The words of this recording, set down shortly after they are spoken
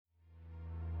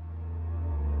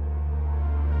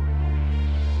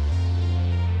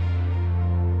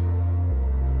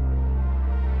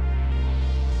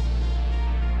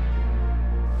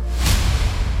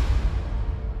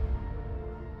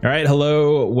right,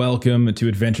 hello, welcome to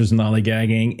Adventures in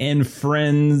Lollygagging and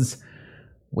Friends.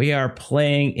 We are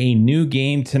playing a new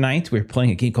game tonight. We're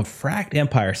playing a game called Fragged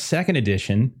Empire, 2nd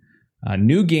edition. A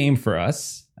new game for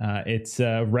us. It's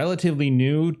relatively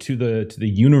new to the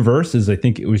universe, as I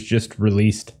think it was just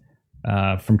released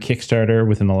from Kickstarter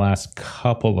within the last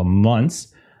couple of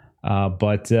months.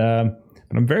 But I'm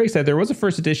very excited. There was a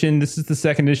 1st edition. This is the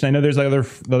 2nd edition. I know there's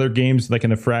other games like in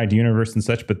the Fragged universe and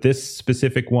such, but this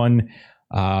specific one,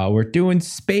 we're doing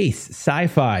space,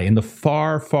 sci-fi in the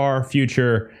far, far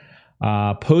future,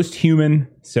 post-human.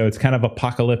 So it's kind of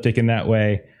apocalyptic in that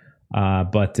way.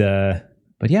 But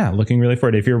yeah, looking really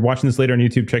forward. If you're watching this later on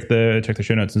YouTube, check the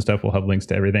show notes and stuff. We'll have links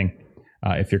to everything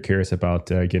if you're curious about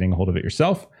getting a hold of it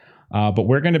yourself. But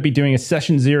we're going to be doing a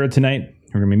session 0 tonight.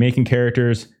 We're going to be making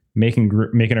characters,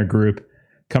 making our group,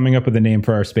 coming up with a name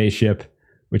for our spaceship,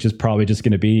 which is probably just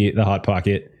going to be the Hot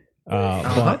Pocket.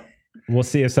 But we'll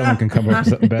see if someone can come up with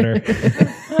something better.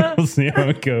 We'll see how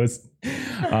it goes.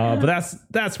 But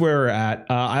that's where we're at.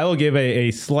 I will give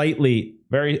a slightly,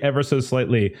 ever so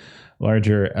slightly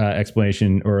larger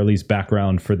explanation, or at least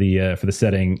background for the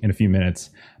setting in a few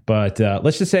minutes. But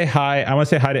let's just say hi. I want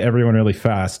to say hi to everyone really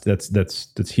fast.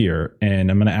 That's here,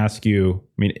 and I'm going to ask you.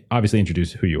 I mean, obviously,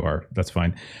 introduce who you are. That's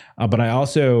fine. But I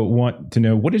also want to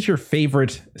know, what is your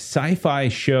favorite sci-fi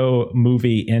show,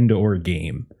 movie, and/or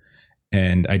game?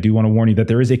 And I do want to warn you that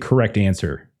there is a correct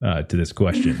answer to this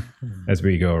question as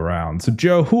we go around. So,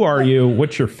 Joe, who are you?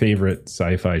 What's your favorite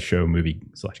sci-fi show, movie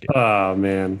 / game? Oh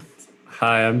man.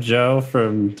 Hi, I'm Joe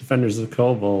from Defenders of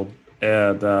Kobold,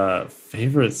 and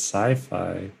favorite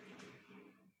sci-fi.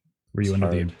 Were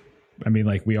you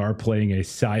we are playing a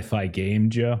sci-fi game,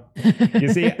 Joe. You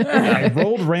see, I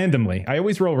rolled randomly. I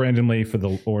always roll randomly for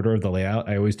the order of the layout.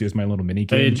 I always do as my little mini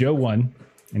game. Hey. Joe won,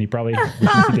 and he probably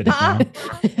wishes he did it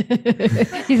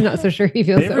now. He's not so sure he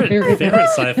feels favorite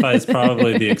sci-fi is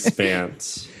probably The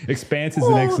Expanse. Expanse is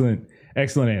an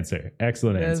excellent answer.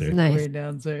 Excellent That's answer. a Nice. great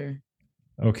answer.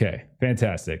 Okay,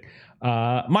 fantastic.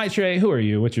 Maitre, who are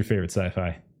you? What's your favorite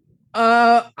sci-fi?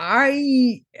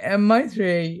 I am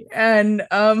Maitreyi, and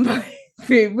my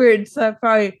favorite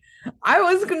sci-fi. I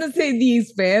was gonna say The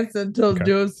Expanse until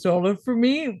Joe stole it from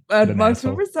me. But my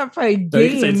favorite sci-fi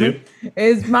game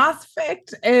is Mass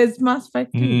Effect. Mass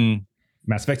Effect 2.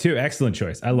 Mass Effect 2, excellent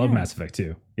choice. I love Mass Effect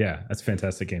 2. Yeah, that's a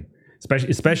fantastic game.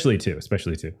 Especially 2.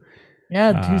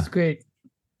 Yeah, 2's great.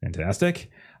 Fantastic.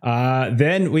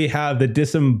 Then we have the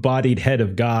disembodied head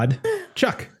of God,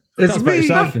 Chuck. It's Tell us about me.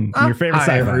 yourself and your favorite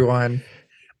Hi, sci-fi. everyone.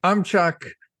 I'm Chuck.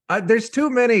 There's too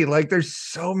many. There's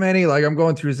so many. I'm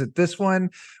going through. Is it this one?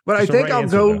 But I think I'll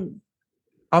go. Though.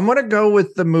 I'm gonna go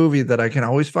with the movie that I can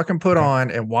always fucking put on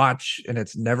and watch, and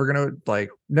it's never gonna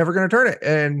turn it.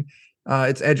 And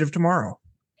it's Edge of Tomorrow.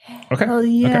 Okay. Oh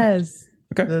yes.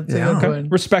 Okay. That's a good one.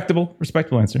 Respectable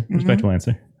answer. Respectable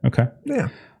answer. Okay. Yeah.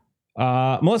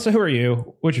 Melissa, who are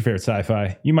you? What's your favorite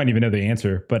sci-fi? You might even know the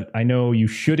answer, but I know you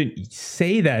shouldn't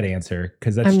say that answer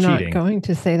because that's cheating. I'm not going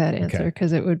to say that answer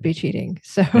because it would be cheating.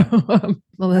 So,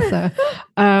 Melissa,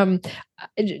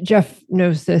 Jeff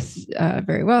knows this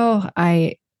very well.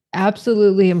 I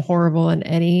absolutely am horrible in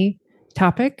any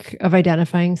topic of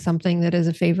identifying something that is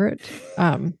a favorite.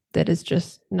 That is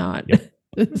just not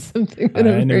something that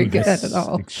I'm very good at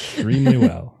all. Extremely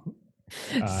well.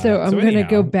 So I'm going to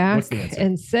go back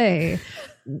and say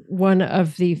one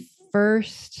of the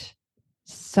first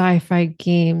sci-fi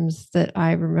games that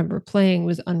I remember playing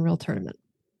was Unreal Tournament.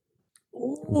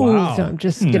 Wow. So I'm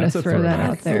just going to throw that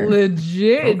out there.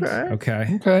 Legit.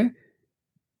 Okay. I'm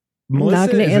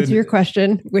not going to answer your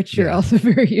question, which you're also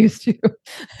very used to.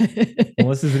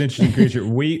 Melissa's an interesting creature.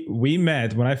 We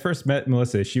met, when I first met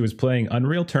Melissa, she was playing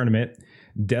Unreal Tournament,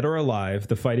 Dead or Alive,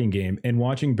 the fighting game, and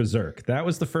watching Berserk. That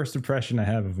was the first impression I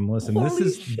have of Melissa. Holy this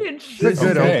is shit. It's a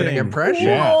good opening impression.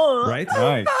 Yeah, right?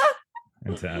 Nice.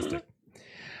 Fantastic.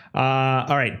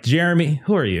 All right, Jeremy,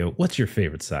 who are you? What's your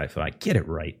favorite sci-fi? Get it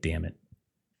right, damn it.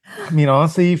 I mean,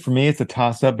 honestly, for me, it's a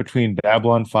toss-up between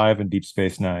Babylon 5 and Deep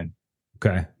Space Nine.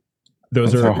 Okay.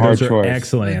 Those are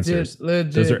excellent answers.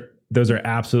 Legit. Those are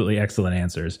absolutely excellent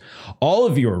answers. All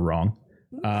of you are wrong.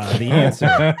 The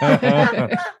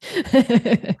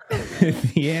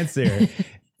answer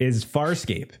is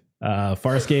Farscape.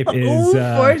 Farscape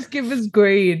is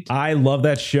great. I love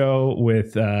that show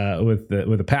with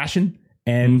a passion,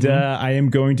 and I am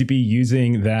going to be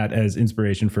using that as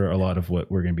inspiration for a lot of what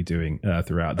we're going to be doing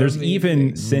throughout. There's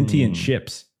even sentient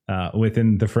ships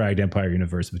within the Fragged Empire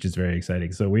universe, which is very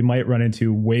exciting. So we might run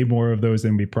into way more of those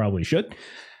than we probably should.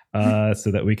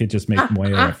 So that we could just make more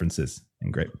references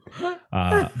and great.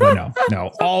 But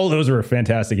no, all those were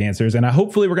fantastic answers, and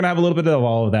hopefully we're gonna have a little bit of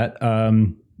all of that.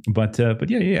 But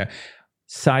yeah.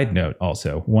 Side note,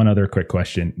 also, one other quick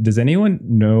question: does anyone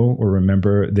know or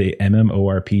remember the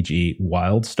MMORPG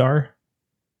WildStar?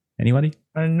 Anybody?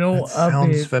 I know. That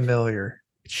sounds familiar.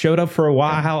 It showed up for a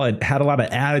while. It had a lot of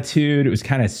attitude. It was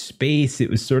kind of space. It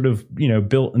was sort of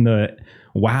built in the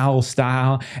WoW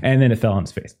style, and then it fell on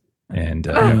its face and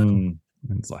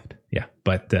it's left. Yeah,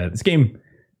 but this game,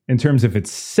 in terms of its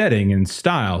setting and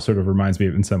style, sort of reminds me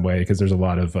of it in some way because there's a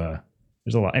lot.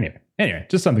 Anyway,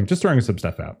 just throwing some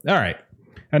stuff out. All right.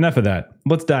 Enough of that.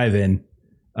 Let's dive in.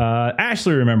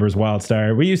 Ashley remembers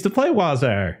WildStar. We used to play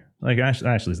WildStar. Like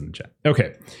Ashley's in the chat.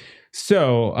 Okay.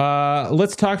 So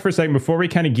let's talk for a second before we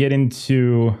kind of get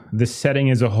into the setting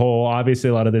as a whole. Obviously,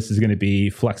 a lot of this is going to be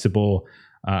flexible.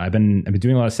 I've been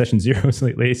doing a lot of session zeros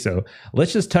lately. So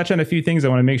let's just touch on a few things. I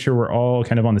want to make sure we're all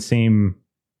kind of on the same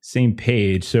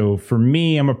page. So for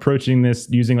me, I'm approaching this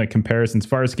using like comparisons.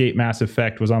 Farscape, Mass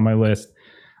Effect was on my list.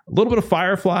 A little bit of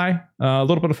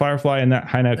Firefly, and that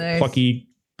kind of plucky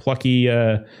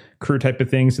crew type of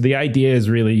thing. So the idea is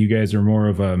really you guys are more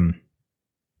of a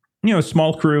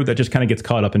small crew that just kind of gets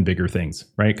caught up in bigger things,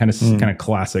 right? Kind of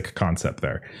classic concept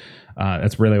there.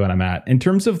 That's really what I'm at. In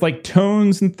terms of like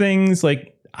tones and things,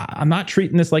 like I'm not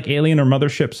treating this like Alien or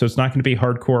Mothership, so it's not going to be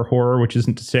hardcore horror, which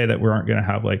isn't to say that we aren't going to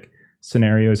have like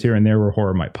scenarios here and there where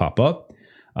horror might pop up.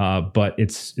 But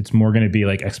it's more going to be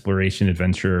like exploration,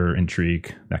 adventure,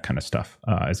 intrigue, that kind of stuff.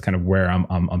 Is kind of where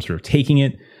I'm sort of taking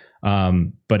it.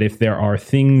 But if there are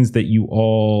things that you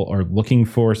all are looking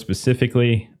for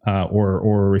specifically,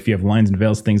 or if you have lines and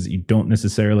veils, things that you don't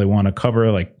necessarily want to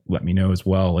cover, like let me know as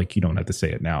well. Like you don't have to say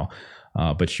it now,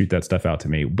 but shoot that stuff out to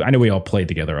me. I know we all play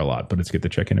together a lot, but it's good to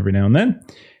check in every now and then.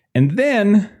 And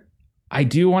then I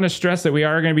do want to stress that we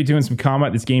are going to be doing some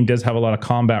combat. This game does have a lot of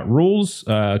combat rules.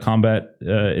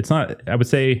 It's not, I would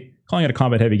say calling it a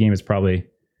combat heavy game is probably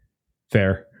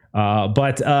fair.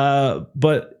 But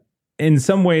in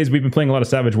some ways we've been playing a lot of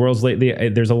Savage Worlds lately.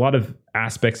 There's a lot of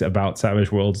aspects about Savage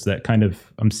Worlds that kind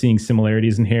of, I'm seeing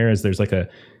similarities in here, as there's like a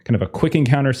kind of a quick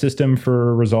encounter system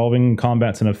for resolving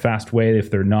combats in a fast way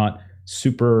if they're not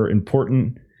super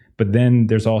important. But then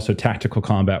there's also tactical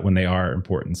combat when they are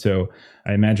important. So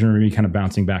I imagine we're going to be kind of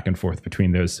bouncing back and forth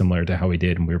between those, similar to how we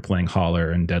did when we were playing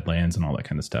Holler and Deadlands and all that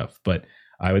kind of stuff. But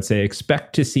I would say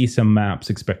expect to see some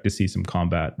maps, expect to see some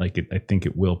combat. I think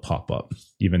it will pop up,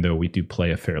 even though we do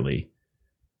play a fairly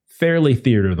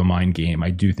theater of the mind game. I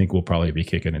do think we'll probably be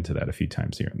kicking into that a few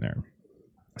times here and there.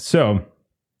 So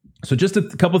just a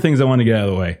couple of things I want to get out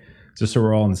of the way, just so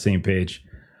we're all on the same page.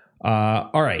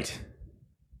 All right.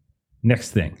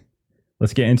 Next thing.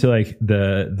 Let's get into like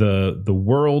the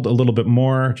world a little bit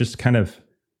more, just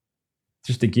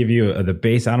to give you the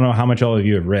base. I don't know how much all of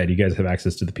you have read. You guys have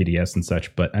access to the PDFs and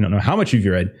such, but I don't know how much you've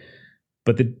read.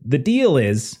 But the deal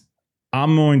is,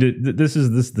 I'm going to, this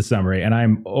is the summary, and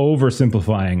I'm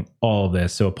oversimplifying all of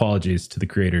this, so apologies to the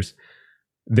creators.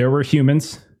 There were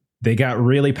humans. They got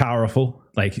really powerful,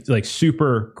 like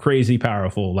super crazy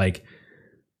powerful, like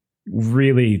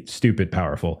really stupid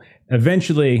powerful.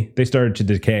 Eventually, they started to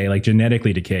decay, like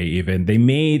genetically decay even. They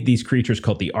made these creatures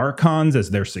called the Archons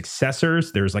as their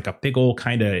successors. There's like a big old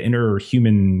kind of inner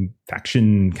human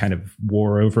faction kind of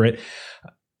war over it.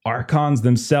 Archons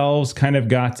themselves kind of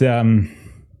got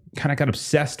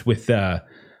obsessed with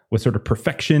sort of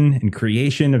perfection and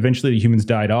creation. Eventually, the humans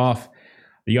died off.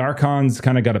 The Archons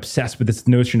kind of got obsessed with this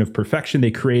notion of perfection.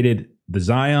 They created the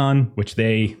Zion, which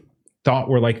they thought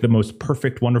were like the most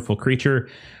perfect, wonderful creature.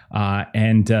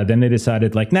 And then they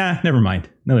decided like, nah, never mind.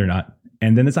 No, they're not.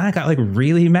 And then the Zion got like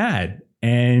really mad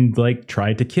and like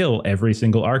tried to kill every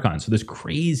single Archon. So this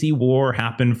crazy war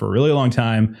happened for a really long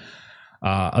time.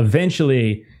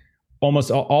 Eventually,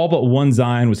 almost all but one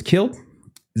Zion was killed.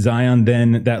 Zion,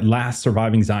 then that last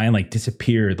surviving Zion like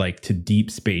disappeared like to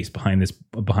deep space behind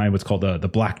what's called the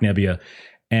Black Nebula.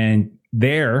 And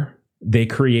there they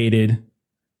created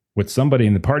what somebody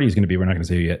in the party is going to be, we're not going to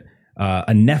say yet,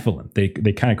 a Nephilim.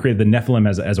 They kind of created the Nephilim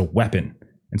as a weapon.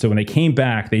 And so when they came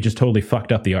back, they just totally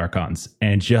fucked up the Archons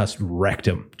and just wrecked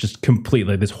them, just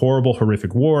completely. This horrible,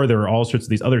 horrific war. There are all sorts of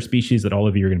these other species that all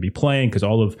of you are going to be playing, because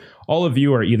all of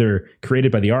you are either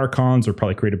created by the Archons or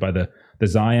probably created by the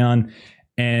Zion.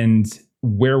 And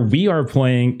where we are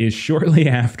playing is shortly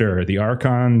after the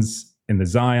Archons and the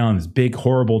Zion, this big,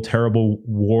 horrible, terrible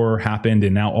war happened.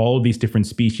 And now all of these different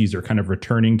species are kind of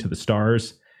returning to the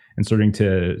stars and starting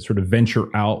to sort of venture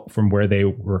out from where they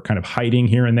were kind of hiding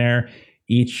here and there.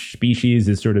 Each species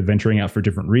is sort of venturing out for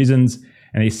different reasons,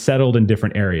 and they settled in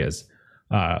different areas.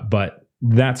 But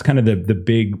that's kind of the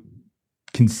big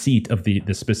conceit of the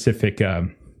specific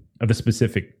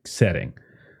setting.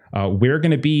 We're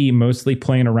going to be mostly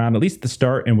playing around, at least at the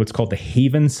start, in what's called the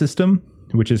Haven system,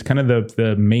 which is kind of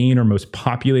the main or most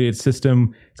populated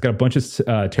system. It's got a bunch of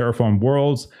terraformed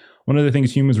worlds. One of the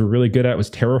things humans were really good at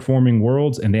was terraforming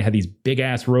worlds, and they had these big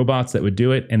ass robots that would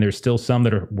do it. And there's still some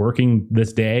that are working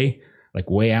this day, like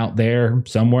way out there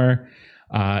somewhere.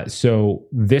 So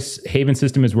this Haven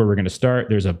system is where we're going to start.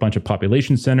 There's a bunch of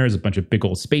population centers, a bunch of big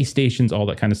old space stations, all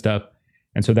that kind of stuff.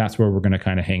 And so that's where we're going to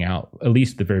kind of hang out, at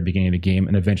least at the very beginning of the game,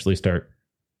 and eventually start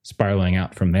spiraling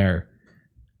out from there.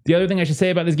 The other thing I should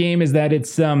say about this game is that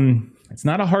it's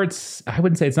not a hard, I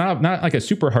wouldn't say it's not like a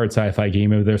super hard sci-fi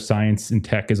game. Their science and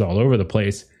tech is all over the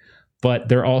place, but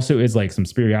there also is like some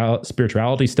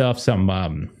spirituality stuff,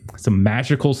 some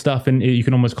magical stuff, and you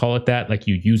can almost call it that. Like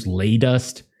you use ley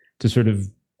dust to sort of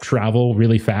travel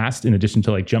really fast, in addition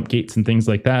to like jump gates and things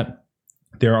like that.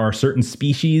 There are certain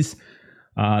species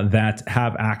that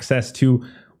have access to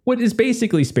what is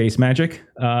basically space magic.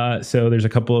 So there's a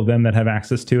couple of them that have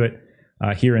access to it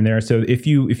here and there. So if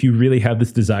you really have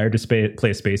this desire to play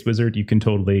a space wizard, you can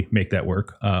totally make that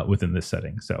work within this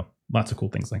setting. So lots of cool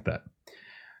things like that.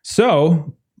 So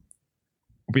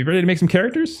are we ready to make some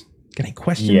characters? Got any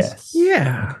questions? Yes.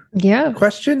 Yeah.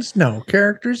 Questions? No.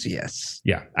 Characters? Yes.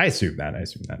 Yeah, I assume that. I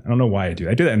don't know why I do.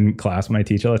 I do that in class when I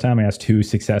teach all the time. I ask 2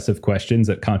 successive questions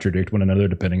that contradict one another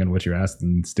depending on what you're asked,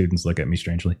 and students look at me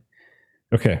strangely.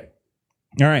 Okay.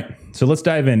 All right. So let's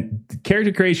dive in.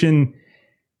 Character creation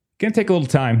going to take a little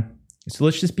time. So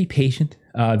let's just be patient.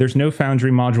 There's no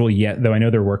Foundry module yet, though I know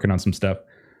they're working on some stuff.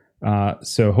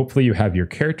 So hopefully you have your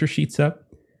character sheets up.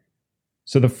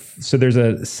 So there's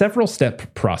a several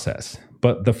step process,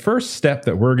 but the first step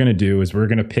that we're going to do is we're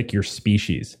going to pick your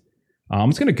species.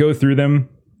 I'm just going to go through them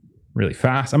really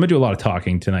fast. I'm going to do a lot of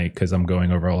talking tonight because I'm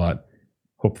going over a lot.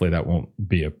 Hopefully that won't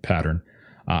be a pattern.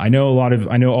 I know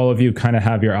all of you kind of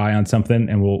have your eye on something,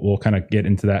 and we'll kind of get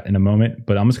into that in a moment,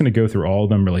 but I'm just going to go through all of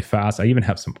them really fast. I even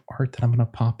have some art that I'm going to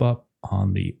pop up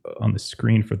on the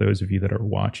screen for those of you that are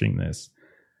watching this.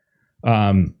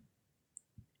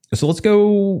 So let's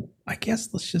go, I guess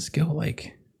let's just go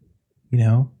like,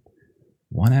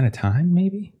 one at a time,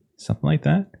 maybe something like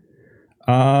that.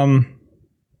 All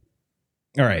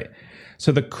right.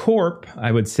 So the corp,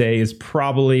 I would say, is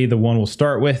probably the one we'll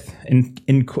start with.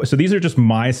 So these are just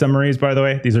my summaries, by the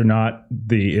way. These are not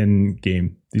the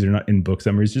in-game. These are not in-book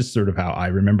summaries, just sort of how I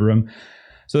remember them.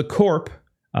 So the corp,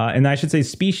 and I should say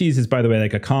species is, by the way,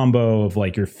 like a combo of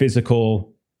like your physical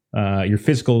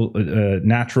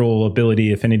natural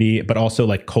ability, affinity, but also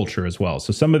like culture as well.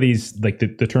 So some of these, like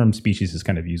the term species is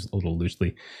kind of used a little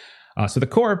loosely. So the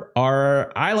corp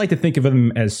I like to think of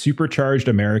them as supercharged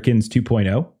Americans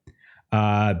 2.0.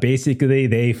 Basically,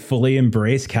 they fully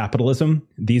embrace capitalism.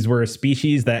 These were a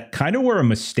species that kind of were a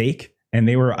mistake, and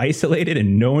they were isolated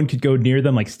and no one could go near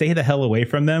them, like stay the hell away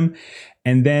from them.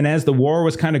 And then as the war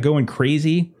was kind of going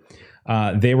crazy,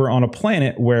 they were on a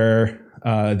planet where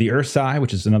the Ursai,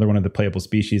 which is another one of the playable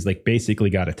species, like basically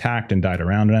got attacked and died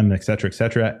around them, et cetera, et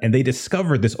cetera. And they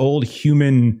discovered this old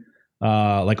human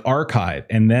like archive.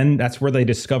 And then that's where they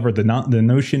discovered the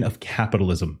notion of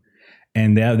capitalism.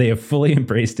 And they have fully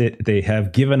embraced it. They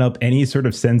have given up any sort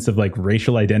of sense of like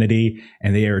racial identity,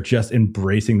 and they are just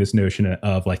embracing this notion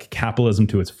of like capitalism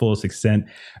to its fullest extent.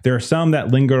 There are some that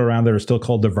linger around that are still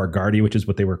called the Vargardi, which is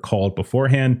what they were called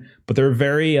beforehand, but they're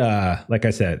very, like I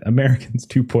said, Americans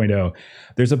 2.0.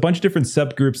 There's a bunch of different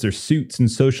subgroups. There's suits and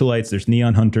socialites. There's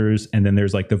neon hunters, and then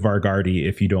there's like the Vargardi.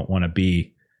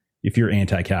 If you're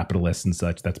anti-capitalist and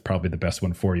such, that's probably the best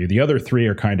one for you. The other 3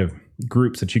 are kind of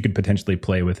groups that you could potentially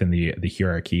play within the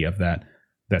hierarchy of that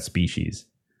species.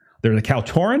 There's the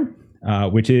Kaltoran,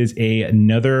 which is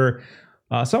another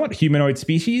somewhat humanoid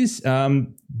species,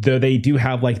 though they do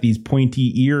have like these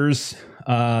pointy ears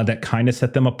that kind of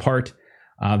set them apart.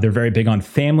 They're very big on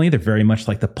family. They're very much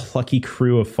like the plucky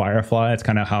crew of Firefly. That's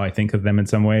kind of how I think of them in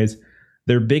some ways.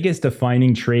 Their biggest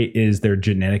defining trait is their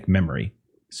genetic memory.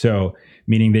 So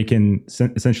meaning they can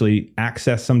essentially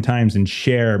access sometimes and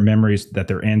share memories that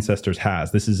their ancestors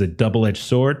has. This is a double-edged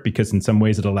sword because in some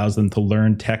ways it allows them to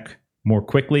learn tech more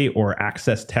quickly or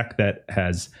access tech that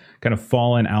has kind of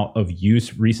fallen out of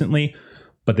use recently.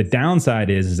 But the downside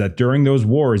is that during those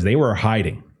wars, they were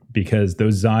hiding because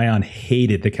those Zion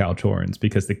hated the Kaltorans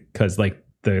because like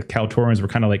the Kaltorans were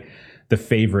kind of like the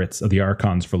favorites of the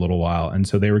Archons for a little while. And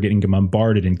so they were getting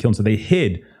bombarded and killed. So they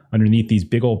hid underneath these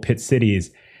big old pit cities,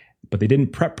 but they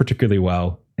didn't prep particularly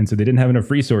well. And so they didn't have enough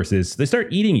resources. So they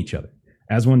start eating each other,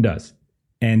 as one does.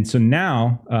 And so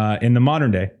now, in the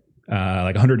modern day,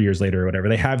 like 100 years later or whatever,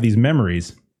 they have these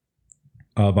memories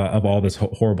of all this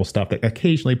horrible stuff that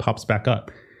occasionally pops back up.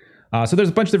 So there's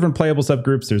a bunch of different playable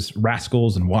subgroups. There's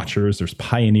rascals and watchers. There's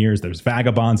pioneers. There's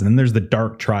vagabonds. And then there's the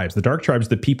dark tribes. The dark tribes,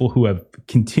 the people who have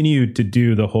continued to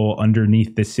do the whole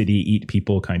underneath the city, eat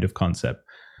people kind of concept.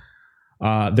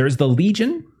 There's the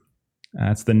Legion.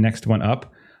 That's the next one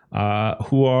up.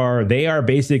 They are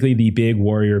basically the big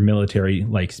warrior military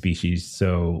like species.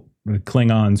 So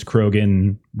Klingons,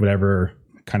 Krogan, whatever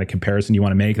kind of comparison you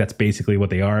want to make, that's basically what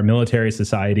they are, military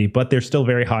society, but they're still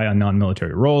very high on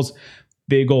non-military roles.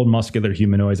 Big old muscular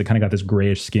humanoids that kind of got this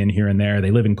grayish skin here and there.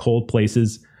 They live in cold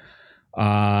places.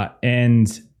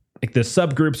 And like the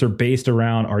subgroups are based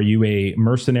around, are you a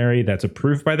mercenary that's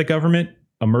approved by the government,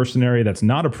 a mercenary that's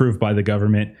not approved by the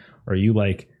government? Are you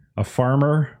like a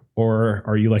farmer, or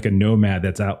are you like a nomad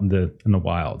that's out in the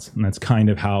wilds? And that's kind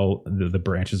of how the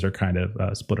branches are kind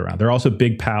of split around. They're also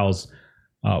big pals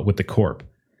with the Corp.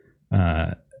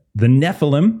 The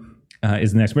Nephilim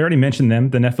is the next. We already mentioned them.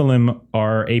 The Nephilim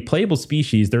are a playable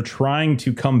species. They're trying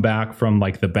to come back from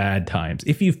like the bad times.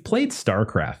 If you've played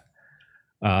StarCraft,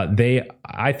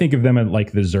 I think of them as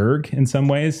like the Zerg in some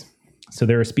ways. So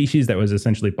they're a species that was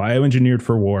essentially bioengineered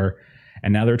for war,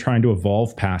 and now they're trying to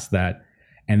evolve past that.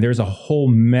 And there's a whole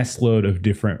mess load of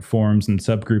different forms and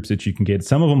subgroups that you can get.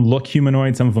 Some of them look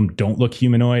humanoid. Some of them don't look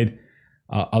humanoid.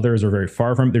 Others are very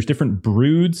far from it. There's different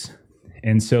broods.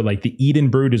 And so like the Eden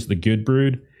brood is the good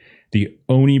brood. The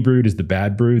Oni brood is the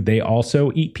bad brood. They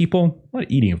also eat people. A lot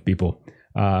of eating of people.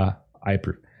 I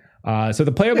approve. So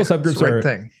the playable subgroups are...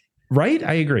 thing. Right?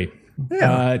 I agree.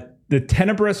 Yeah. The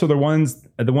Tenebrous are the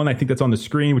one I think that's on the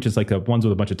screen, which is like the ones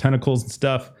with a bunch of tentacles and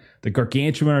stuff. The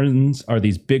Gargantuans are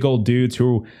these big old dudes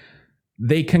who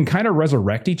they can kind of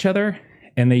resurrect each other.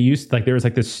 And they used like, there was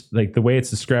like this, like the way it's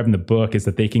described in the book is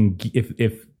that they can,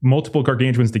 if multiple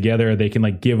Gargantuans together, they can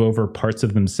like give over parts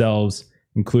of themselves,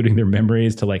 including their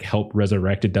memories, to like help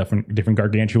resurrect a different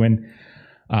Gargantuan.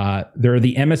 There are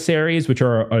the Emissaries, which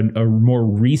are a more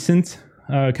recent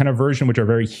kind of version, which are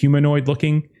very humanoid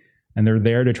looking. And they're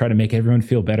there to try to make everyone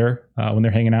feel better when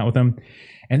they're hanging out with them.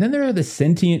 And then there are the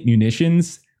Sentient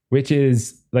Munitions, which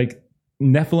is like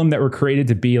Nephilim that were created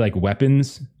to be like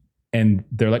weapons. And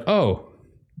they're like, oh,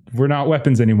 we're not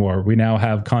weapons anymore. We now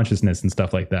have consciousness and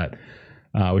stuff like that,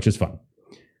 which is fun.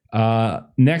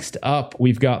 Next up,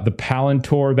 we've got the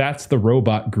Palantor. That's the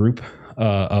robot group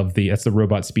that's the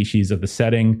robot species of the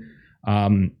setting.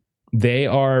 They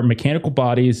are mechanical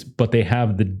bodies, but they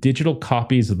have the digital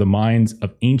copies of the minds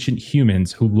of ancient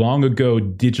humans who long ago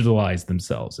digitized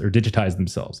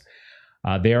themselves.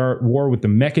 They are at war with the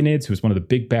Mechanids, who's one of the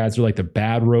big bads. They're like the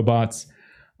bad robots.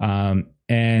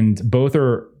 And both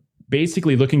are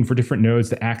basically looking for different nodes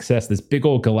to access this big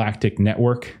old galactic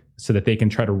network so that they can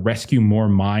try to rescue more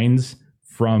minds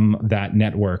from that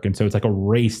network. And so it's like a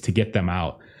race to get them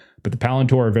out. But the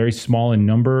Palantor are very small in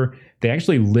number. They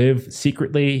actually live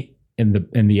secretly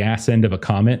in the ass end of a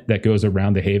comet that goes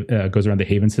around the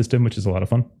Haven system, which is a lot of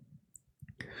fun.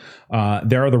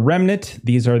 There are the Remnant.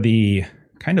 These are the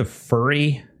kind of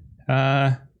furry,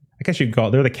 I guess you could call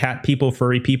it. They're the cat people,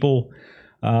 furry people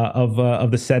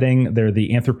of the setting. They're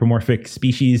the anthropomorphic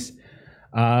species.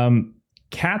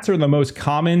 Cats are the most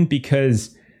common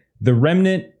because the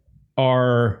Remnant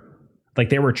are like,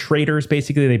 they were traitors.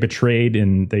 Basically, they betrayed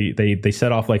and they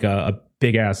set off like a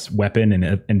big ass weapon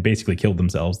and basically killed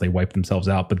themselves. They wiped themselves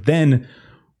out, but then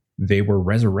they were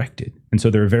resurrected. And so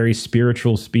they're a very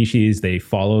spiritual species. They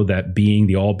follow that being,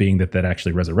 the all being that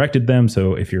actually resurrected them.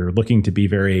 So if you're looking to be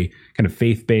very kind of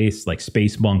faith-based, like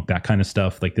space monk, that kind of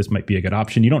stuff, like this might be a good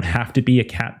option. You don't have to be a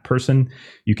cat person.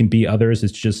 You can be others.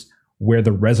 It's just where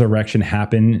the resurrection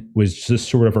happened was just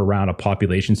sort of around a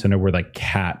population center where like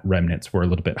cat remnants were a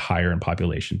little bit higher in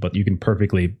population, but you can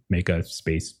perfectly make a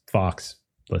space fox,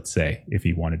 let's say, if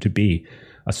you wanted to be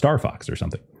a star fox or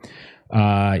something.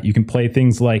 You can play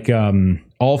things like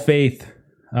All Faith,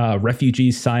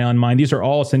 Refugees, Scion Mind. These are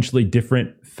all essentially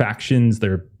different factions.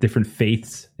 They're different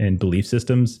faiths and belief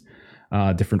systems,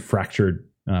 different fractured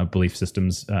belief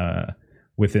systems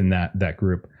within that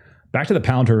group. Back to the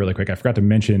Palantir really quick. I forgot to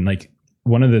mention, like,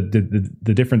 one of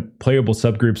the different playable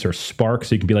subgroups are sparks.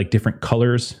 So you can be like different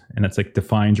colors, and that's like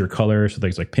defines your color. So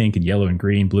there's like pink and yellow and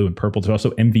green, blue and purple. There's also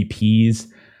MVPs,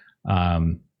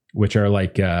 which are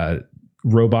like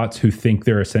robots who think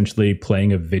they're essentially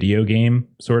playing a video game,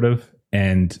 sort of,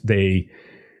 and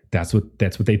that's what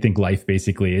they think life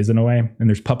basically is in a way. And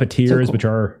there's puppeteers, so cool, which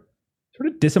are sort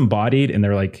of disembodied, and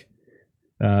they're like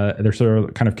they're sort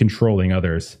of kind of controlling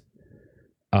others.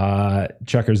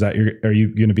 Chuck, are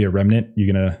you going to be a remnant?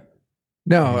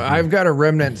 No, I've got a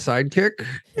remnant sidekick.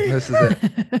 This is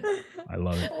it. I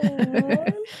love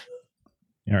it.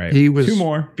 All right. He was 2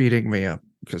 more beating me up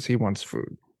because he wants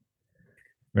food.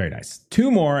 Very nice.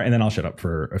 2 more, and then I'll shut up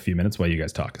for a few minutes while you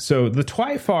guys talk. So the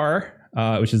Twyfar,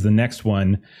 which is the next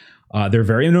one, they're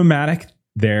very nomadic.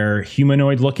 They're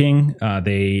humanoid looking.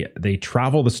 They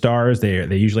travel the stars.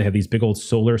 They usually have these big old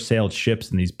solar sailed ships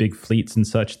and these big fleets and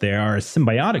such. They are a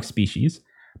symbiotic species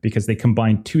because they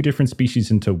combine 2 different species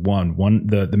into one.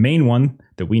 The main one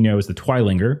that we know is the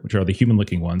Twylinger, which are the human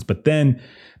looking ones. But then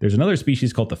there's another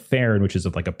species called the Farron, which is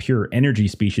like a pure energy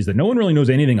species that no one really knows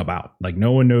anything about. Like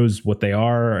no one knows what they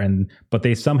are, but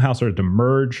they somehow sort of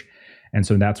merge. And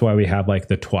so that's why we have like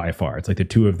the Twyfar. It's like the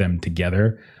 2 of them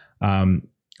together.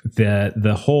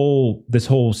 This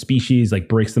whole species like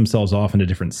breaks themselves off into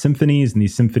different symphonies, and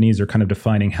these symphonies are kind of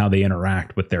defining how they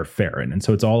interact with their Farron. And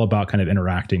so it's all about kind of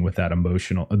interacting with that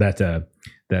emotional,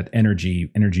 that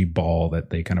energy ball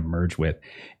that they kind of merge with.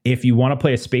 If you want to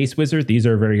play a space wizard, these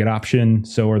are a very good option.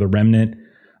 So are the Remnant.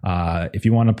 If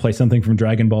you want to play something from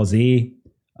Dragon Ball Z,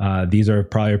 these are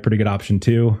probably a pretty good option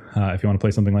too. If you want to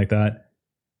play something like that.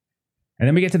 And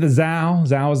then we get to the Zhao.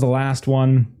 Zhao is the last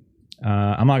one.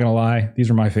 I'm not going to lie. These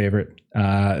are my favorite.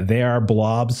 They are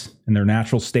blobs in their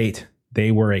natural state. They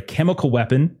were a chemical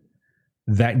weapon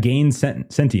that gained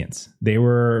sentience. They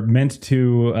were meant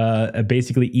to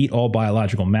basically eat all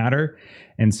biological matter.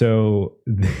 And so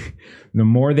the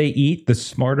more they eat, the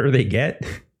smarter they get,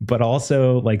 but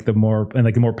also like the more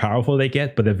powerful they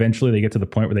get. But eventually they get to the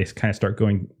point where they kind of start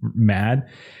going mad.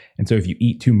 And so if you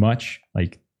eat too much,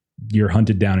 like you're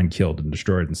hunted down and killed and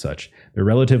destroyed and such. They're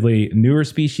relatively newer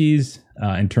species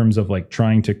in terms of like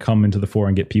trying to come into the fore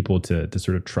and get people to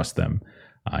sort of trust them.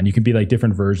 And you can be like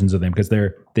different versions of them because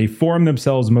they form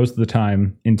themselves most of the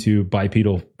time into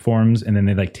bipedal forms, and then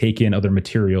they like take in other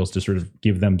materials to sort of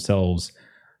give themselves,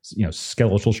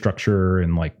 skeletal structure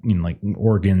and like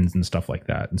organs and stuff like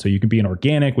that. And so you can be an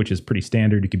organic, which is pretty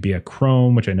standard. You could be a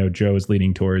chrome, which I know Joe is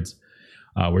leaning towards,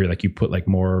 where like you put like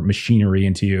more machinery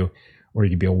into you. Or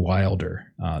you could be a wilder.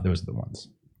 Those are the ones.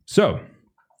 So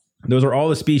those are all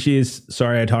the species.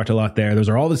 Sorry, I talked a lot there. Those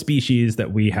are all the species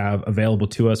that we have available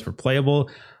to us for playable.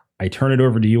 I turn it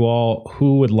over to you all.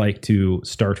 Who would like to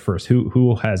start first?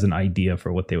 Who has an idea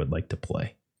for what they would like to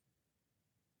play?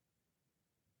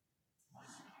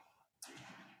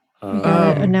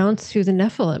 Announce who the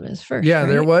Nephilim is first. Yeah, right?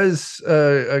 there was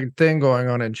a thing going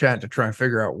on in chat to try and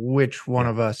figure out which one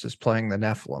of us is playing the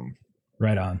Nephilim.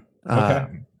 Right on. Okay.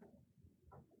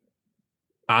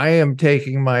 I am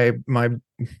taking my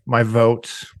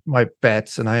vote, my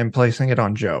bets, and I am placing it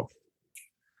on Joe.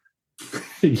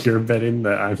 You're betting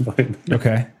that I'm playing.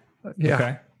 Okay. Yeah.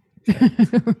 Okay.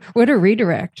 What a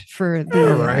redirect for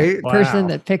the person Wow.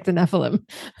 that picked the Nephilim.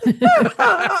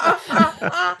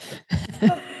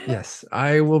 Yes,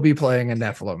 I will be playing a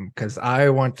Nephilim because I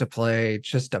want to play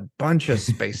just a bunch of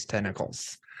space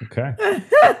tentacles. Okay.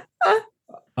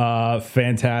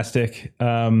 Fantastic.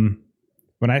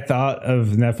 When I thought of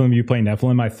Nephilim, you play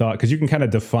Nephilim, I thought, because you can kind of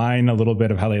define a little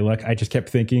bit of how they look. I just kept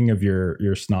thinking of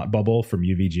your snot bubble from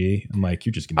UVG. I'm like,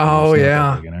 you're just going to Oh,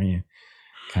 yeah. again, aren't you?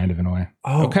 Kind of in a way.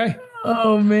 Oh, Okay.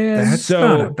 Oh man. That's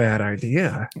not a bad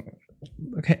idea.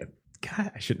 Okay.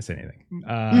 God, I shouldn't say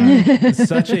anything.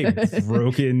 Such a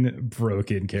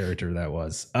broken character that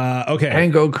was. Okay.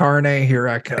 Tango Carne, here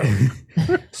I come.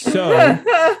 So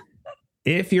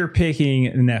if you're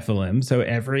picking Nephilim, so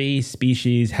every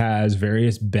species has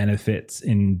various benefits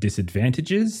and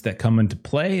disadvantages that come into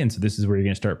play. And so this is where you're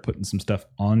going to start putting some stuff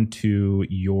onto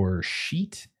your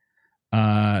sheet.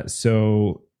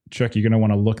 So Chuck, you're going to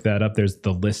want to look that up. There's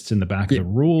the lists in the back of the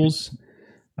rules.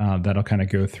 That'll kind of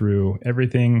go through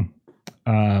everything.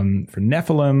 For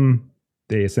Nephilim,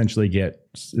 they essentially get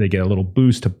a little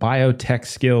boost to biotech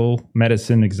skill,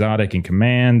 medicine, exotic, and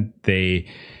command. They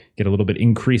get a little bit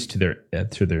increase to their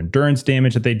endurance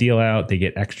damage that they deal out. They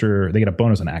get a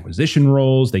bonus on acquisition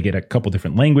rolls. They get a couple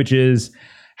different languages.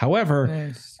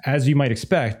 However, as you might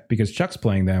expect, because Chuck's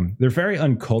playing them, they're very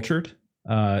uncultured.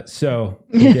 So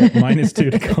they get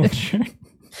 -2 to culture.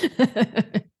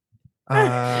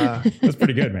 That's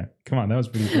pretty good, man. Come on, that was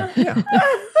pretty good. Yeah.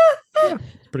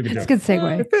 Pretty good job. It's a good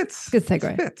segue. It fits. Good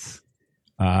segue. It fits.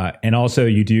 And also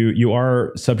you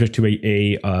are subject to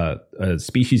a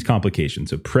species complication.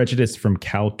 So prejudice from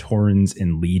Kaltorans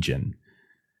and Legion.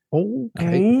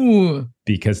 Okay. Ooh.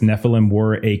 Because Nephilim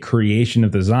were a creation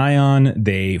of the Zion.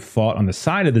 They fought on the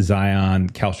side of the Zion.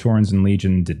 Kaltorans and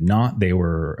Legion did not. They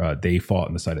fought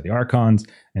on the side of the Archons.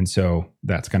 And so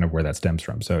that's kind of where that stems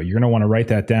from. So you're going to want to write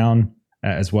that down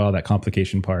as well, that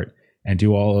complication part, and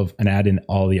add in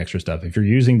all the extra stuff. If you're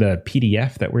using the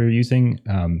PDF that we're using,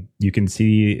 you can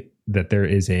see that there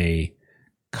is a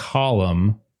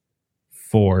column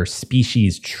for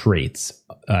species traits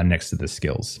next to the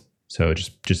skills. So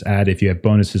just add, if you have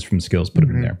bonuses from skills, put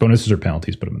them in there. Bonuses or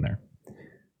penalties, put them in there.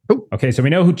 Cool. Okay, so we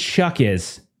know who Chuck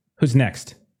is. Who's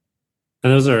next?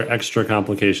 And those are extra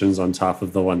complications on top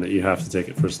of the one that you have to take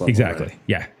at first level. Exactly. Right?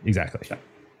 Yeah, exactly. Yeah.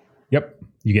 Yep.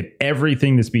 You get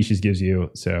everything the species gives you.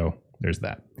 So there's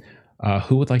that.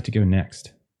 Who would like to go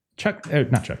next? Chuck,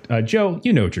 not Chuck. Joe,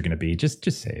 you know what you're going to be. Just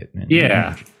say it, man.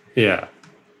 Yeah.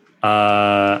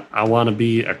 I want to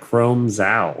be a Chrome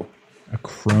Zao. A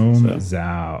Chrome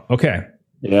Zao. Okay.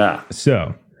 Yeah.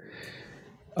 So,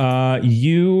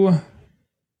 let's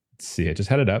see, I just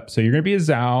had it up. So you're going to be a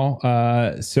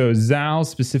Zao. So Zao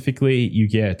specifically, you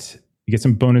get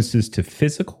some bonuses to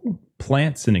physical,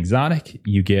 plants, and exotic.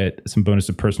 You get some bonus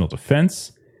to personal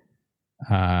defense.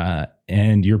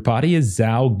 And your body is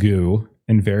Zao goo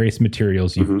and various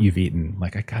materials you've eaten.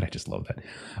 Like, I just love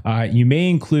that. You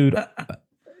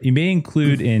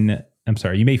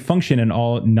may function in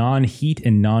all non-heat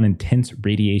and non-intense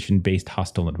radiation-based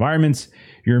hostile environments.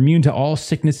 You're immune to all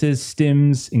sicknesses,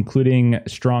 stims, including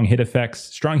strong hit effects.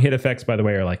 Strong hit effects, by the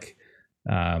way, are like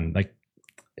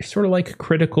sort of like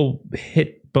critical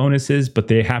hit bonuses, but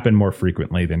they happen more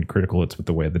frequently than critical hits with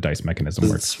the way the dice mechanism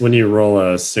works. It's when you roll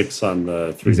a 6 on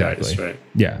the 3 dice, right?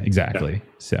 Yeah, exactly. Yeah.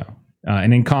 So,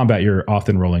 and in combat, you're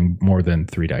often rolling more than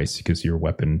 3 dice because your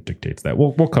weapon dictates that.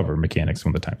 We'll cover mechanics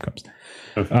when the time comes.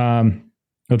 Okay.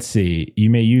 Let's see. You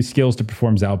may use skills to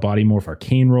perform Zao body morph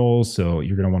arcane rolls, so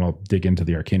you're going to want to dig into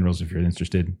the arcane rolls if you're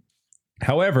interested.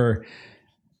 However,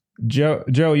 Joe,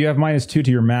 you have -2 to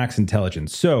your max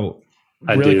intelligence. So,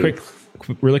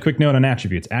 really quick note on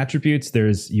attributes. Attributes,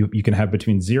 there's you can have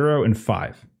between 0 and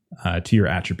 5 to your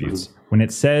attributes. When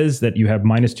it says that you have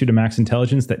 -2 to max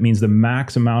intelligence, that means the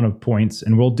max amount of points,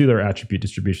 and we'll do their attribute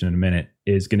distribution in a minute,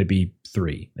 is going to be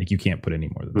 3. Like, you can't put any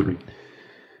more than 3.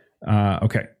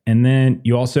 Okay. And then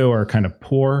you also are kind of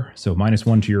poor. So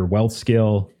 -1 to your wealth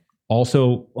skill.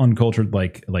 Also uncultured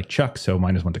like Chuck. So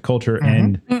 -1 to culture.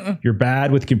 And you're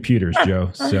bad with computers, Joe.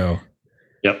 So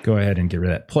go ahead and get rid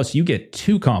of that. Plus, you get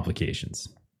 2 complications.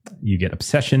 You get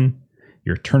obsession.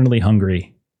 You're eternally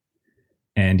hungry.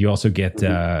 And you also get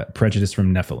prejudice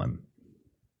from Nephilim.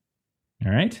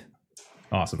 All right.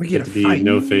 Awesome. We get to be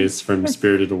No Face from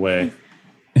Spirited Away.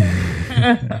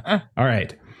 All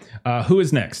right. Who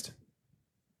is next?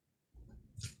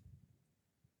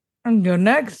 I'm go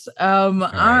next.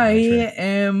 I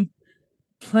am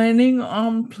planning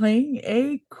on playing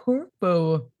a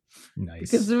corpo.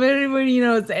 Nice. Because if anybody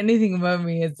knows anything about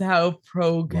me, it's how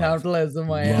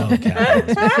pro-capitalism I am.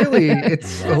 Really,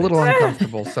 it's a little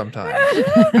uncomfortable sometimes.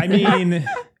 I mean,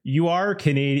 you are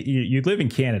Canadian. You live in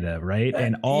Canada, right?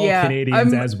 And all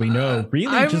Canadians, as we know,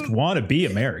 really just want to be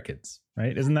Americans,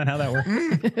 right? Isn't that how that works?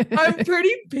 I'm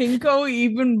pretty pinko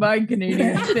even by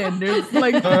Canadian standards.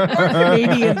 Like, for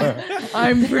Canadians,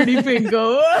 I'm pretty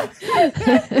pinko.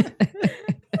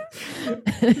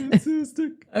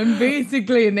 Fantastic. I'm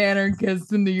basically an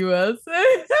anarchist in the US.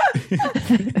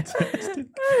 Fantastic.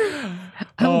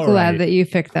 I'm glad that you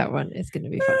picked that one. It's going to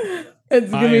be fun.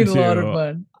 It's going to be a lot of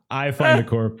fun. I find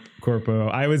the corpo.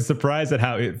 I was surprised at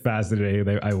how fascinated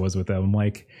I was with them. I'm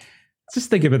like, just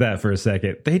think about that for a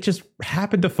second. They just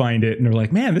happened to find it and they're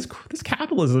like, man, this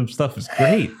capitalism stuff is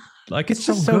great. Like, it's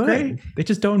just so great. They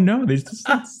just don't know. They just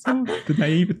so the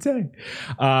naivete.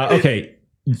 Okay,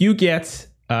 you get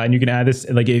and you can add this.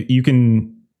 Like, you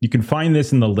can find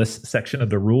this in the list section of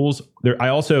the rules. There, I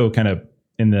also kind of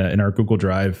in our Google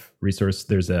Drive resource,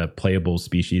 there's a playable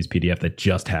species PDF that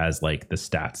just has like the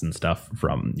stats and stuff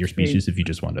from your species. If you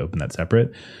just want to open that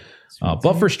separate.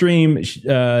 But for stream, she's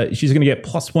going to get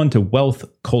 +1 to wealth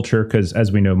culture because,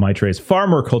 as we know, Maitre is far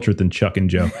more cultured than Chuck and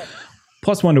Joe.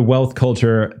 +1 to wealth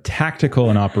culture, tactical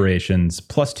and operations.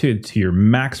 +2 to your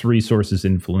max resources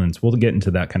influence. We'll get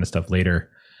into that kind of stuff later.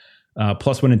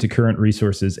 +1 into current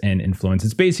resources and influence.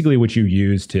 It's basically what you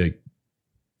use to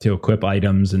equip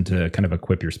items and to kind of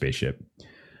equip your spaceship.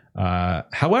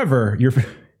 However, you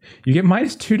get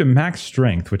 -2 to max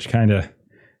strength, which kind of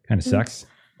sucks.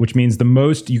 Which means the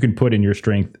most you can put in your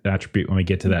strength attribute when we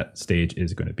get to that stage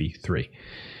is going to be 3.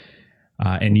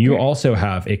 And you also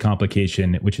have a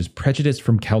complication, which is prejudice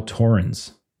from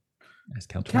Kaltorans.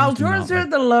 Kaltorans are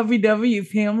the lovey-dovey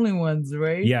family ones,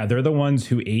 right? Yeah, they're the ones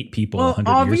who ate people 100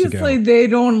 years ago. Obviously, they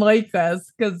don't like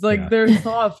us because they're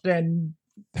soft and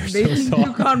they think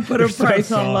you can't put a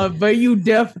price on love, but you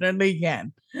definitely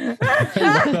can.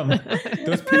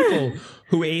 Those people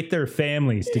who ate their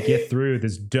families to get through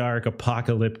this dark,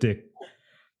 apocalyptic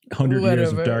 100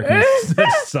 years of darkness,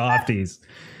 such softies.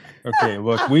 Okay,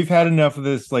 look, we've had enough of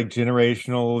this like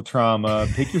generational trauma.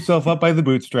 Pick yourself up by the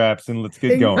bootstraps and let's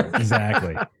get going.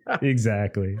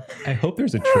 Exactly. I hope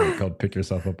there's a trait called "pick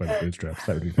yourself up by the bootstraps."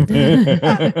 That would be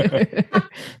fantastic.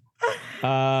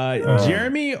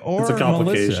 Jeremy or it's a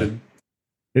complication. Melissa?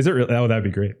 Is it really? Oh, that'd be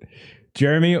great.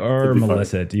 Jeremy or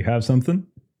Melissa? Fun. Do you have something?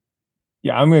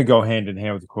 Yeah, I'm going to go hand in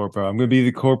hand with the corporate. I'm going to be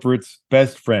the corporate's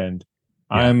best friend.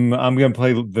 Yeah. I'm going to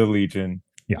play the Legion.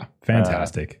 Yeah,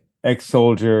 fantastic.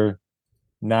 Ex-soldier.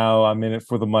 Now I'm in it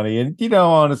for the money. And,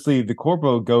 honestly, the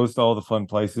corporal goes to all the fun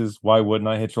places. Why wouldn't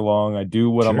I hitch along? I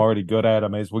do what I'm already good at. I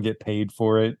may as well get paid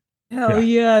for it. Hell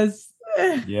yes.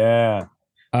 Yeah.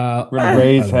 We're going to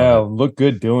raise hell. Look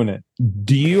good doing it.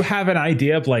 Do you have an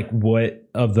idea of like what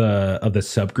of the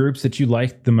subgroups that you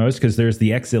liked the most? Because there's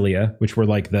the Exilia, which were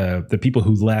like the people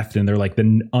who left, and they're like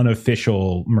the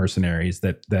unofficial mercenaries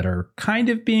that are kind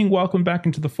of being welcomed back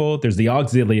into the fold. There's the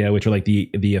Auxilia, which are like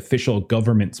the official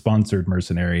government sponsored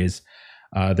mercenaries.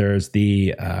 There's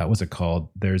the what's it called?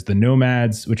 There's the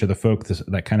Nomads, which are the folk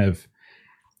that kind of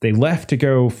they left to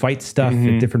go fight stuff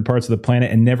in different parts of the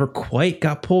planet and never quite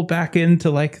got pulled back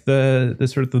into like the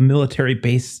sort of the military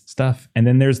base stuff. And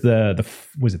then there's the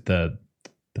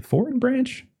foreign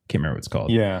branch? Can't remember what it's called.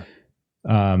 Yeah.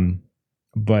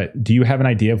 But do you have an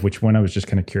idea of which one? I was just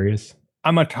kind of curious.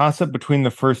 I'm a toss up between the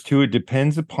first two. It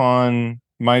depends upon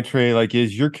Maitre. Like,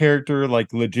 is your character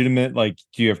like legitimate? Like,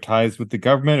 do you have ties with the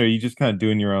government, or are you just kind of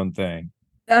doing your own thing?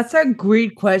 That's a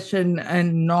great question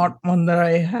and not one that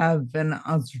I have an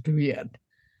answer to yet.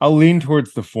 I'll lean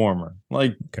towards the former,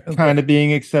 like kind of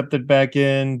being accepted back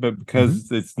in, but because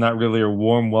it's not really a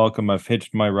warm welcome, I've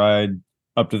hitched my ride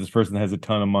up to this person that has a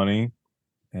ton of money.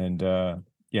 And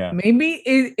yeah. Maybe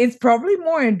it's probably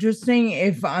more interesting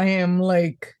if I am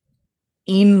like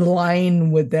in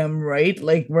line with them, right?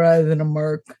 Like rather than a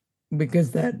merc,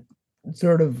 because that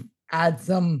sort of adds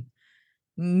some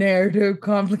narrative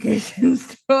complications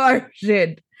to our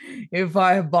shit if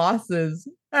I have bosses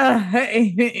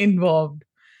involved.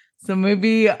 So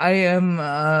maybe I am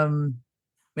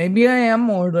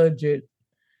more legit.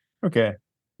 Okay.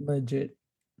 Legit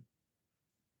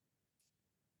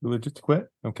to quit?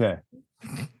 Okay.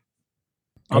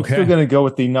 I'm still going to go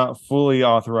with the not fully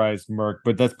authorized merc,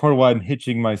 but that's part of why I'm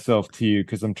hitching myself to you,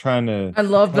 because I'm trying to... I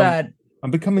love that.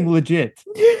 I'm becoming legit.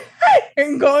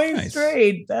 And going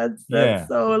straight. That's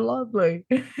so lovely.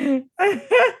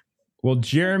 Well,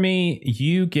 Jeremy,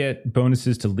 you get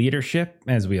bonuses to leadership,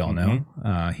 as we all know.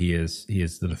 He is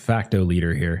the de facto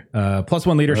leader here.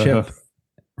 +1 leadership,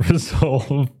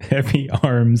 resolve heavy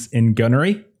arms in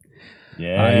gunnery.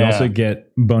 Yeah. You also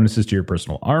get bonuses to your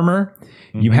personal armor.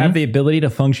 You have the ability to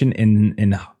function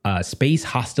in space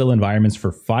hostile environments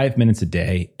for 5 minutes a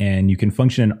day, and you can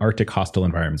function in Arctic hostile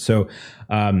environments.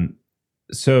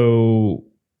 So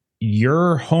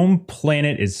your home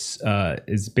planet is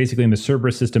basically in the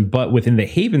Cerberus system, but within the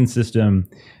Haven system,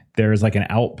 there is like an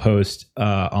outpost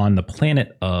on the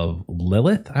planet of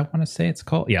Lilith. I want to say it's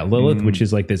called Lilith, which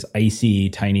is like this icy,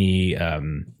 tiny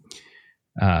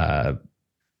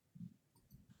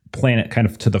planet, kind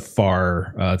of to the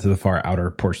far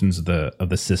outer portions of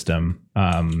the system.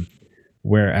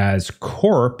 Whereas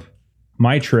Corp,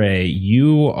 Maitre,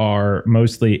 you are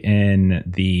mostly in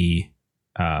the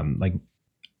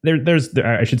there's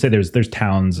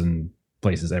towns and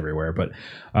places everywhere, but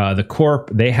the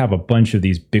Corp, they have a bunch of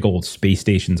these big old space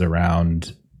stations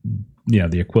around,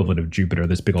 the equivalent of Jupiter,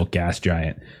 this big old gas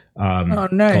giant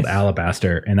called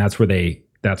Alabaster, and that's where they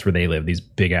live, these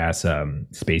big ass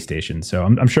space stations. So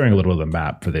I'm showing a little of the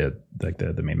map for the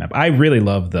main map. I really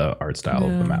love the art style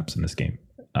of the maps in this game,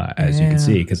 as you can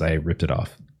see, because I ripped it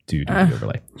off to do the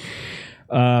overlay.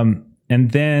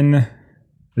 And then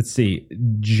let's see,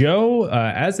 Joe,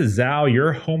 as a Zhao,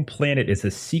 your home planet is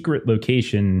a secret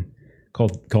location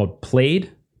called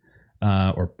Plaid,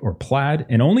 or Plaid,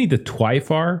 and only the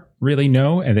Twyfar really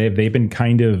know, and they've been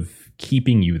kind of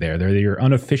keeping you there. They're your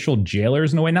unofficial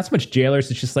jailers in a way. Not so much jailers,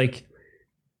 it's just like,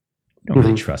 we don't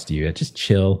really trust you. Just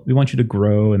chill. We want you to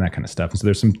grow and that kind of stuff. And so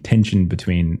there's some tension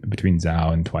between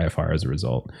Zhao and Twyfar as a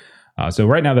result. So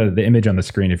right now the image on the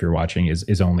screen, if you're watching,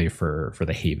 is only for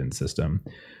the Haven system,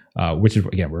 which is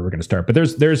again where we're going to start. But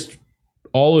there's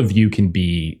all of you can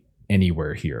be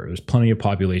anywhere here. There's plenty of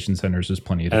population centers. There's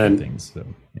plenty of different things. So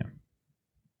yeah.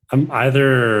 I'm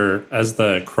either, as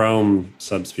the Chrome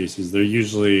subspecies, they're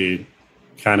usually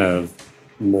kind of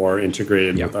more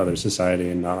integrated with other society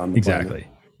and not on the planet.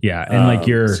 Yeah, and like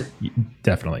you're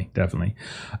definitely.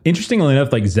 Interestingly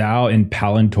enough, like Zhao and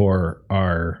Palantor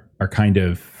are kind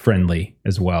of friendly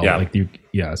as well.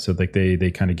 Yeah. So like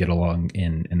they kind of get along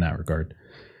in that regard.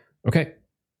 Okay.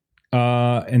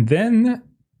 And then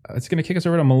it's going to kick us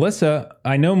over to Melissa.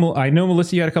 I know,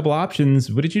 Melissa, you had a couple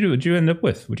options. What did you do? What did you end up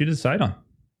with? What did you decide on?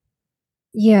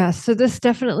 Yeah, so this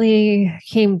definitely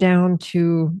came down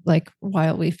to like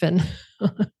while we've been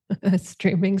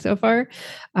streaming so far.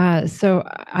 So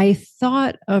I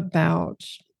thought about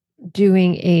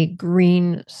doing a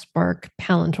green spark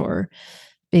Palantir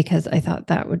because I thought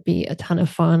that would be a ton of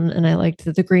fun. And I liked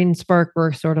that the green spark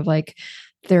were sort of like,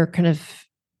 they're kind of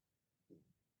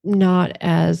not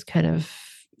as kind of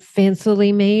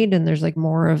fancily made, and there's like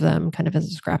more of them kind of as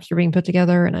the scraps are being put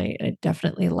together. And I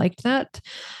definitely liked that.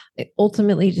 I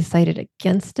ultimately decided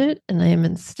against it, and I am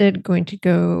instead going to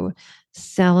go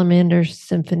Salamander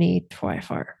Symphony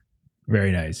Twifar.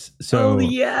 Very nice. So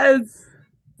yes.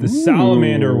 The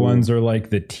salamander ones are like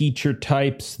the teacher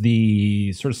types,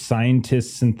 the sort of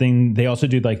scientists and thing. They also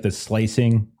do like the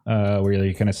slicing, where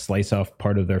you kind of slice off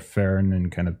part of their ferrin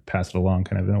and kind of pass it along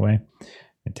kind of in a way.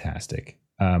 Fantastic.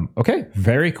 Okay,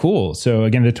 very cool. So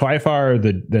again, the Twifar,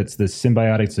 that's the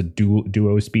symbiotic, it's a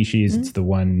duo species. It's the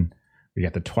one we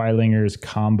got the Twilingers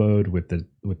comboed with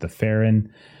the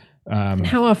ferrin. And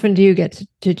how often do you get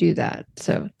to do that?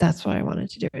 So that's why I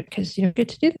wanted to do it, because you don't get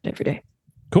to do that every day.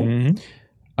 Cool. Mm-hmm.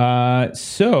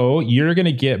 So you're going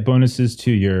to get bonuses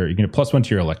to you're going to +1 to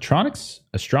your electronics,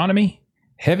 astronomy,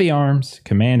 heavy arms,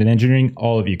 command, and engineering.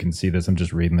 All of you can see this. I'm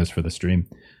just reading this for the stream.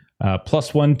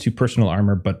 +1 to personal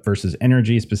armor, but versus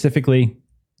energy specifically.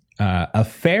 A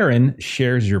ferrin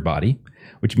shares your body,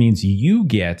 which means you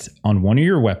get on one of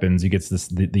your weapons, you get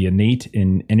the innate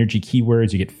in energy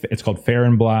keywords. You get, it's called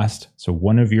Ferrin Blast. So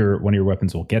one of your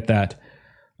weapons will get that.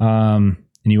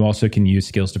 And you also can use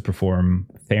skills to perform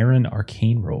Ferrin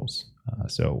arcane rolls.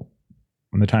 So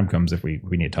when the time comes, if we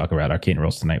need to talk about arcane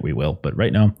rolls tonight, we will. But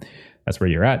right now, that's where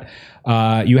you're at.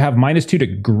 You have -2 to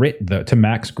grit, to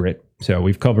max grit. So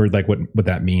we've covered like what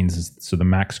that means. So the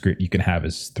max grit you can have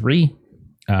is 3.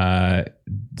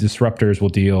 Disruptors will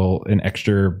deal an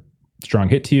extra strong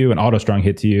hit to you, an auto strong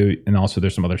hit to you, and also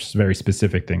there's some other very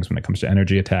specific things when it comes to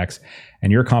energy attacks.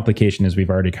 And your complication, as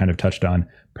we've already kind of touched on,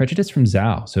 prejudice from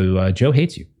Zhao. So Joe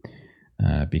hates you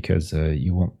because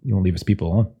you won't leave his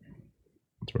people alone.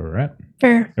 That's where we're at.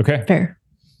 Fair. Okay. Fair.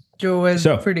 Joe is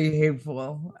pretty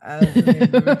hateful,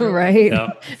 right?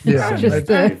 Yep. Yeah, just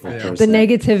the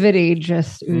negativity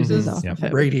just oozes off of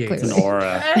him. Radiates. An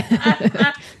aura.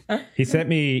 He sent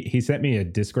me a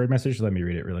Discord message. Let me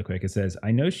read it really quick. It says,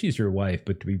 "I know she's your wife,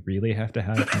 but do we really have to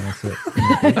have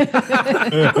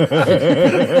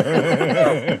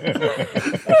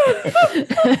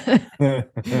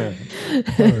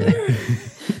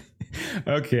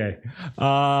Okay.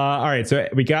 All right. So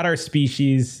we got our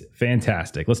species.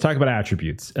 Fantastic. Let's talk about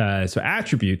attributes. So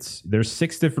attributes, there's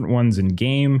 6 different ones in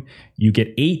game. You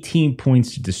get 18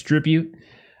 points to distribute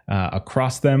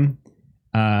across them.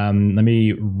 Let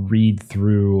me read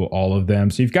through all of them.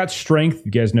 So you've got strength.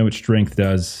 You guys know what strength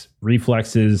does.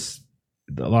 Reflexes.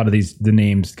 A lot of the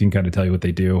names can kind of tell you what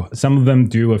they do. Some of them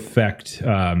do affect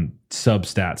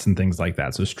substats and things like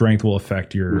that. So strength will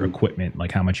affect your equipment,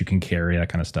 like how much you can carry, that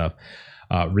kind of stuff.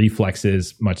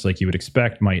 Reflexes, much like you would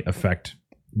expect, might affect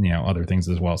other things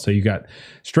as well. So you got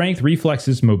strength,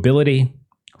 reflexes, mobility,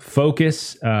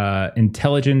 focus,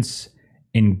 intelligence,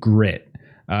 and grit.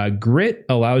 Grit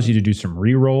allows you to do some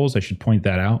re-rolls. I should point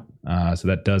that out. So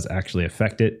that does actually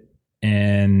affect it.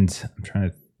 And I'm trying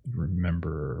to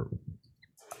remember.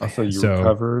 Also, you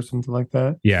recover or something like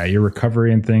that? Yeah, your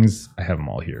recovery and things. I have them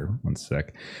all here. One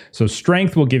sec. So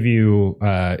strength will give you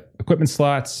equipment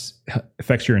slots,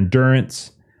 affects your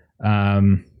endurance.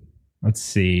 Let's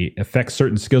see, affects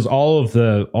certain skills.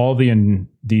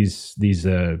 These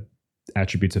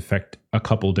attributes affect a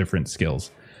couple different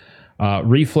skills.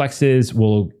 Reflexes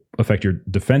will affect your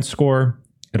defense score.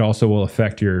 It also will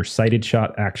affect your sighted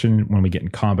shot action when we get in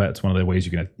combat. It's one of the ways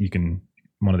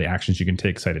one of the actions you can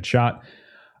take, sighted shot.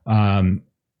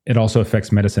 It also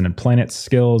affects medicine and planet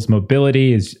skills.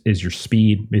 Mobility is your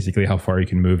speed, basically how far you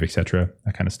can move, etc.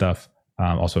 That kind of stuff.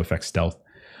 Also affects stealth.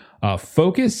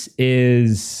 Focus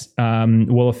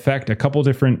will affect a couple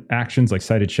different actions like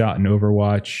sighted shot and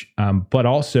Overwatch, but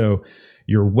also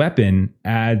your weapon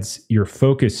adds your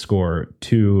focus score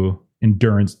to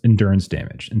endurance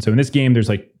damage. And so in this game, there's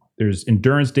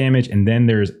endurance damage and then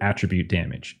there's attribute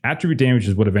damage. Attribute damage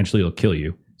is what eventually will kill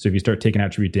you. So if you start taking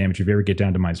attribute damage, if you ever get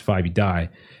down to -5, you die.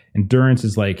 Endurance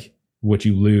is like what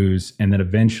you lose. And then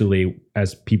eventually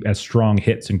as strong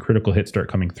hits and critical hits start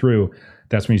coming through,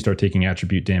 that's when you start taking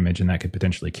attribute damage and that could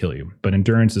potentially kill you. But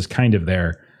endurance is kind of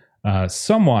there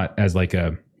somewhat as like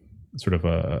a sort of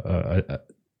a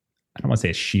I don't want to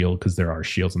say a shield because there are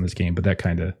shields in this game, but that's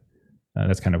kind of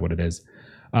what it is.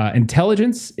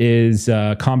 Intelligence is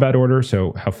combat order.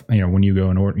 So how when you go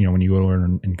in order, when you go order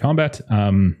in combat,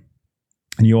 and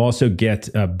you also get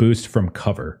a boost from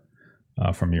cover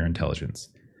from your intelligence,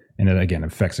 and it again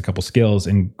affects a couple skills.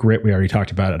 And grit, we already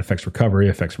talked about. It affects recovery,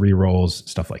 affects rerolls,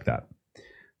 stuff like that.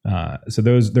 So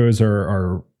those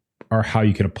are how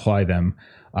you can apply them.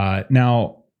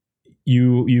 Now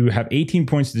you have 18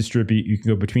 points to distribute. You can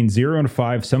go between 0 and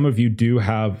 5. Some of you do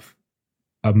have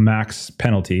a max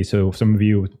penalty. So some of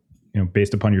you,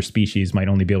 based upon your species, might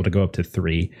only be able to go up to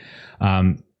 3.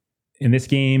 In this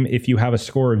game, if you have a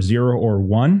score of 0 or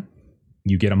 1,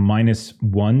 you get a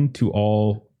 -1 to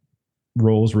all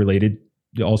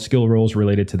skill rolls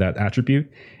related to that attribute.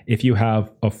 If you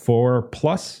have a 4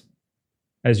 plus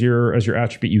as your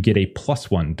attribute, you get a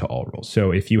 +1 to all rolls.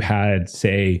 So if you had,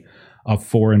 say, a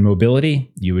 4 in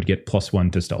mobility, you would get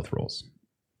 +1 to stealth rolls.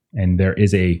 And there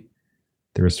is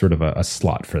sort of a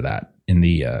slot for that in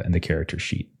the character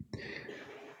sheet.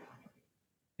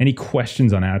 Any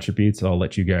questions on attributes? I'll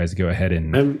let you guys go ahead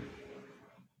and.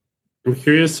 I'm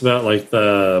curious about like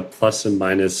the plus and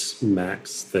minus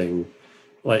max thing.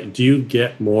 Like, do you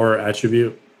get more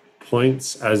attribute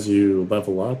points as you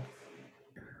level up?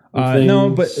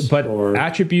 No, but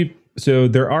attribute. So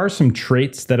there are some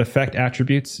traits that affect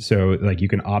attributes. So like you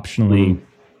can optionally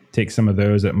take some of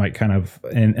those that might kind of,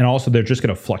 and also they're just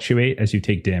going to fluctuate as you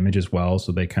take damage as well.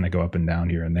 So they kind of go up and down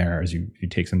here and there as you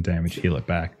take some damage, heal it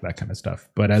back, that kind of stuff.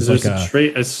 But as there's a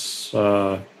trait I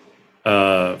saw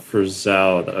for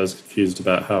Zhao that I was confused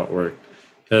about how it worked,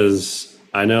 because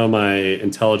I know my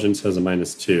intelligence has a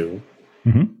 -2.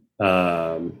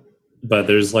 But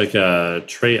there's like a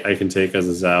trait I can take as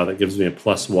a Zhao that gives me a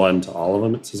 +1 to all of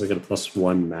them. It says I get a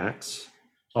 +1 max.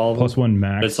 All of them. +1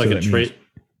 max. But it's like a trait.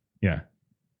 Yeah.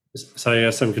 So I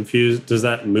guess I'm confused. Does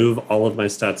that move all of my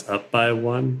stats up by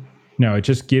 1? No, it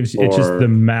just gives it's just the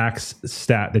max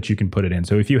stat that you can put it in.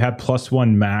 So if you have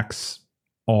 +1 max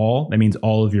all, that means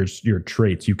all of your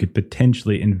traits you could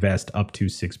potentially invest up to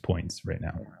 6 points right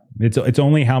now. It's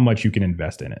only how much you can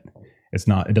invest in it. It's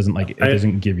not. It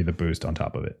doesn't give you the boost on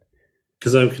top of it.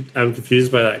 Because I'm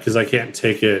confused by that, because I can't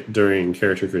take it during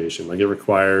character creation. Like, it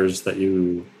requires that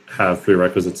you have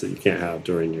prerequisites that you can't have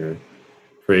during your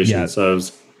creation. Yeah. So I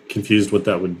was confused what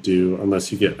that would do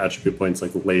unless you get attribute points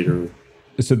like later.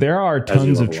 So there are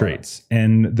tons of traits,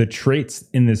 and the traits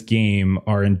in this game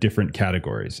are in different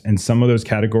categories, and some of those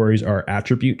categories are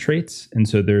attribute traits. And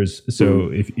so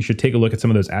if you should take a look at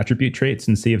some of those attribute traits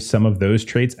and see if some of those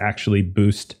traits actually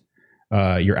boost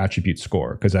your attribute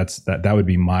score, because that would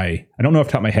be I don't know off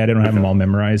the top of my head, I don't have them all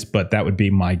memorized, but that would be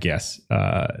my guess,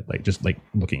 just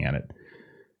looking at it.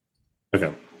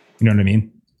 Okay. You know what I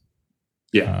mean?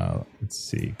 Yeah. Let's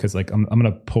see, because I'm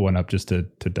gonna pull one up just to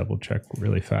double check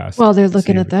really fast. While they're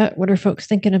looking at that, what are folks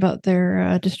thinking about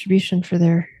their distribution for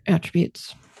their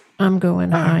attributes? I'm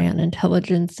going high on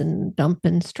intelligence and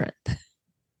dumping strength.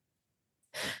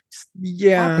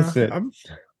 Yeah, I'm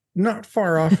not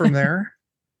far off from there.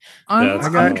 I'm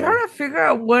trying to figure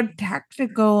out what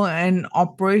tactical and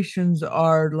operations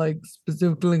are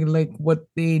specifically what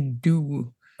they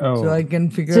do. So I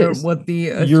can figure out what the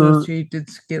associated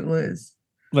skill is.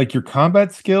 Like, your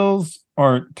combat skills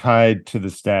aren't tied to the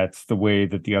stats the way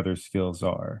that the other skills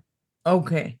are.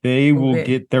 Okay. They will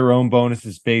get their own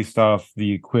bonuses based off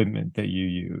the equipment that you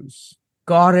use.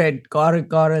 Got it.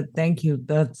 Thank you.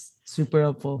 That's super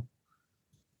helpful.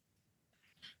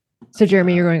 So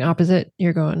Jeremy, you're going opposite.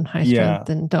 You're going high strength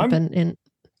and dumping in.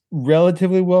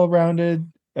 Relatively well-rounded.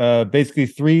 Basically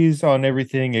 3s on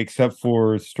everything except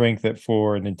for strength at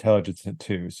 4 and intelligence at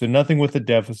 2. So nothing with a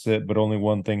deficit, but only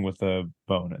one thing with a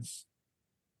bonus.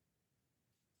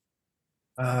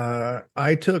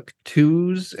 I took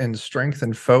 2s in strength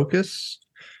and focus,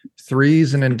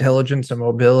 3s in intelligence and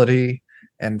mobility,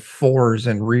 and 4s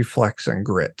in reflex and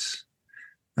grit.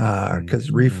 Because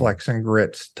reflex and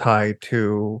grit tie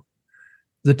to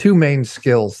the 2 main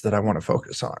skills that I want to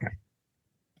focus on.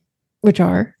 Which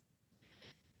are?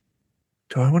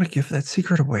 Do I want to give that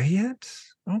secret away yet?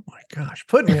 Oh my gosh,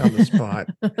 put me on the spot.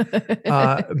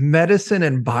 Medicine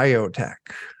and biotech.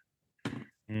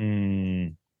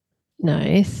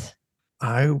 Nice.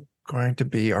 I'm going to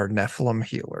be our Nephilim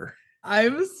healer.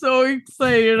 I'm so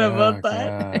excited about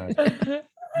that.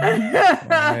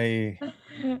 Why?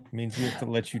 Means we have to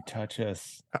let you touch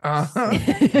us.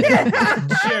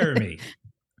 Jeremy,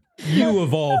 you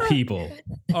of all people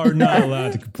are not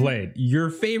allowed to complain.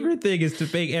 Your favorite thing is to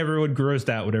make everyone grossed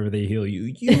out whenever they heal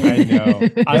you. I know.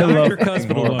 I love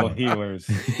horrible healers.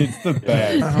 It's the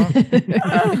best.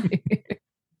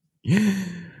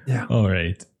 Yeah. All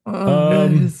right.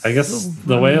 I guess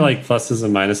the way like pluses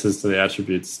and minuses to the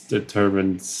attributes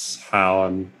determines how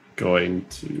I'm going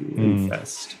to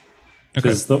invest.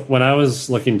 Because when I was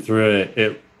looking through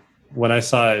it, when I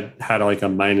saw it had like a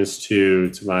 -2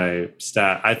 to my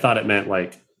stat, I thought it meant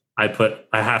like I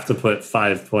have to put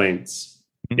 5 points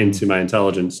into my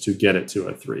intelligence to get it to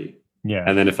a 3. Yeah.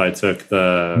 And then if I took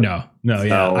the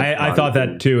I thought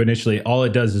that too initially. All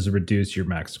it does is reduce your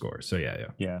max score. So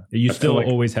yeah. You still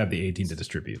always have the 18 to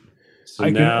distribute. So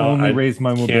I can only raise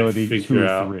my mobility to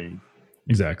a 3.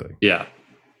 Exactly. Yeah.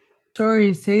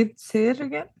 Sorry, say it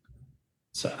again.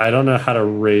 So I don't know how to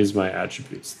raise my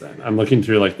attributes then. I'm looking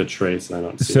through like the traits and I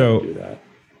don't see how to do that.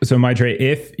 So my trait,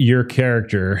 if your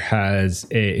character has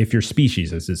if your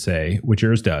species, as to say, which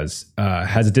yours does,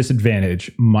 has a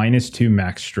disadvantage, -2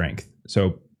 max strength.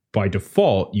 So by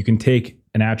default, you can take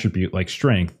an attribute like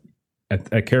strength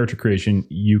at character creation,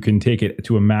 you can take it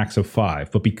to a max of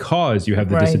 5. But because you have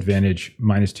the disadvantage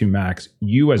 -2 max,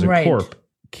 you as a corp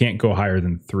can't go higher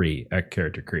than 3 at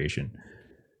character creation.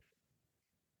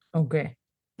 Okay.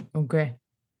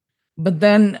 But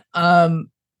then,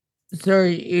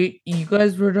 sorry, you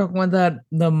guys were talking about that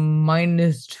the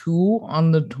 -2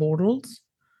 on the totals.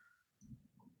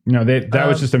 No, that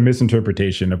was just a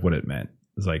misinterpretation of what it meant.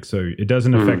 It's like, so it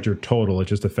doesn't affect your total; it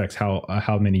just affects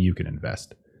how many you can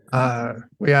invest.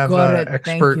 We have an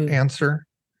expert answer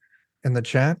in the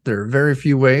chat. There are very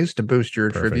few ways to boost your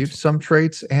attributes, some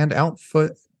traits, and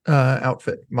outfit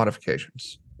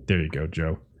modifications. There you go,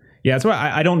 Joe. Yeah, that's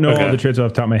why I don't know all the traits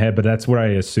off the top of my head, but that's what I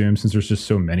assume since there's just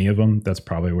so many of them. That's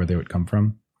probably where they would come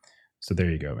from. So there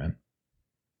you go, man.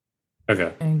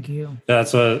 Okay. Thank you.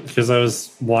 That's because I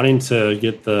was wanting to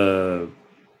get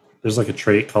there's like a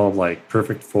trait called like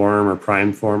perfect form or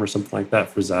prime form or something like that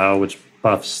for Zhao, which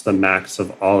buffs the max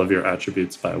of all of your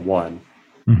attributes by 1.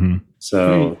 Mm-hmm.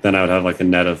 So then I would have like a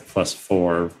net of +4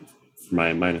 for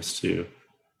my -2.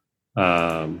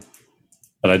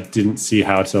 But I didn't see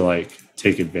how to like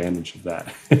take advantage of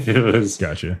that. It was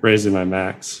raising my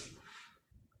max.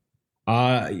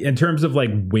 In terms of like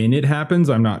when it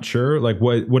happens, I'm not sure. Like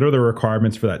what are the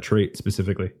requirements for that trait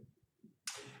specifically?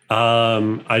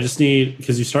 I just need,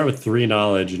 because you start with 3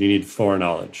 knowledge and you need 4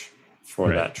 knowledge for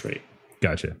that trait.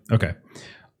 Gotcha. Okay.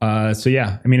 So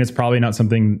yeah, I mean, it's probably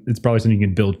something you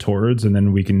can build towards, and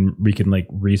then we can like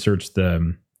research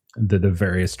the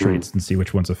various traits and see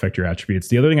which ones affect your attributes.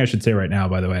 The other thing I should say right now,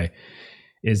 by the way,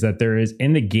 is that there is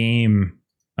in the game,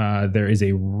 there is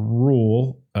a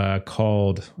rule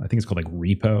called, I think it's called like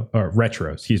repo or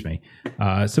retro, excuse me.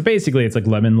 So basically it's like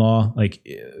lemon law. Like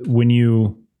when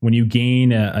you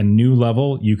gain a new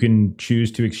level, you can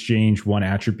choose to exchange one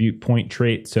attribute point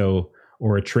trait,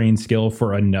 or a trained skill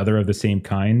for another of the same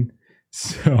kind.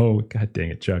 So, God dang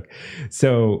it, Chuck.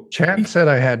 So chat said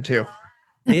I had to.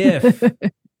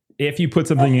 If you put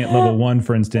something at level 1,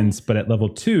 for instance, but at level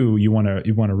 2 you want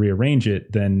to rearrange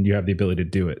it, then you have the ability to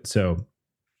do it. So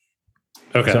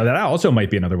that also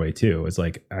might be another way too. It's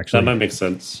like actually that might make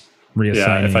sense.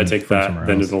 Yeah, if I take that,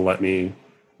 then it'll let me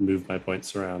move my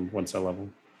points around once I level.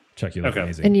 Chuck, you look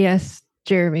amazing. And yes,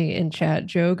 Jeremy in chat,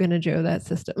 Joe that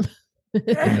system. Know,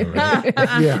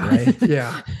 right?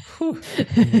 Yeah.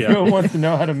 Joe wants to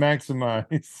know how to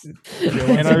maximize,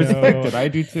 and I respect it. I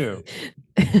do too.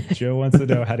 Joe wants to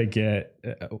know how to get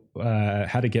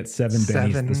 7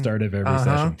 bennies at the start of every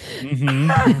session.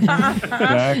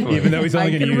 Exactly. Even though he's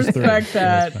only going to use 3.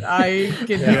 I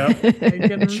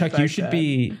can Chuck, you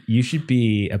should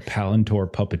be a Palantir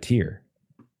puppeteer,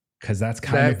 because that's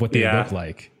kind of what they look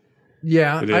like.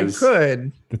 Yeah, I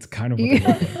could. That's kind of what they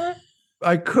look like.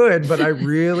 I could, but I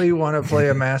really want to play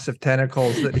a massive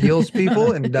tentacles that heals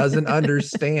people and doesn't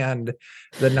understand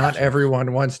that not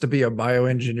everyone wants to be a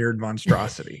bioengineered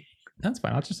monstrosity. That's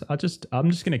fine. I'm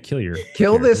just gonna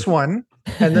kill this one,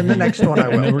 and then the next one I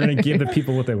will. And then we're gonna give the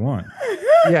people what they want.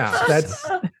 Yeah, that's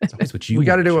what you. We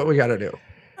got to do what we got to do.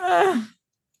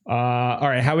 All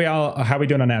right, how we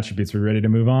doing on attributes? We ready to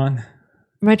move on?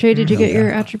 My trade, did you get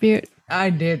your attribute? I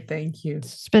did. Thank you.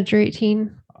 Spent your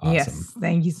 18. Awesome. Yes,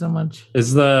 thank you so much.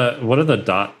 What are the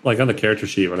dot, like on the character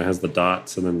sheet when it has the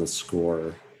dots and then the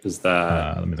score? Is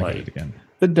that let me look at it again.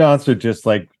 The dots are just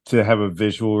like to have a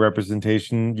visual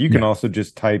representation. You can also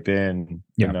just type in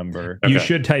the number. You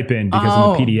should type in,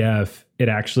 because in the PDF it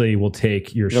actually will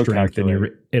take your strength and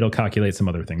it'll calculate some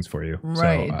other things for you.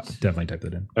 Right. So definitely type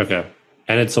that in. Okay.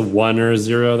 And it's a 1 or a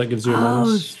 0 that gives you a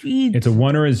minus? Sweet. It's a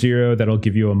 1 or a 0 that'll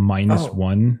give you a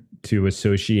 -1 to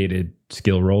associated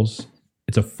skill rolls.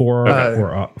 It's a 4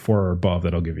 or above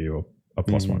that'll give you a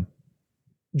 +1.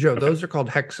 Joe, those are called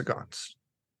hexagons.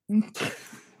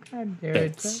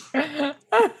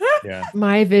 Yeah.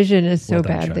 My vision is so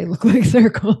bad; Chuck. they look like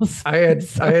circles. I had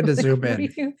to zoom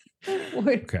in.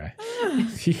 Okay.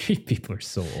 People are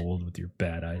so old with your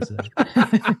bad eyesight.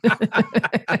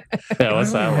 Yeah,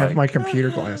 what's I that have like? my computer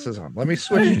glasses on. Let me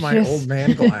switch to my old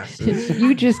man glasses.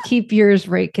 You just keep yours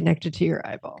right connected to your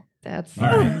eyeball. That's All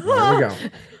right. There we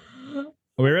go.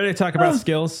 Are we ready to talk about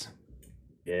skills?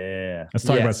 Yeah. Let's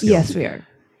talk about skills. yes, we are.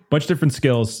 Bunch of different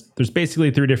skills. There's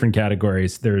basically 3 different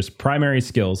categories. There's primary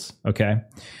skills. Okay.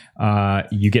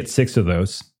 You get 6 of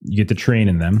those. You get to train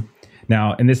in them.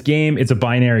 Now, in this game, it's a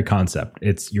binary concept.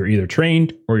 It's you're either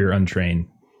trained or you're untrained.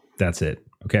 That's it.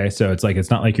 Okay. So it's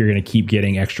not like you're going to keep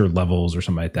getting extra levels or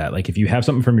something like that. Like if you have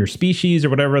something from your species or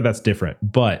whatever, that's different.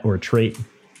 Or a trait.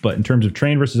 But in terms of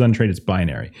trained versus untrained, it's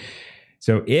binary.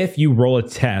 So if you roll a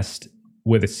test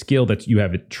with a skill that you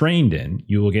have it trained in,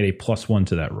 you will get a +1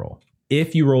 to that roll.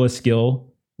 If you roll a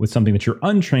skill with something that you're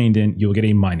untrained in, you'll get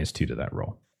a -2 to that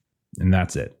roll. And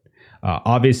that's it.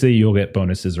 Obviously, you'll get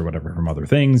bonuses or whatever from other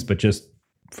things, but just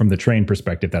from the trained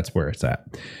perspective, that's where it's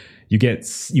at. You get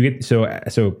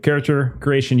so character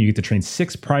creation, you get to train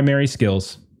 6 primary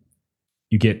skills.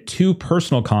 You get 2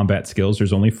 personal combat skills.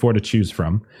 There's only 4 to choose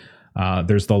from.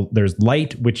 There's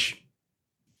light, which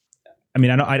I mean,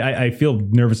 I feel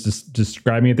nervous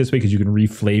describing it this way because you can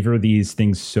reflavor these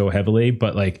things so heavily,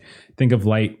 but like think of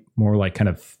light more like kind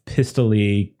of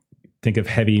pistol-y, think of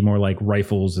heavy more like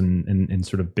rifles and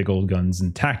sort of big old guns,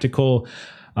 and tactical.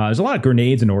 There's a lot of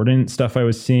grenades and ordnance stuff I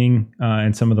was seeing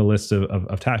in some of the lists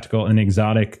of tactical, and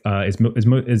exotic is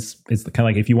kind of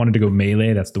like if you wanted to go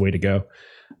melee, that's the way to go.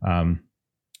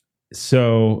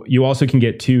 So you also can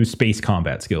get 2 space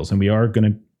combat skills, and we are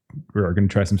going to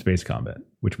try some space combat,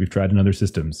 which we've tried in other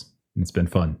systems, and it's been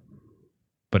fun.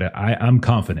 But I'm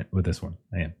confident with this one.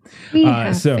 I am. We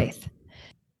have faith.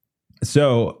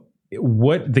 So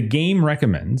what the game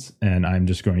recommends, and I'm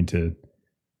just going to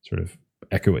sort of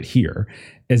echo it here,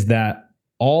 is that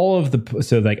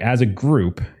as a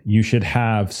group, you should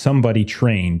have somebody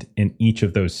trained in each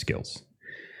of those skills.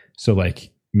 So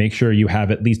like make sure you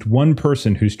have at least one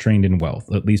person who's trained in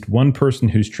wealth, at least one person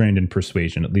who's trained in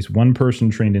persuasion, at least one person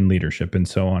trained in leadership, and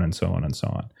so on and so on and so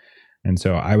on. And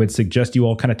so I would suggest you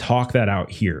all kind of talk that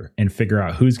out here and figure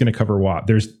out who's going to cover what.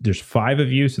 There's 5 of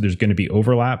you, so there's going to be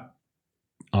overlap.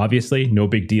 Obviously, no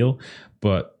big deal,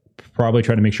 but probably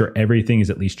try to make sure everything is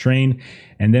at least trained.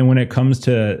 And then when it comes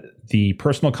to the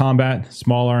personal combat,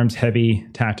 small arms, heavy,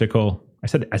 tactical. I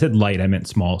said light, I meant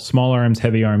small. Small arms,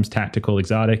 heavy arms, tactical,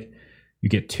 exotic. You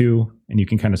get 2, and you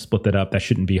can kind of split that up. That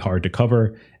shouldn't be hard to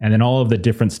cover. And then all of the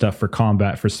different stuff for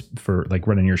combat, for like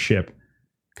running your ship,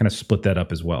 kind of split that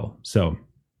up as well. So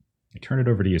I turn it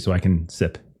over to you so I can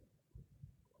sip.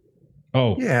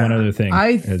 Oh, yeah. One other thing.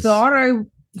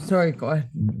 Sorry, go ahead.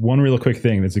 One real quick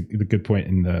thing that's a good point,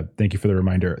 and thank you for the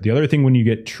reminder. The other thing when you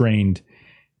get trained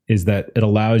is that it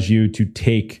allows you to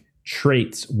take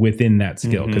traits within that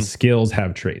skill, because skills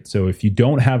have traits. So if you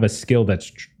don't have a skill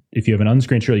if you have an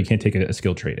unscreened skill, you can't take a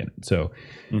skill trait in it. So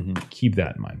keep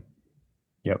that in mind.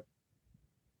 Yep.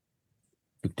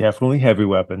 Definitely heavy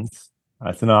weapons.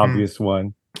 That's an obvious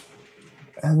one.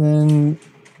 And then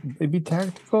maybe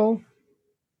tactical.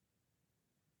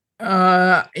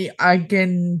 I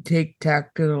can take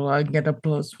tactical. I get a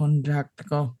 +1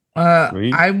 tactical.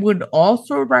 I would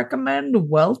also recommend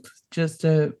wealth just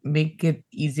to make it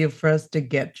easier for us to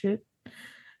get shit.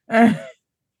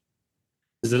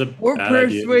 Is it or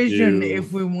persuasion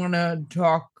if we want to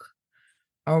talk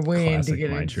our way into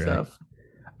getting stuff?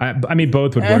 I mean,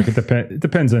 both would work. It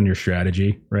depends on your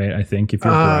strategy, right? I think if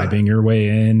you're bribing your way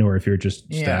in, or if you're just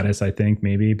status, I think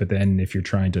maybe. But then if you're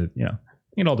trying to,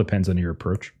 it all depends on your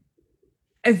approach.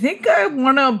 I think I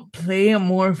want to play a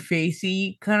more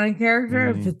facey kind of character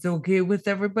if it's okay with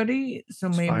everybody. So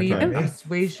maybe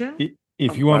persuasion.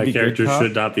 If you want to be character good cop,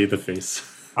 should not be the face.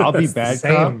 I'll be bad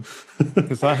cop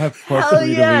because I have +3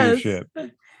 leadership.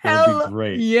 That would be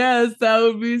great. Yes, that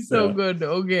would be so good.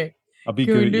 Okay. I'll be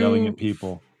good at yelling at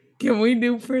people. Can we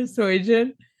do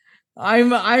persuasion? I'm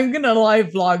gonna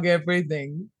live vlog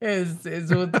everything. Is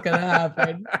what's gonna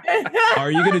happen.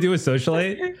 Are you gonna do a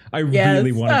socialite? I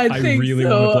really want to play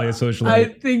a socialite. I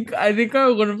think I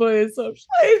want to play a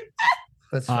socialite.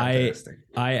 That's fantastic.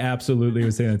 I absolutely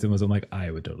was saying that to myself. I'm like, I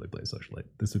would totally play a socialite.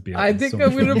 This would be. I think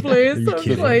I'm gonna play a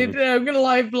socialite. I'm gonna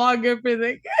live vlog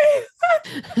everything.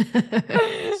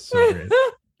 So great.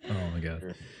 Oh my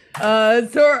god.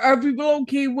 So are people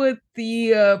okay with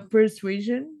the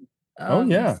persuasion? Oh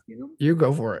yeah, you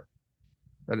go for it.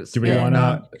 That is. Do we want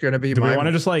to be? Do we want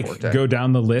to just like go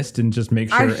down the list and just make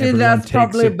sure? Actually, that's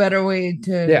probably a better way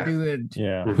to do it.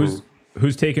 Yeah.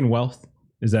 Who's taking wealth?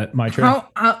 Is that my turn?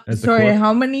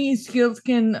 How many skills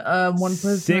can one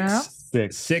person have?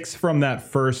 Six from that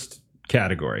first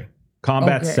category.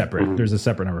 Combat's separate. There's a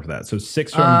separate number for that. So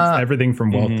 6 from everything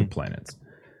from wealth to planets.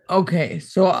 Okay,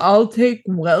 so I'll take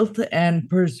wealth and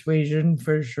persuasion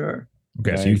for sure.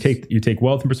 Okay, nice. So you take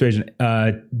wealth and persuasion.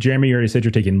 Jeremy, you already said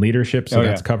you're taking leadership, so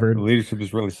that's covered. The leadership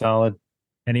is really solid.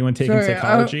 Anyone taking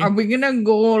psychology? Are we gonna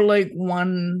go we're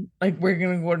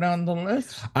gonna go down the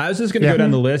list? I was just gonna go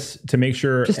down the list to make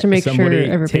sure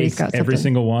everybody's takes got every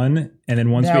single one, and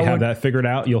then once we have that figured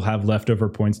out, you'll have leftover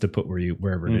points to put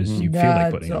wherever it is you feel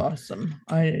like putting. That's awesome.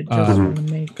 I just want to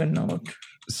make a note.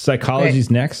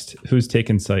 Psychology's next. Who's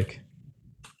taking psych?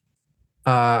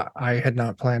 I had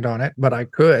not planned on it, but I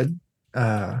could.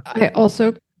 I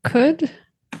also could.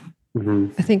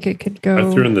 I think it could go.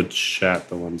 I threw in the chat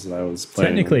the ones that I was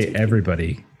planning. Technically,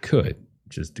 everybody could.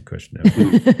 Just a question of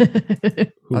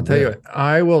I'll tell you what,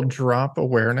 I will drop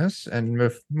awareness and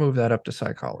move that up to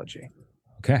psychology.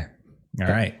 Okay. All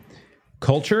right.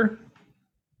 Culture?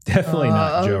 Definitely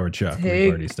not Joe or Chuck. We've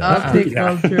already started. I'll take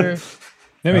culture.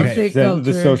 That makes sense.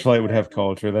 The socialite would have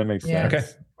culture. That makes sense. Okay.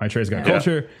 My trade's got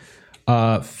culture.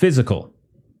 Physical.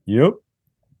 Yep.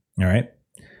 All right.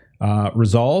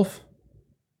 Resolve.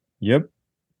 Yep.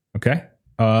 Okay.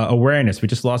 Awareness. We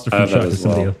just lost a few shots to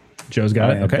somebody else. Joe's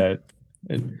got it. Okay.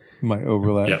 It might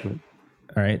overlap. Yep.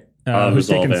 All right. Who's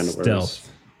taking stealth?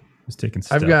 Who's taking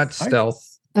stealth? I've got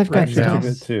stealth. I've got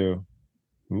stealth too.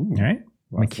 Ooh. All right.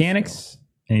 Mechanics.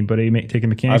 Anybody taking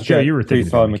mechanics? Joe, you were taking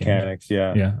solid mechanics.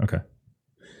 Yeah. Yeah. Okay.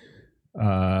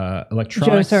 Electronics.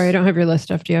 Joe, sorry, I don't have your list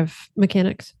up. Do you have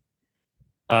mechanics?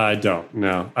 I don't.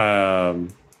 No.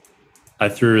 I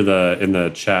threw in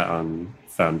the chat on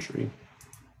Foundry.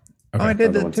 Okay. Oh, I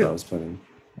did that too. I was playing.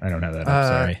 I don't have that up.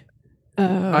 Sorry.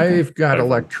 Okay. I've got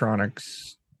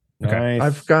electronics. Okay. Nice.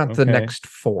 I've got the next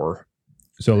 4.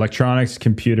 So electronics,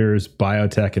 computers,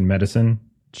 biotech, and medicine.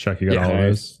 Chuck, you got all of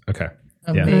those? Okay.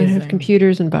 Amazing. I have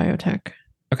computers and biotech.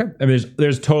 Okay. I mean,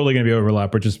 there's totally going to be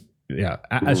overlap, but just,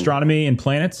 astronomy and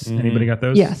planets. Anybody got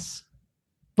those? Yes.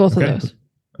 Both of those.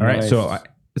 All right. Nice.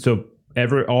 So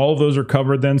all of those are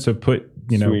covered then. So put,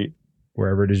 Sweet.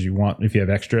 wherever it is you want, if you have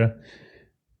extra.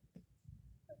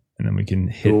 And then we can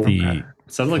hit the...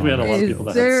 Sounds like we had a lot of people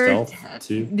that had stealth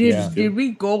too. Did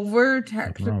we go over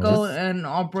tactical and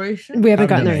operation? We haven't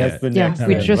gotten there yet. Yeah,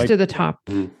 we just did the top.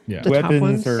 Yeah. The top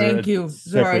ones. Thank you.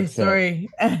 Sorry.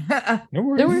 No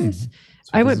worries.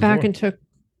 I went back and took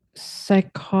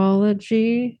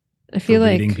psychology. I feel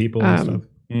like people and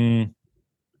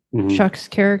stuff. Chuck's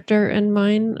character and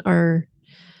mine are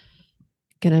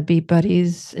gonna be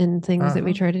buddies in things that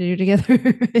we try to do together.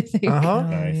 I think.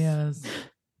 Nice. Yes.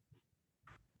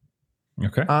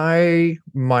 Okay. I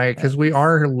might, because we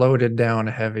are loaded down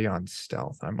heavy on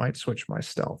stealth. I might switch my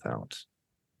stealth out,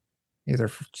 either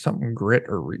for something grit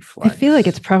or reflex. I feel like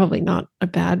it's probably not a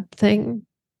bad thing.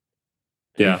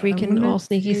 Yeah, if we can all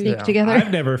sneak together.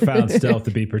 I've never found stealth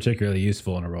to be particularly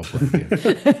useful in a role playing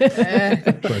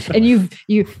game. And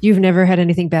you've never had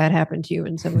anything bad happen to you,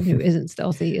 and someone who isn't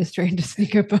stealthy is trying to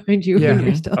sneak up behind you when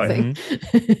you're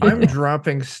stealthing. I'm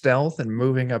dropping stealth and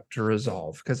moving up to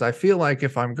resolve because I feel like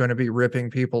if I'm going to be ripping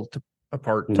people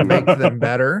apart to make them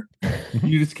better,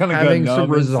 you just kind of having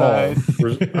some resolve.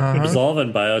 Resolve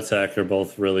and biotech are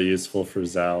both really useful for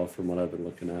Zal from what I've been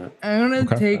looking at. I'm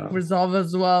gonna take resolve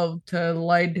as well to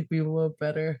lie to people up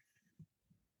better.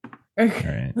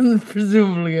 Right.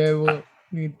 Presumably I will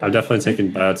need that. I'm definitely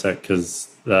taking biotech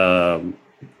because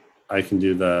I can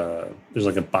do there's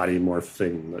like a body morph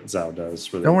thing that Zal does.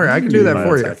 Don't worry, I can do that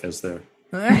for you. Is there.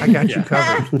 I got you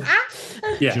covered.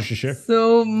 Yeah. Sure.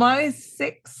 So my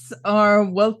 6 are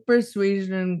wealth,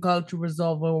 persuasion, culture,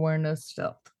 resolve, awareness,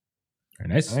 stealth.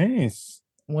 Very nice. Nice.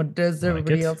 What does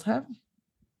everybody else have?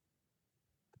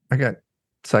 I got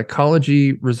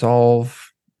psychology,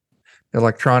 resolve,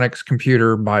 electronics,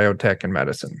 computer, biotech, and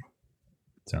medicine.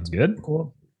 Sounds good.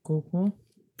 Cool.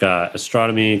 Got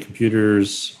astronomy,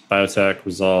 computers, biotech,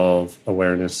 resolve,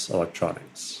 awareness,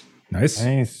 electronics.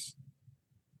 Nice.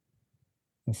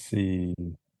 Let's see.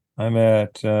 I'm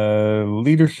at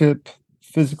leadership,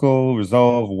 physical,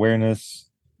 resolve, awareness,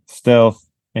 stealth,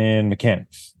 and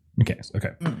mechanics.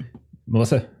 Okay.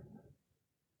 Melissa?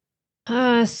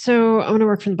 So I'm going to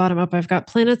work from the bottom up. I've got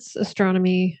planets,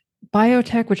 astronomy,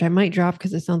 biotech, which I might drop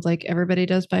because it sounds like everybody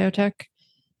does biotech,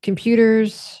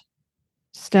 computers,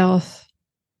 stealth,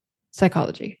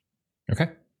 psychology. Okay.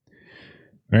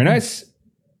 Very nice.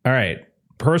 All right.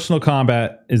 Personal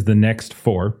combat is the next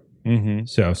 4. Mm-hmm.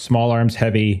 So small arms,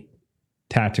 heavy,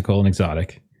 tactical, and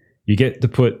exotic. You get to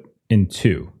put in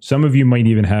 2. Some of you might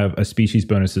even have a species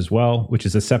bonus as well, which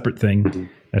is a separate thing.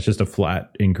 That's just a flat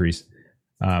increase.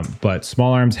 But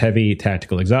small arms, heavy,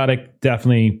 tactical, exotic,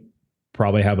 definitely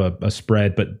probably have a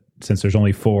spread. But since there's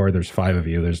only 4, there's 5 of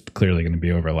you. There's clearly going to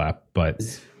be overlap. But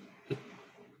Is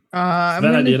that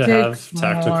idea to have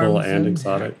tactical and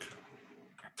exotic?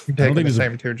 I'm taking the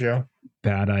same too, Joe.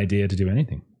 Bad idea to do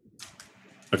anything.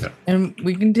 Okay. And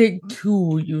we can take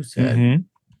 2, you said. Mm-hmm.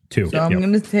 2. So I'm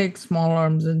going to take small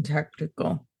arms and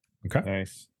tactical. Okay.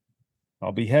 Nice.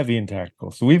 I'll be heavy and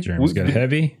tactical. So we've got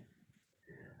heavy.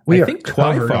 We I are think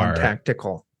covered on Twyfar.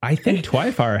 tactical. I think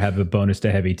Twyfar have a bonus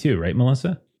to heavy too, right,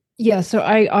 Melissa? Yeah, so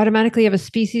I automatically have a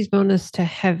species bonus to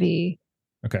heavy.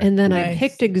 Okay. And then I Nice.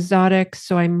 picked exotic,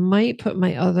 so I might put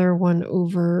my other one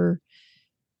over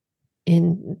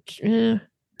in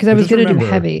because I was just going to do remember,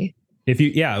 heavy. If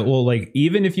you, like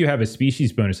even if you have a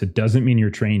species bonus, it doesn't mean you're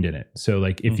trained in it. So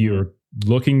like if you're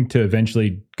looking to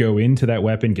eventually go into that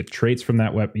weapon, get traits from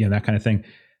that weapon, that kind of thing,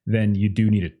 then you do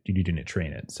need to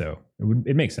train it. So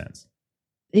it makes sense.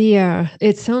 Yeah,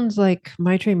 it sounds like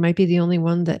my train might be the only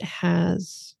one that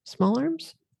has small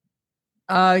arms.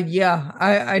 Yeah,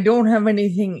 I don't have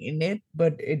anything in it,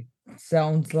 but it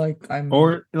sounds like I'm.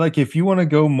 Or like if you want to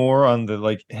go more on the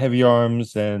like heavy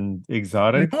arms and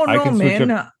exotic, I can switch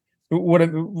up.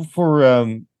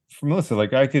 For Melissa,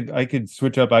 like I could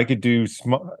switch up. I could do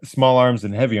small arms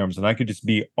and heavy arms, and I could just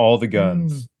be all the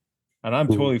guns. And I'm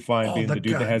totally fine being the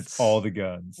dude that has all the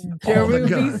guns. Jeremy would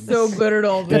be so good at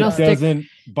all the That doesn't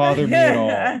bother me at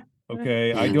all.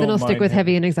 Okay, I don't. Then I'll stick with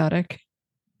heavy and exotic.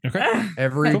 Okay.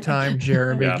 Every time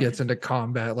Jeremy gets into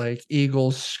combat, like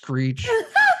eagles screech,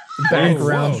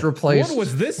 backgrounds replaced. What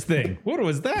was this thing? What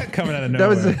was that coming out of That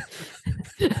nowhere?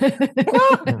 was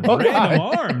Random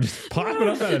arms popping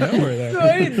up out of nowhere there.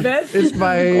 Sorry, that's It's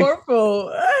my-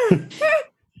 corporal.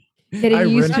 Getting I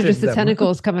used to rented just the them.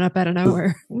 tentacles coming up out of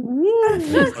nowhere.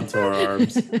 Onto our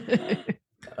arms.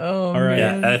 Oh, All right.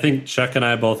 Yeah, I think Chuck and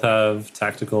I both have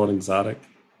tactical and exotic.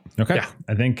 Okay. Yeah.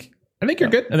 I think you're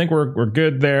good. I think we're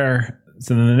good there.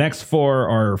 So then the next 4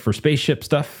 are for spaceship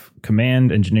stuff: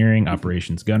 command, engineering,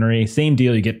 operations, gunnery. Same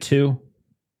deal. You get 2.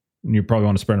 And you probably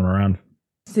want to spread them around.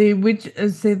 Say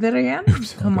that again.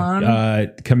 Come on.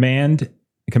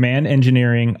 Command,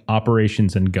 engineering,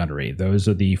 operations, and gunnery. Those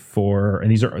are the 4, and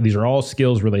these are all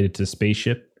skills related to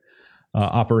spaceship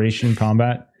operation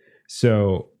combat.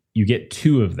 So you get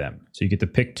 2 of them. So you get to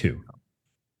pick 2.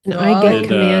 And I get And,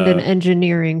 command and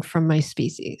engineering from my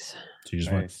species. So you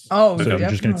just want. Oh, So you're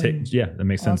just going to definitely. take. Yeah, that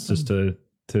makes sense. Just to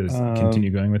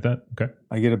continue going with that. Okay.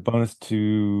 I get a bonus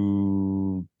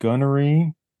to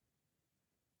gunnery.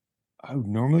 I would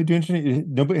normally do engineering.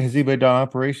 Nobody has anybody done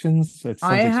operations. That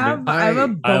sounds I like have something- I have a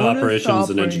bonus I have to operations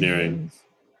and engineering.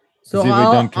 So Has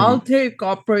anybody done I'll take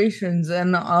operations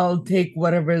and I'll take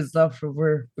whatever is left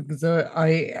over because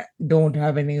I don't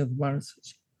have any of the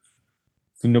bonuses.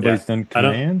 So nobody's done I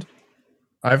don't- command.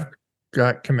 I've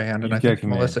got command, and You I got think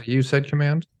command. Melissa, you said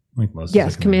command. I think most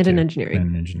Yes, of the command and too. engineering. Command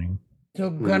and engineering. So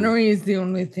gunnery is the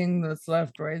only thing that's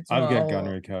left, right? So I've got I'll-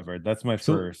 gunnery covered. That's my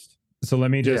So- first. So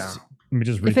let me just read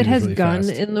If these it has really gun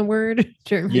fast. in the word,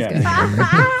 Jeremy's Yeah.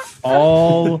 got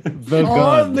All the All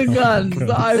guns. of the guns.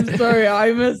 I'm sorry,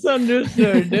 I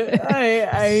misunderstood.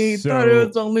 I thought it So-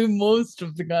 was only most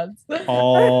of the guns.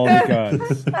 All the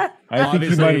guns. I think you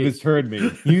might have Obviously- misheard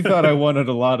me. You thought I wanted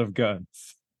a lot of guns.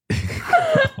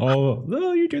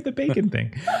 Oh, you did the bacon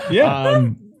thing. Yeah.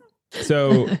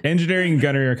 So engineering and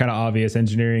gunnery are kind of obvious.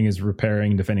 Engineering is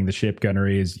repairing, defending the ship.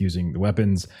 Gunnery is using the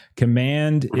weapons.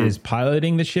 Command is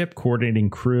piloting the ship, coordinating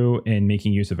crew, and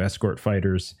making use of escort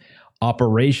fighters.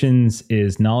 Operations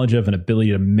is knowledge of and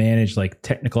ability to manage like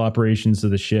technical operations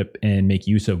of the ship and make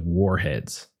use of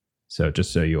warheads. So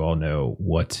just so you all know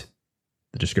what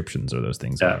the descriptions of those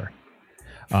things are.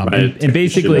 And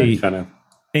basically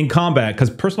in combat, because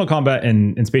personal combat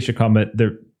and spaceship combat,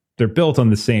 they're built on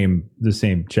the same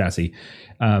chassis.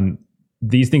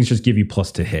 These things just give you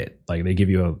plus to hit. Like they give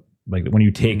you like when you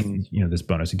take this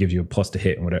bonus, it gives you a plus to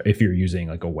hit and whatever if you're using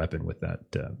like a weapon with that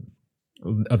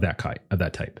of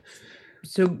that type.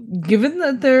 So, given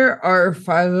that there are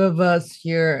 5 of us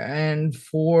here and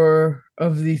 4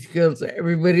 of these skills,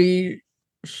 everybody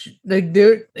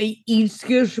each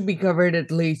skill should be covered at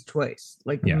least twice,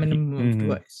 like a minimum of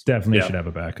twice. Definitely should have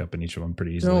a backup in each of them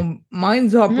pretty easily. So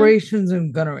mine's operations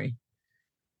and gunnery.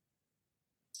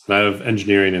 I have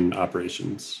engineering and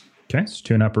operations. Okay, so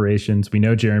 2 in operations. We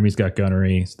know Jeremy's got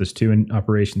gunnery. So there's 2 in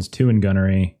operations, 2 in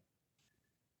gunnery.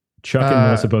 Chuck and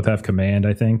Melissa both have command,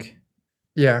 I think.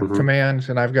 Yeah, command,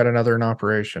 and I've got another in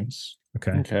operations.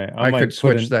 Okay. I could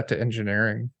switch that to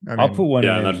engineering. I'll put one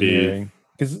in that'd be- engineering.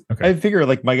 Because I figure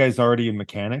like my guy's already a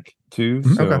mechanic too.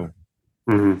 So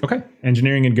Okay.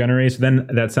 Engineering and gunnery. So then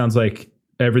that sounds like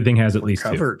everything has at least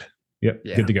covered. Yep.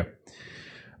 Good to go.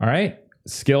 All right.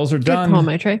 Skills are done. Good call,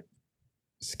 my Trey.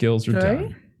 Skills are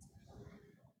done.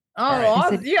 Oh, right.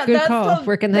 awesome. Yeah, good that's call.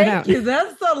 Working that out. Thank you.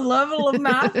 That's the level of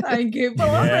math I'm capable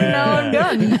of, and now I'm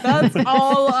done. That's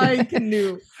all I can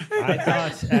do. I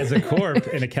thought as a corp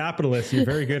and a capitalist, you're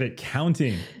very good at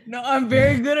counting. No, I'm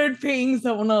very good at paying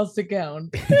someone else to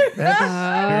count.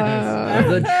 That's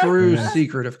the true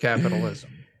secret of capitalism.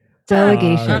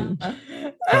 Delegation.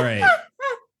 All right.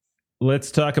 Let's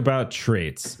talk about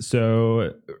traits.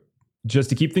 So just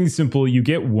to keep things simple, you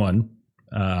get one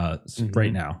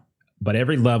right now. But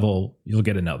every level, you'll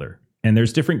get another. And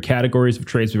there's different categories of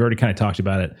traits. We've already kind of talked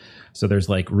about it. So there's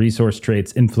like resource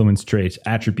traits, influence traits,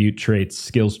 attribute traits,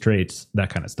 skills traits, that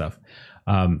kind of stuff.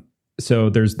 So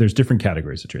there's different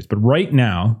categories of traits. But right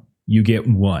now, you get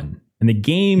one. And the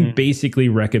game basically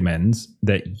recommends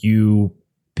that you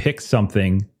pick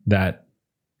something that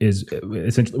is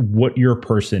essentially what your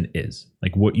person is,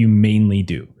 like what you mainly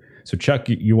do. So Chuck,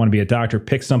 you want to be a doctor,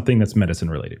 pick something that's medicine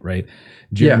related, right?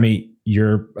 Jeremy,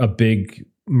 you're a big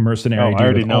mercenary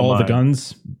dude with all the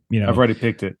guns. I've already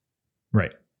picked it.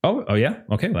 Right. Oh yeah.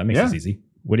 Okay, well, that makes this easy.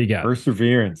 What do you got?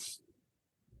 Perseverance.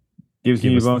 Gives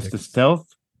me a bonus to stealth,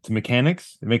 to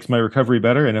mechanics. It makes my recovery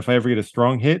better. And if I ever get a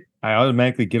strong hit, I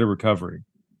automatically get a recovery.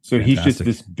 So he's just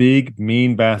this big,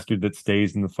 mean bastard that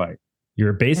stays in the fight.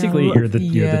 You're basically you're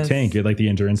the tank. You're like the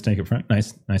endurance tank up front.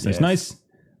 Nice.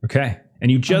 Okay. And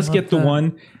you just get the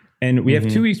one. And we have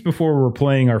 2 weeks before we're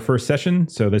playing our first session.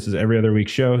 So this is every other week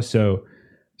show. So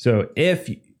if,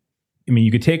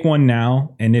 you could take one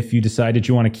now. And if you decide that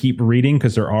you want to keep reading,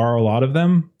 because there are a lot of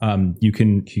them, you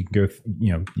can go,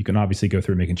 you can obviously go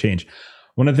through and make a change.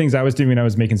 One of the things I was doing when I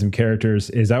was making some characters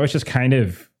is I was just kind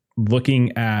of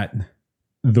looking at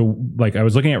I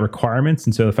was looking at requirements.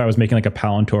 And so if I was making like a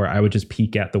Palantir, I would just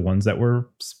peek at the ones that were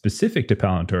specific to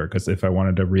Palantir, because if I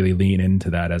wanted to really lean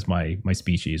into that as my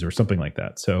species or something like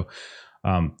that. So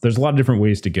there's a lot of different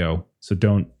ways to go. So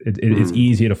it's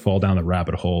easy to fall down the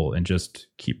rabbit hole and just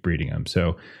keep breeding them.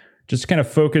 So just kind of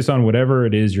focus on whatever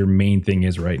it is your main thing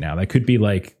is right now. That could be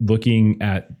like looking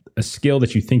at a skill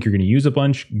that you think you're going to use a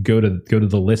bunch, go to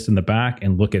the list in the back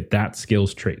and look at that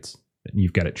skill's traits.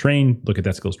 You've got it trained, look at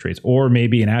that skills traits, or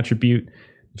maybe an attribute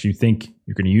that you think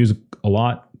you're going to use a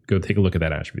lot, go take a look at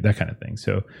that attribute, that kind of thing.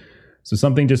 So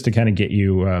something just to kind of get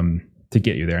you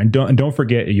there. And don't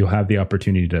forget, you'll have the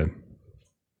opportunity to,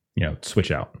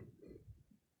 switch out.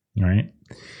 All right.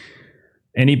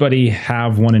 Anybody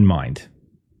have one in mind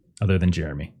other than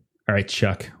Jeremy? All right,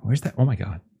 Chuck, where's that? Oh my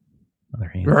God. Other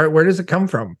hand. All right. Where does it come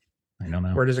from? I don't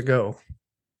know. Where does it go?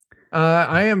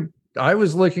 I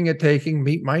was looking at taking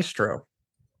Meat Maestro.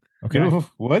 Okay.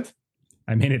 What?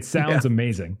 It sounds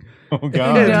amazing. Oh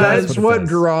God. That's what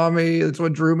drew me. That's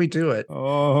what drew me to it.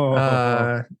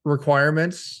 Oh.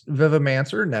 Requirements: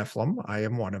 Vivimancer, Nephilim. I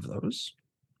am one of those.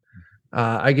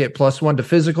 I get +1 to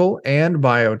physical and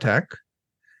biotech.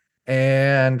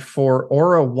 And for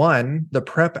Aura 1, the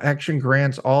prep action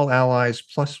grants all allies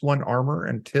 +1 armor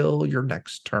until your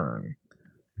next turn.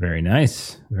 Very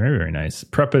nice. Very, very nice.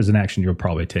 Prep is an action you'll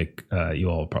probably take. You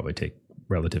all probably take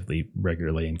relatively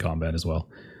regularly in combat as well.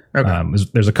 Okay.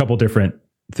 There's a couple different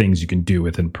things you can do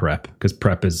within prep, because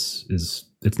prep is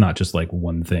it's not just like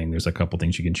one thing. There's a couple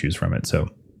things you can choose from it. So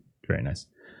very nice.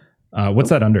 What's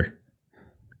that under?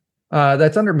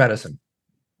 That's under medicine.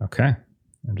 Okay.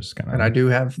 I'm just gonna. And I do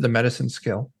have the medicine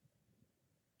skill.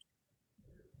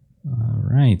 All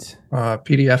right.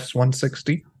 PDF's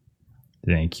 160.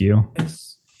 Thank you.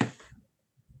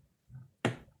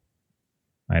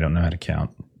 I don't know how to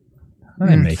count. I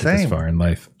didn't make it this far in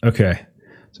life. Okay.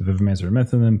 So Vivimancer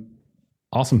Method.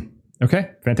 Awesome.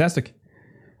 Okay. Fantastic.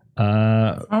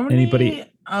 How many anybody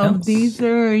of these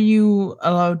are you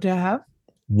allowed to have?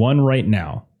 One right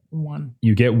now. One.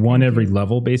 You get one every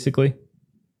level, basically.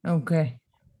 Okay.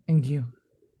 Thank you.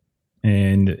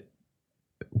 And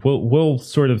we'll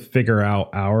sort of figure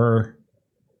out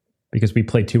because we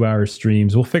play 2-hour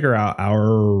streams, we'll figure out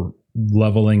our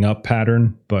leveling up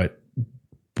pattern, but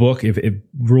book, if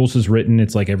rules is written,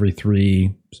 it's like every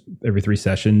three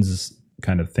sessions,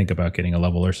 kind of think about getting a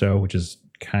level or so, which is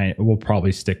we'll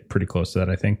probably stick pretty close to that,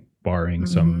 I think, barring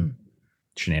some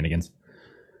shenanigans.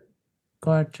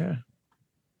 Gotcha.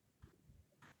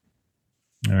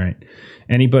 All right.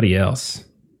 Anybody else?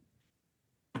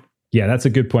 Yeah, that's a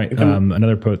good point.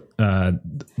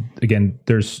 Again,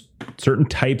 there's certain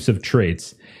types of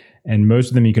traits, and most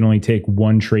of them you can only take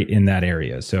one trait in that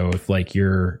area. So if like if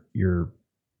you're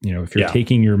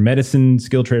taking your medicine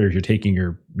skill trait, or if you're taking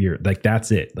your like,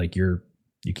 that's it. Like you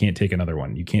can't take another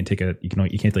one. You can't take you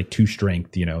can't like 2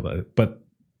 strength, but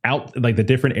out, like the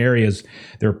different areas,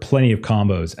 there are plenty of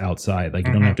combos outside. Like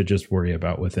you don't have to just worry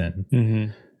about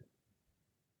within.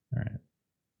 All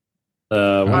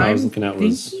right. One I was looking at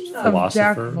was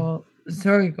Philosopher.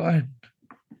 Sorry, go ahead.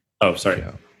 Oh, sorry.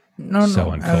 No,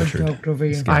 so uncultured.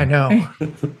 I know.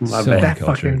 My so bad. that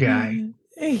fucking guy.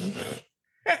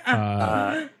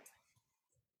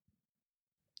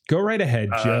 Go right ahead,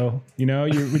 Joe. You know,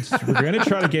 we're going to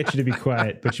try to get you to be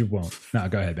quiet, but you won't. No,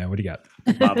 go ahead, man. What do you got?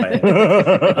 My bad.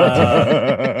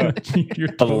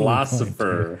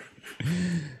 Philosopher.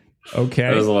 Okay.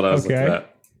 That was what I was looking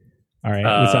at. All right.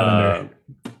 What's that under?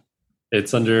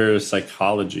 It's under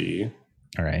psychology.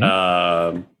 All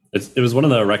right. It was one of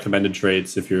the recommended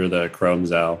traits if you're the Chrome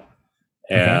Zal.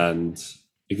 And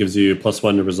it gives you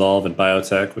 +1 to resolve in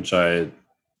biotech, which I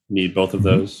need both of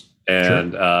those.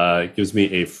 And it gives me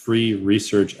a free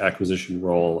research acquisition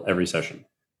roll every session.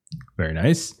 Very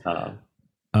nice.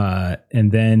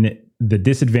 And then the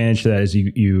disadvantage to that is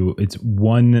it's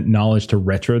 1 knowledge to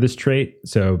retro this trait.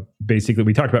 So basically,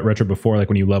 we talked about retro before. Like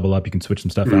when you level up, you can switch some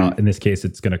stuff out. In this case,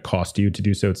 it's going to cost you to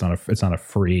do so. It's not a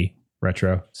free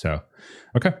retro. So,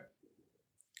 okay,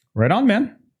 right on,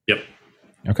 man. Yep.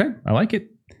 Okay, I like it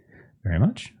very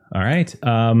much. All right.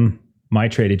 My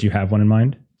trait. Did you have one in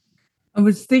mind? I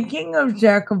was thinking of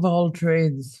Jack of all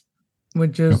trades,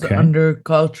 which is under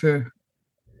culture.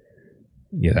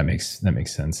 Yeah, that makes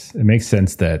sense. It makes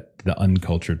sense that the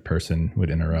uncultured person would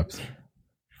interrupt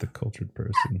the cultured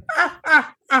person.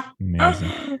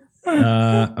 Amazing.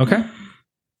 Okay.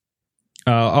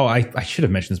 I should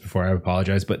have mentioned this before. I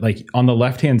apologize, but like on the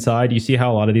left-hand side, you see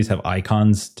how a lot of these have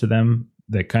icons to them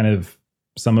that kind of,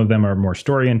 some of them are more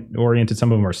story oriented.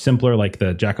 Some of them are simpler, like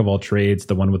the Jack of all trades,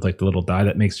 the one with like the little die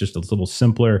that makes just a little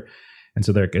simpler. And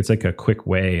so it's like a quick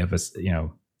way of us,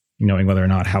 knowing whether or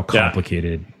not how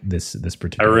complicated this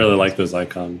particular. I really like those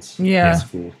icons. Yeah. That's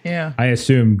cool. Yeah. I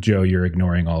assume, Joe, you're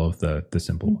ignoring all of the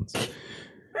simple ones.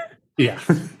 Yeah.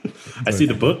 I see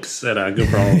the books and I go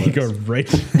for all of You go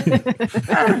right.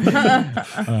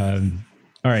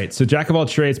 All right. So Jack of all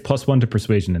trades +1 to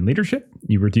persuasion and leadership.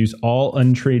 You reduce all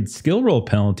untrade skill roll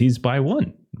penalties by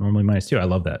 1. Normally -2. I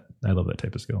love that. I love that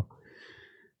type of skill.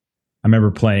 I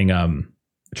remember playing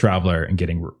Traveler and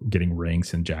getting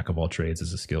ranks in Jack of all trades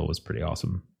as a skill was pretty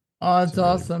awesome. Oh, it's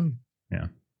awesome. Yeah.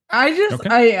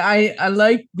 I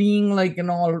like being like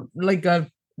a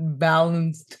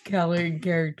balanced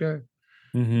character.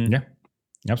 Yeah,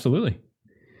 absolutely.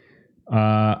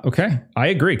 Okay, I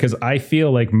agree, because I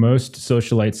feel like most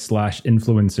socialites /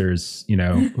 influencers,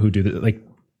 who do like,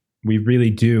 we really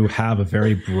do have a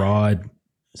very broad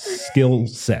skill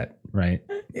set, right?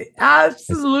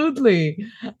 Absolutely.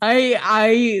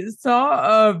 I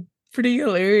saw a pretty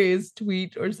hilarious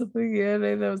tweet or something the other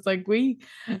day that was like,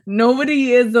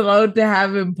 nobody is allowed to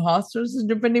have imposter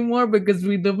syndrome anymore because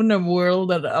we live in a world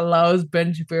that allows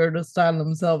Ben Shapiro to style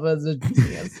himself as a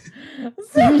genius.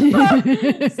 So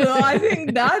I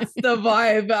think that's the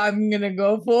vibe I'm gonna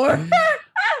go for.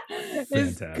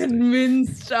 Is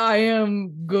convinced I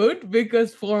am good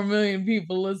because 4 million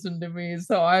people listen to me,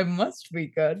 so I must be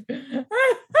good.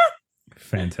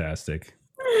 Fantastic.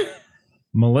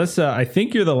 Melissa, I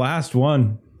think you're the last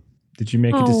one. Did you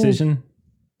make a decision?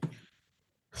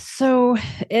 So,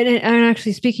 and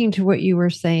actually speaking to what you were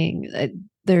saying,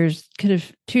 there's kind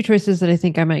of 2 choices that I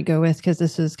think I might go with, because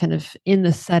this is kind of in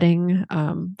the setting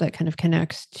that kind of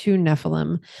connects to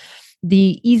Nephilim.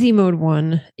 The easy mode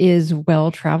one is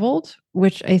well traveled,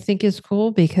 which I think is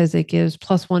cool because it gives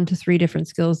 +1 to 3 different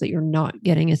skills that you're not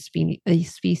getting a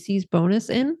species bonus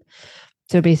in.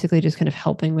 So basically just kind of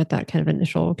helping with that kind of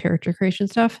initial character creation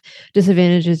stuff.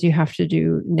 Disadvantage is you have to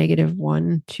do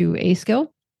 -1 to a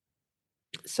skill.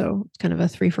 So it's kind of a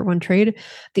 3-for-1 trade.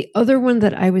 The other one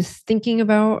that I was thinking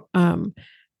about,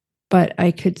 but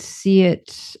I could see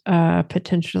it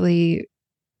potentially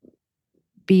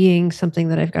being something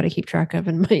that I've got to keep track of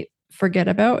and might forget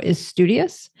about, is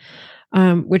Studious,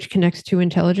 which connects to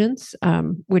intelligence,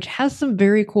 which has some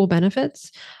very cool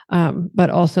benefits. But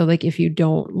also, like, if you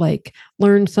don't like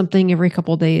learn something every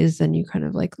couple of days, then you kind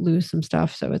of like lose some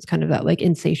stuff. So it's kind of that like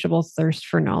insatiable thirst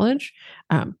for knowledge,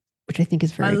 which I think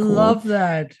is very cool. I love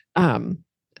that.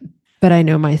 But I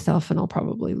know myself and I'll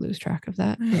probably lose track of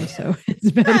that. And so it's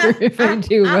better if I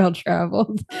do well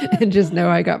traveled and just know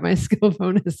I got my skill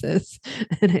bonuses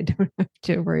and I don't have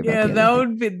to worry about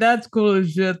that's cool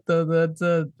as shit though.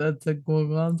 That's a cool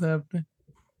concept.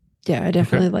 Yeah, I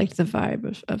definitely liked the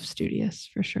vibe of Studious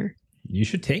for sure. You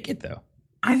should take it though.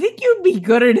 I think you'd be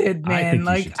good at it, man.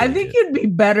 I think you'd be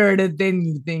better at it than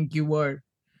you think you were.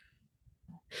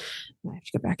 I have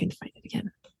to go back and find it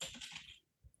again.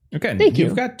 Okay, Thank you.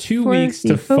 You've got 2 weeks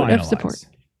to finalize. Support.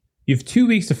 You have 2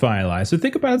 weeks to finalize, so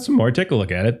think about it some more. Take a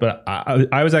look at it. But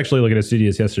I was actually looking at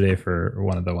studios yesterday for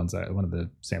one of the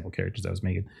sample characters I was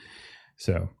making.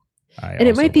 So, and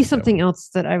it might be something else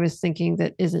that I was thinking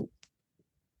that isn't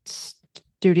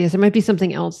Studious. It might be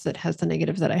something else that has the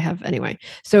negative that I have anyway.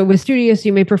 So with Studious,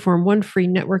 you may perform one free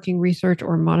networking research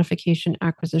or modification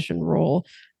acquisition role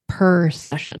per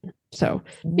session. So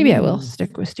maybe I will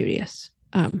stick with Studious.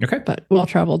 Okay. But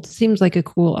well-traveled seems like a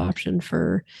cool option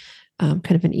for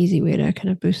kind of an easy way to kind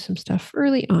of boost some stuff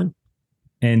early on.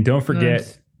 And don't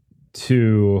forget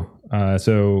to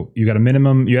so you got a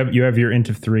minimum. You have your int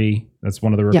of 3. That's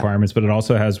one of the requirements, but it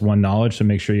also has 1 knowledge. So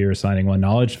make sure you're assigning 1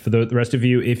 knowledge. For the rest of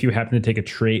you, if you happen to take a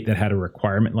trait that had a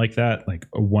requirement like that, like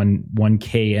a 1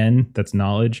 KN, that's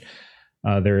knowledge.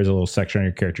 There is a little section on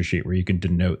your character sheet where you can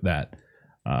denote that.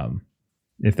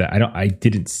 If that I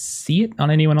didn't see it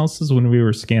on anyone else's when we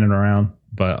were scanning around,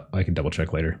 but I can double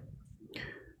check later.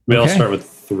 We all start with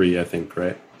 3, I think,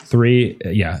 right? 3,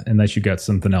 yeah, unless you got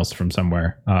something else from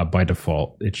somewhere. By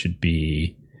default, it should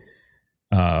be.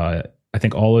 I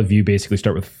think all of you basically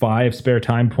start with 5 spare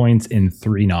time points and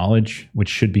 3 knowledge, which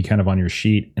should be kind of on your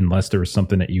sheet, unless there was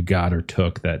something that you got or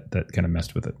took that kind of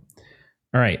messed with it.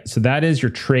 All right, so that is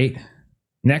your trait.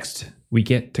 Next, we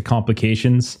get to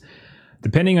complications.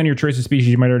 Depending on your choice of species,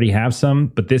 you might already have some,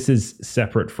 but this is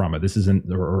separate from it. This is in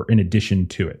addition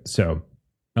to it. So,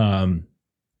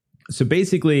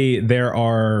 basically, there's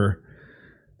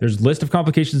a list of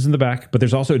complications in the back, but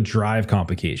there's also drive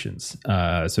complications.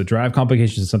 So drive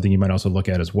complications is something you might also look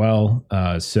at as well.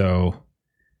 So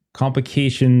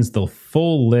complications, the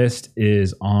full list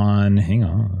is on. Hang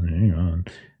on.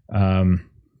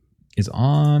 Is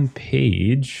on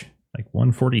page like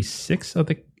 146 of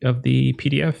the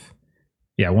PDF.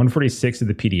 Yeah, 146 of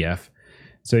the PDF.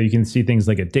 So you can see things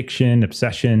like addiction,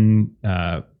 obsession,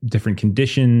 different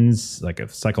conditions, like a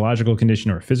psychological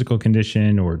condition or a physical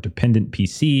condition, or dependent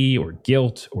PC, or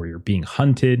guilt, or you're being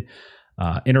hunted.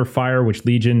 Inner fire, which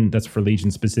Legion, that's for Legion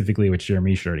specifically, which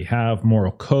Jeremy should already have.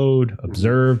 Moral code,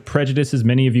 observe, prejudices.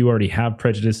 Many of you already have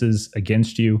prejudices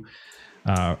against you.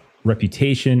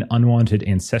 Reputation, unwanted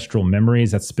ancestral memories.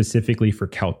 That's specifically for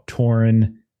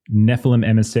Kaltorin. Nephilim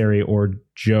emissary, or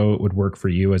Joe, it would work for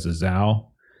you as a Zao.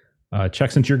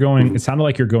 Chuck, since you're going, it sounded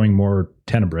like you're going more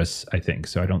tenebrous, I think.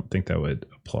 So I don't think that would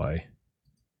apply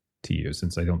to you,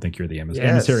 since I don't think you're the emissary.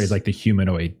 Yes. Emissary is like the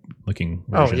humanoid looking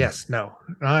version. Oh, yes. No,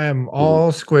 I am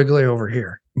all squiggly over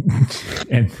here.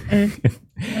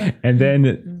 and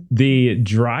then the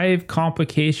drive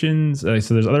complications.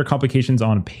 So there's other complications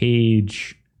on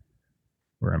page,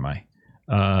 where am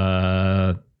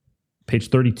I? Page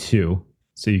 32.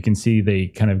 So you can see they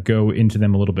kind of go into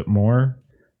them a little bit more.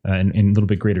 In a little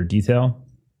bit greater detail.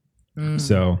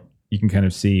 So you can kind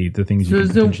of see the things you can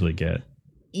potentially get.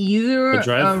 Either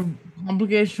a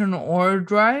complication or a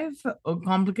drive, a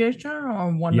complication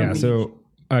or one of each? So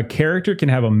a character can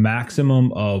have a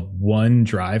maximum of 1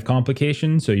 drive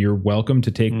complication. So you're welcome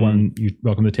to take one. You're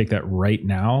welcome to take that right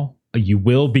now. You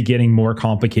will be getting more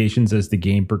complications as the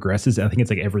game progresses. I think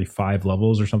it's like every 5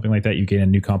 levels or something like that. You get a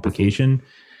new complication.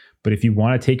 But if you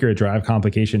want to take your drive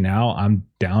complication now, I'm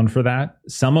down for that.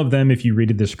 Some of them, if you read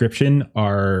the description,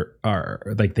 are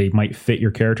like they might fit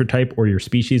your character type or your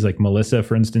species. Like Melissa,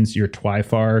 for instance, your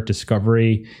Twyfar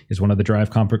discovery is one of the drive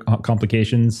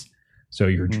complications. So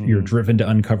you're driven to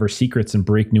uncover secrets and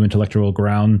break new intellectual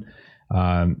ground.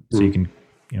 So you can,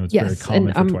 it's very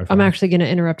common for Twyfar. I'm actually going to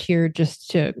interrupt here just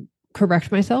to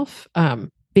correct myself,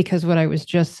 because what I was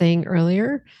just saying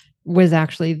earlier was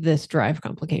actually this drive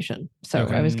complication. So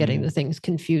I was getting the things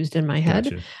confused in my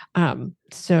head. Gotcha.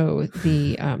 So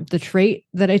the trait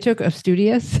that I took of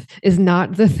Studious is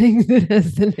not the thing that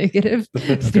has the negative.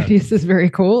 Studious is very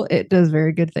cool. It does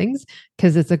very good things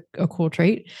because it's a cool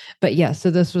trait. But yeah,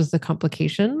 so this was the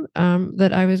complication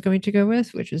that I was going to go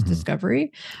with, which is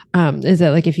discovery. Is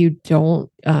that like if you don't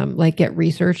like get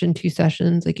research in 2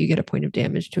 sessions, like you get a point of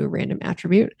damage to a random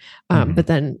attribute. But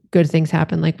then good things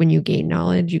happen. Like when you gain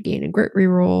knowledge, you gain a grit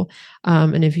reroll.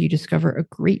 And if you discover a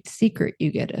great secret,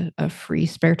 you get a free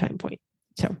spare time point.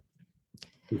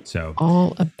 So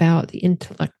all about the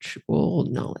intellectual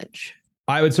knowledge.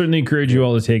 I would certainly encourage you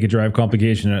all to take a drive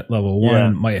complication at level 1. Yeah.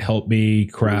 Might help me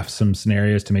craft some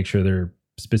scenarios to make sure they're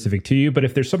specific to you. But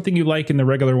if there's something you like in the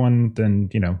regular one, then,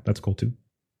 that's cool too.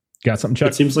 Got something, Chuck?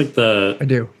 It seems like I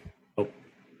do. Oh.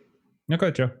 No, go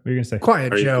ahead, Joe. What are you going to say?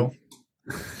 Quiet, Joe.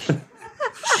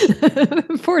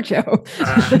 Poor Joe.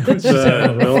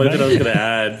 The only thing I was going to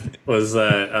add was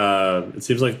that it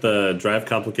seems like the drive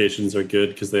complications are good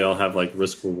because they all have like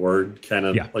risk reward kind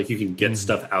of like you can get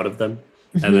stuff out of them.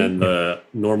 And then the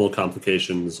normal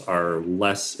complications are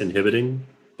less inhibiting,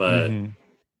 but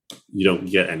you don't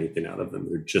get anything out of them.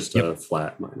 They're just a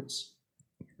flat minus.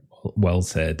 Well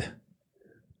said.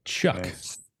 Chuck.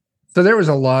 Nice. So there was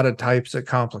a lot of types of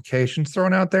complications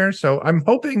thrown out there. So I'm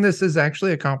hoping this is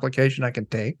actually a complication I can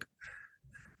take.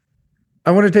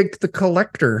 I want to take the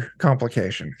collector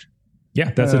complication.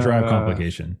 Yeah, that's a drive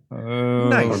complication.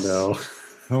 Nice. Oh,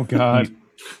 no. Oh, God.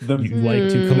 You like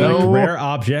to collect rare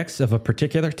objects of a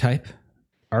particular type.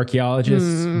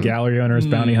 Archaeologists, gallery owners,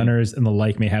 bounty hunters, and the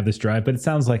like may have this drive, but it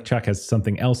sounds like Chuck has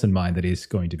something else in mind that he's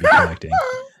going to be collecting.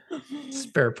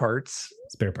 Spare parts.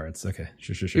 Spare parts. Okay.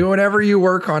 Sure. Whenever you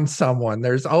work on someone,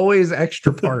 there's always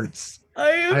extra parts.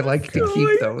 I like to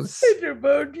keep those.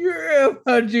 About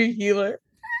your healer.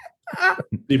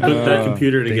 You put that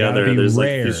computer together, there's like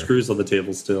a few screws on the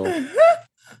table still.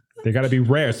 They got to be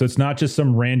rare. So it's not just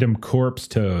some random corpse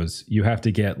toes. You have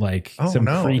to get like some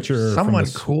creature. Someone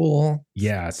cool.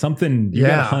 Yeah. Something. You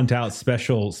got to hunt out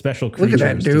special creatures. Look at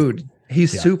that dude.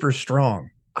 He's super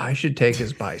strong. I should take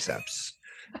his biceps.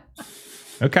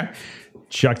 Okay.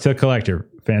 Chuck took collector.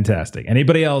 Fantastic.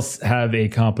 Anybody else have a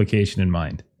complication in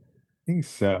mind? I think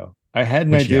so. I had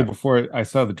an idea before I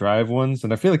saw the drive ones,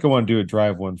 and I feel like I want to do a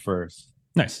drive one first.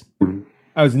 Nice.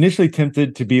 I was initially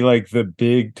tempted to be like the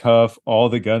big, tough, all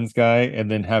the guns guy,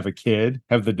 and then have a kid,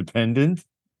 have the dependent,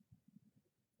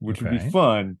 which would be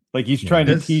fun. Like he's trying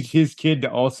to teach his kid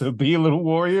to also be a little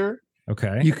warrior.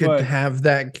 Okay. You could have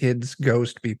that kid's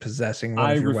ghost be possessing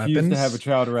one of your weapons. I refuse to have a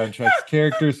child around Chuck's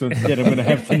character, so instead I'm going to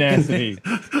have tenacity.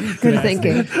 Good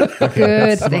thinking.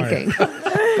 Good thinking.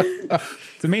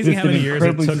 It's amazing how many years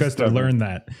it took us to learn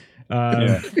that.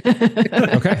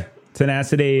 Okay.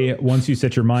 Tenacity. Once you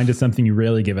set your mind to something, you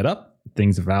rarely give it up.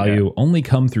 Things of value only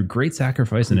come through great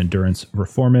sacrifice and endurance.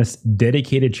 Reformists,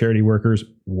 dedicated charity workers,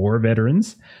 war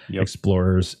veterans,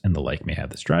 explorers, and the like may have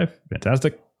this drive.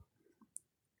 Fantastic.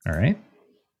 All right.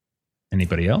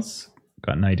 Anybody else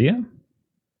got an idea?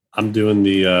 I'm doing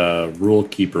the rule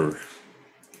keeper.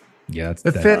 Yeah, it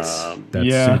fits.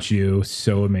 That suits you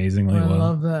so amazingly well. I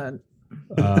love that.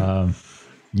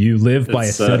 You live by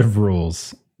a set of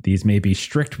rules. These may be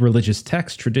strict religious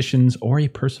texts, traditions, or a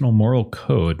personal moral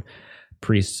code.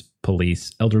 Priests,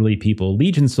 police, elderly people,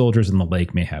 legion soldiers, and the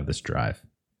like may have this drive.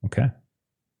 Okay.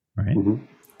 All right. Mm-hmm.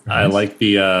 I like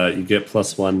the you get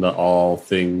 +1 to all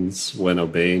things when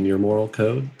obeying your moral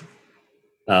code.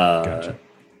 Gotcha.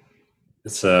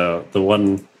 So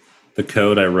the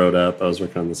code I wrote up, I was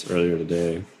working on this earlier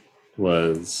today,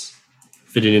 was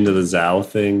fitting into the Zao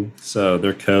thing. So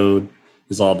their code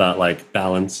is all about like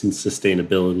balance and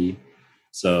sustainability.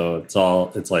 So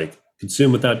it's like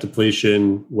consume without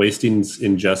depletion, wasting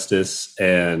injustice,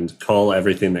 and cull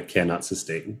everything that cannot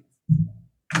sustain.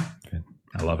 Good.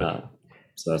 I love it.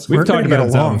 So that's we've talked about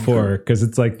Zao before because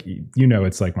it's like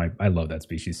it's like I love that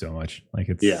species so much. Like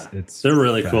it's they're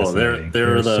really cool.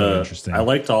 They're so interesting. I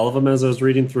liked all of them as I was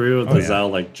reading through. The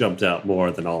Zao like jumped out more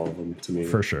than all of them to me.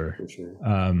 For sure.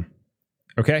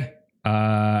 Okay.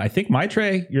 I think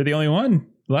Maitre, you're the only one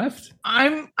left.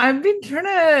 I've been trying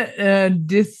to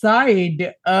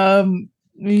decide.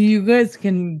 You guys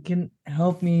can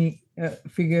help me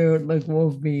figure out like what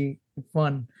would be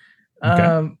fun.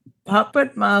 Okay.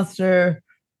 Puppet Master,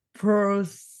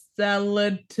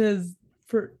 proselytizer.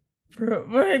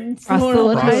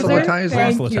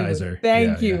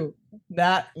 Thank you.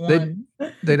 That one.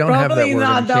 They don't have that word. Probably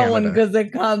not that one because they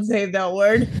can't say that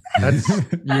word.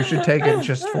 You should take it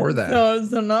just for that.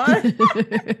 So not.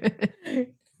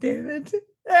 Damn it.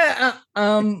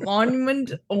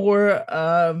 Monument or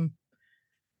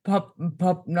pup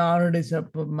master.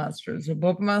 So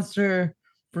pup master,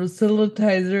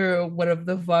 proselytizer, whatever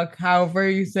the fuck, however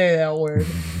you say that word.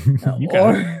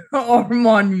 or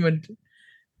monument.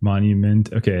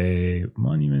 Monument. Okay.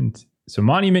 Monument. So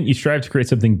monument, you strive to create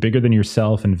something bigger than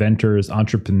yourself. Inventors,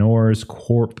 entrepreneurs,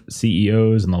 corp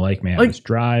CEOs, and the like may have this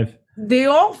drive. They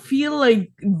all feel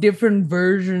like different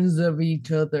versions of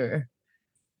each other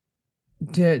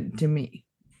to me.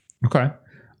 Okay.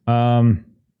 So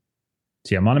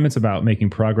yeah, monument's about making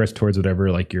progress towards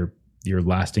whatever like your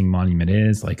lasting monument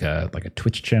is, like a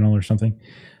Twitch channel or something.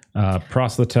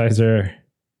 Proselytizer,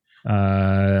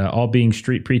 all being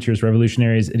street preachers,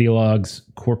 revolutionaries, ideologues,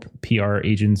 corp PR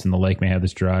agents, and the like may have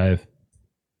this drive.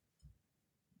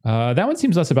 That one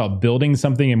seems less about building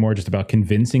something and more just about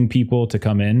convincing people to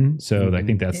come in. So I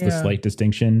think that's the slight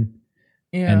distinction.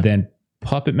 Yeah. And then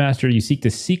Puppet Master, you seek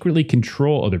to secretly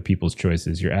control other people's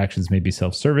choices. Your actions may be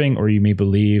self-serving, or you may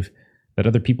believe that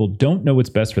other people don't know what's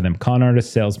best for them. Con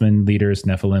artists, salesmen, leaders,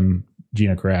 Nephilim,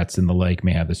 genocrats, and the like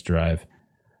may have this drive.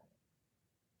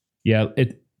 Yeah,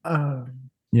 that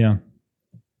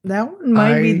one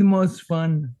might be the most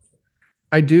fun.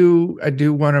 I do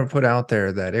want to put out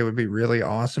there that it would be really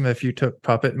awesome if you took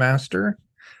Puppet Master,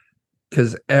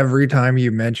 because every time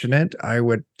you mention it, I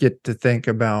would get to think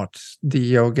about the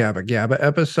Yo Gabba Gabba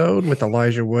episode with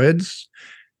Elijah Woods,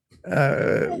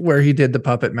 where he did the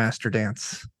Puppet Master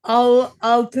dance.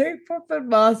 I'll take Puppet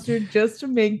Master just to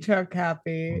make Chuck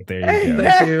happy. There you go.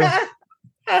 Thank you.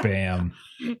 Bam.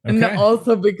 Okay. And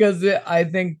also because I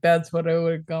think that's what I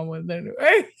would have gone with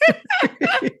anyway.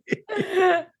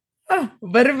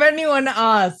 But if anyone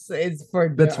asks, it's for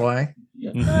Chuck. That's why.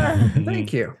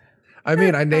 Thank you. I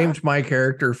mean, I named my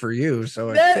character for you,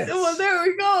 so well, there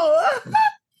we go.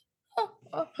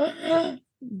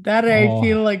 That I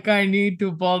feel like I need to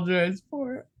apologize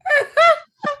for.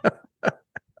 It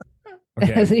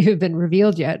hasn't even been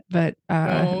revealed yet, but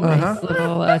nice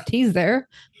little tease there.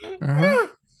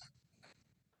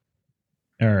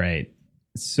 All right.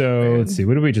 So let's see.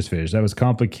 What did we just finish? That was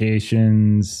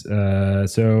complications.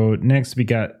 So next we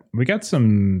got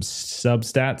some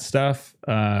substat stuff.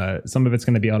 Some of it's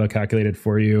going to be auto calculated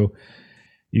for you.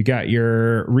 You got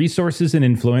your resources and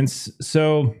influence.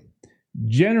 So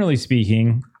generally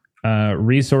speaking,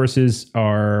 resources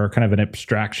are kind of an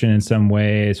abstraction in some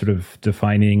way, sort of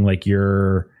defining like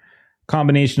your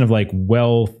combination of like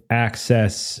wealth,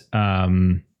 access,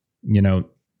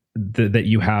 that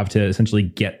you have to essentially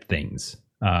get things.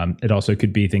 It also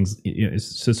could be things.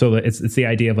 So it's the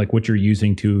idea of like what you're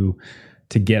using to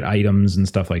get items and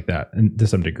stuff like that, and to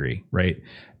some degree, right?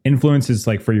 Influence is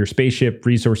like for your spaceship.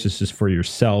 Resources is for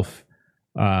yourself.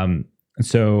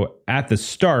 So at the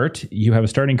start, you have a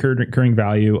starting recurring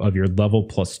value of your level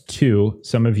 +2.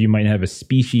 Some of you might have a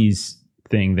species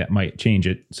thing that might change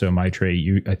it. So my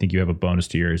tray, I think you have a bonus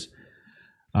to yours.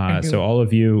 So all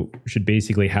of you should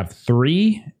basically have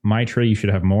 3. My tray, you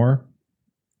should have more.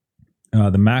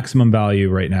 The maximum value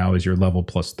right now is your level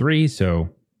 +3. So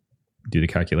do the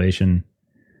calculation.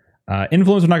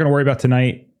 Influence, we're not going to worry about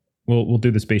tonight. We'll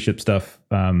do the spaceship stuff,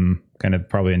 kind of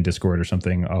probably in Discord or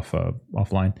something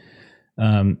offline.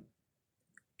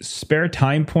 Spare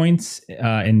time points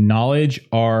and knowledge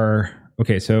are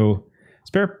okay. So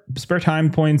spare time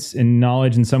points and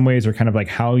knowledge in some ways are kind of like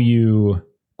how you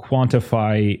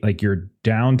quantify like your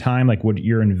downtime, like what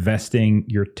you're investing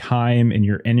your time and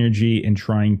your energy in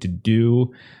trying to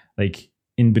do, like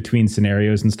in between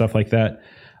scenarios and stuff like that.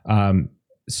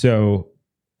 So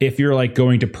if you're like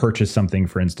going to purchase something,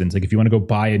 for instance, like if you want to go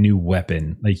buy a new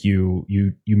weapon, like you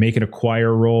make an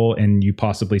acquire roll and you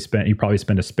probably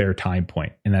spend a spare time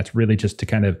point. And that's really just to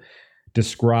kind of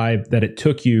describe that it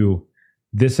took you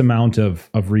this amount of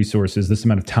resources, this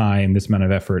amount of time, this amount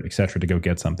of effort, et cetera, to go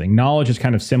get something. Knowledge is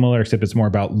kind of similar, except it's more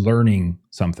about learning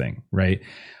something, right?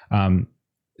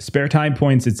 Spare time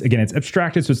points, it's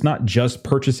abstracted, so it's not just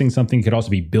purchasing something. It could also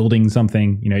be building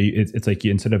something. It's like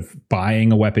instead of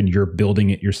buying a weapon, you're building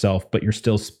it yourself, but you're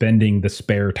still spending the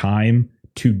spare time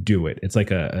to do it. It's like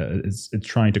it's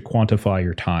trying to quantify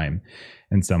your time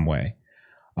in some way.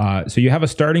 So you have a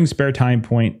starting spare time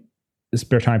points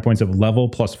of level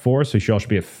 +4, so you all should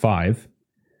be at 5.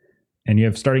 And you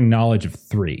have starting knowledge of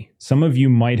 3. Some of you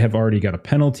might have already got a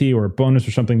penalty or a bonus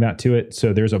or something that to it.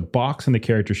 So there's a box in the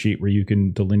character sheet where you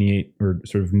can delineate or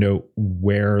sort of note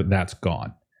where that's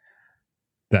gone.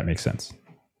 That makes sense.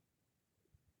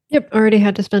 Yep. Already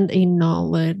had to spend a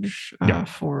knowledge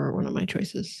for one of my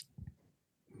choices.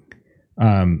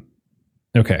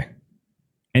 Okay.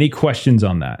 Any questions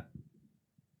on that?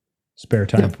 Spare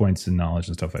time points and knowledge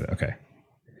and stuff like that. Okay.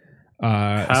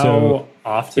 How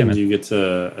often do you get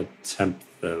to attempt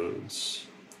those?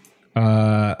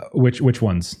 Which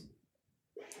ones?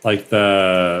 Like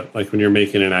when you're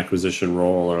making an acquisition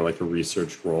roll or like a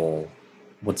research roll.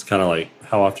 What's kind of like,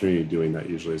 how often are you doing that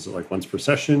usually? Is it like once per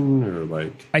session or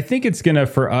like? I think it's gonna,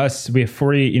 for us, we have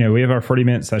 40, we have our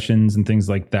 40-minute sessions and things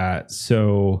like that.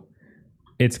 So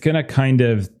it's gonna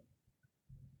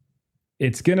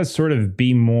sort of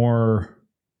be more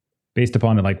based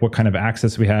upon like what kind of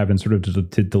access we have and sort of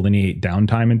to delineate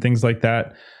downtime and things like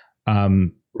that.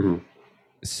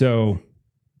 So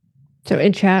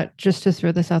in chat, just to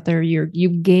throw this out there, you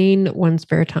gain 1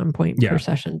 spare time point per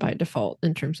session by default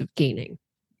in terms of gaining.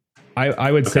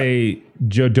 I would say,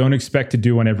 Joe, don't expect to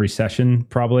do one every session,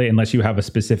 probably, unless you have a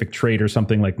specific trait or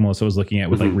something like Melissa was looking at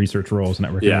with like research roles,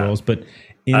 networking roles. But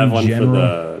in general,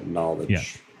 for the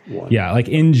knowledge one. Yeah, like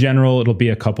in general, it'll be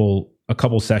a couple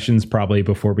sessions probably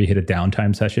before we hit a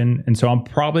downtime session. And so I'm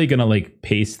probably going to like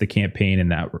pace the campaign in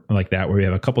that where we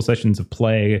have a couple sessions of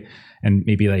play and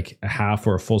maybe like a half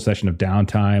or a full session of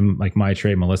downtime, like my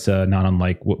trade, Melissa, not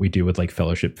unlike what we do with like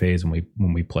fellowship phase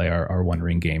when we play our One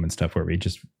Ring game and stuff, where we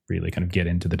just really kind of get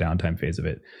into the downtime phase of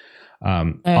it.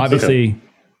 Obviously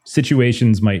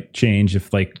situations might change.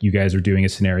 If like you guys are doing a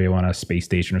scenario on a space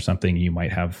station or something, you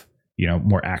might have,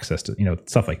 more access to,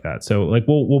 stuff like that. So like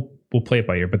we'll play it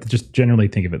by ear, but just generally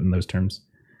think of it in those terms.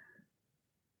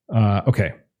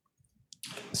 Okay.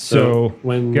 So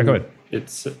when go ahead.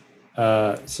 It's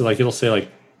so like it'll say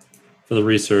like for the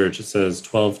research it says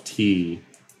 12T.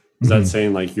 Is that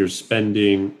saying like you're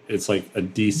spending? It's like a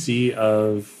DC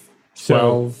of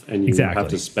 12, and you have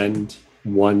to spend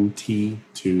 1T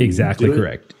to exactly do it?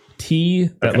 Correct. T,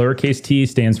 that lowercase t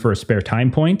stands for a spare time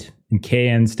point, and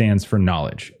KN stands for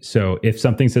knowledge. So if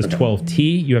something says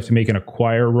 12T, you have to make an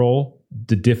acquire roll.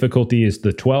 The difficulty is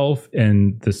the 12,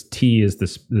 and this T is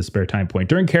the spare time point.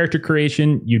 During character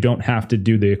creation, you don't have to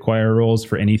do the acquire rolls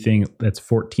for anything that's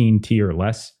 14T or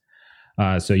less.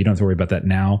 So you don't have to worry about that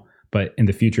now. But in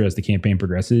the future, as the campaign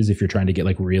progresses, if you're trying to get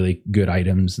like really good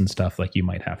items and stuff, like you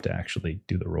might have to actually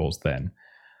do the rolls then.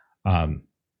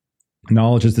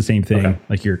 Knowledge is the same thing. Okay.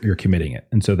 Like you're committing it,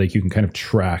 and so like you can kind of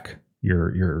track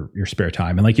your spare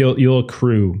time, and like you'll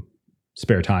accrue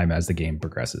spare time as the game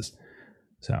progresses.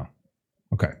 So,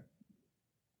 okay,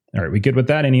 all right, we good with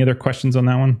that? Any other questions on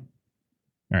that one?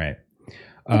 All right.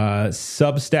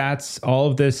 Substats, all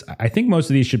of this, I think most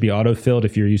of these should be auto-filled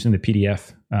if you're using the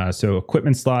PDF. So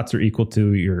equipment slots are equal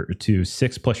to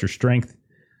 6 plus your strength.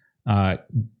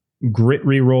 Grit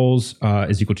rerolls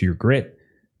is equal to your grit.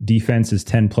 Defense is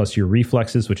 10 plus your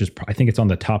reflexes, which is, I think it's on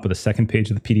the top of the second page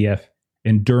of the PDF.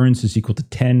 Endurance is equal to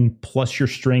 10 plus your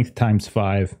strength times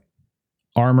 5.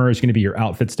 Armor is going to be your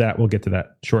outfit stat. We'll get to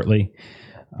that shortly.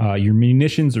 Your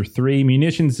munitions are 3.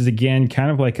 Munitions is again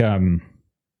kind of like an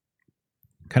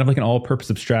all-purpose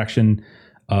abstraction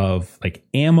of like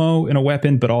ammo in a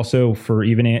weapon, but also for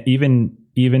even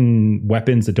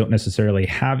weapons that don't necessarily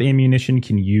have ammunition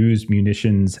can use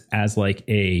munitions as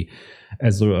a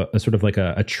sort of like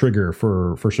a trigger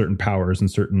for certain powers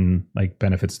and certain like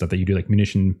benefits stuff that you do, like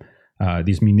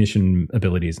these munition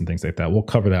abilities and things like that. We'll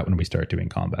cover that when we start doing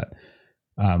combat.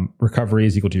 Recovery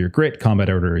is equal to your grit. Combat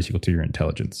order is equal to your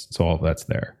intelligence. So all of that's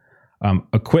there.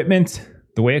 Equipment.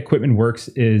 The way equipment works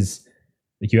is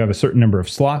like you have a certain number of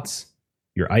slots.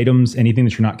 Your items, anything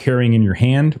that you're not carrying in your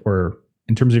hand, or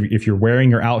in terms of if you're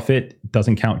wearing your outfit, it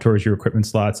doesn't count towards your equipment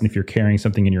slots. And if you're carrying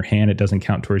something in your hand, it doesn't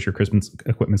count towards your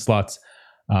equipment slots.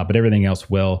 But everything else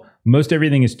will. Most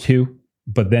everything is 2.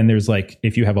 But then there's like,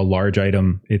 if you have a large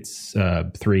item, it's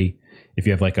 3. If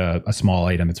you have like a small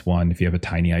item, it's 1. If you have a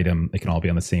tiny item, it can all be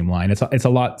on the same line. It's a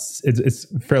lot. It's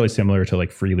fairly similar to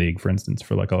like Free League, for instance,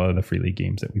 for like a lot of the Free League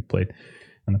games that we've played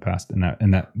in the past,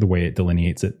 and that the way it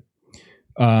delineates it.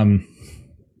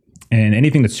 And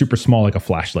anything that's super small, like a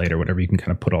flashlight or whatever, you can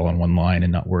kind of put all on one line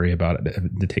and not worry about it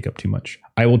to take up too much.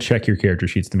 I will check your character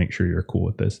sheets to make sure you're cool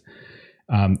with this.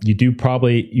 You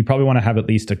probably want to have at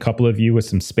least a couple of you with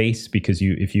some space, because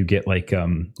if you get like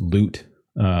loot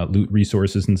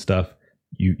resources and stuff,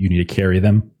 you need to carry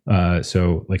them.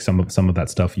 So like some of that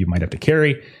stuff you might have to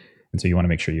carry, and so you want to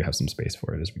make sure you have some space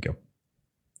for it as we go.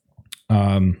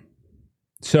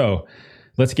 So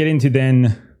let's get into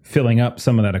then filling up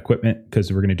some of that equipment,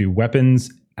 because we're going to do weapons,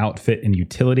 outfit, and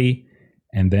utility.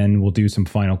 And then we'll do some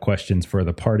final questions for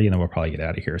the party, and then we'll probably get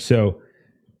out of here. So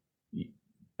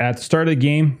at the start of the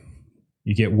game,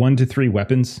 you get 1 to 3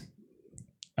 weapons.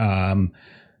 I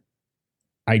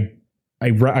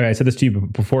said this to you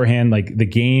beforehand, like the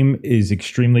game is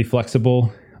extremely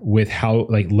flexible with how,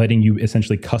 like, letting you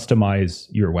essentially customize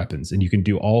your weapons, and you can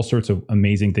do all sorts of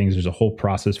amazing things. There's a whole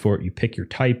process for it. You pick your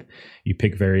type, you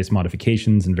pick various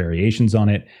modifications and variations on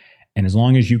it, and as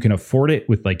long as you can afford it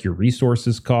with like your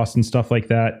resources costs and stuff like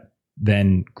that,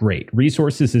 then great.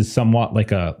 Resources is somewhat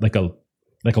like a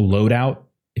loadout,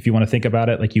 if you want to think about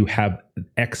it. Like you have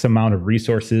X amount of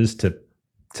resources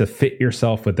to fit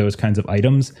yourself with those kinds of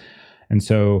items, and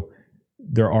so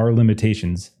there are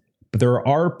limitations. But there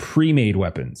are pre-made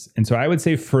weapons. And so I would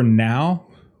say for now,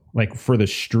 like for the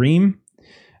stream,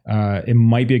 it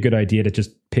might be a good idea to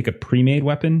just pick a pre-made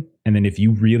weapon. And then if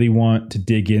you really want to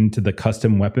dig into the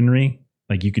custom weaponry,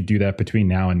 like you could do that between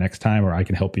now and next time, or I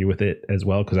can help you with it as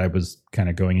well, because I was kind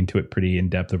of going into it pretty in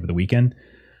depth over the weekend.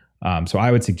 So I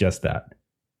would suggest that.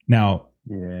 Now,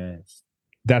 yes,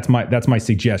 that's my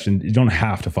suggestion. You don't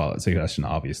have to follow that suggestion,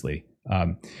 obviously.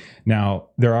 Now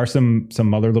there are some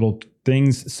other little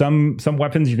things. Some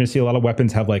weapons, you're going to see a lot of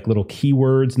weapons have like little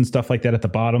keywords and stuff like that at the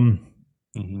bottom.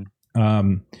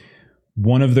 Mm-hmm.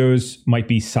 One of those might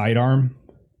be sidearm.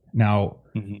 Now,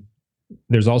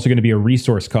 there's also going to be a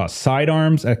resource cost.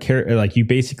 Sidearms, like you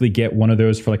basically get one of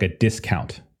those for like a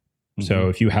discount. Mm-hmm. So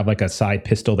if you have like a side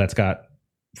pistol that's got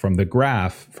from the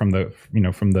graph, from the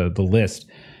list,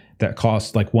 that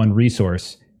costs like 1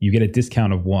 resource, you get a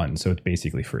discount of 1. So it's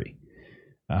basically free.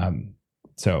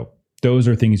 So those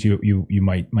are things you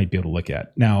might be able to look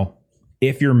at. Now,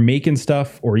 if you're making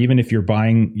stuff, or even if you're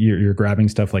buying, you're grabbing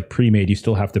stuff like pre-made, you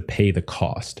still have to pay the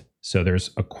cost. So there's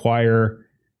acquire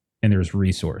and there's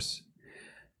resource.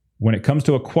 When it comes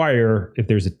to acquire, if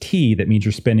there's a T, that means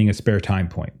you're spending a spare time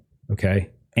point. Okay.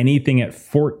 Anything at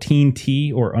 14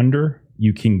 T or under,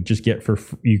 you can just get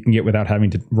without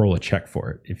having to roll a check for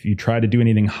it. If you try to do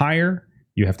anything higher,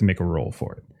 you have to make a roll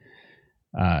for it.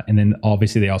 And then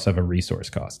obviously they also have a resource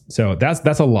cost. So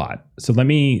that's a lot. So let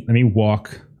me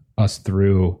walk us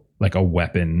through like a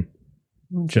weapon,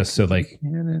 just so like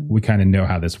we kind of know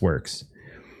how this works.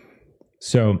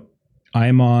 So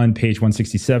I'm on page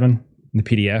 167 in the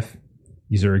PDF.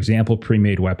 These are example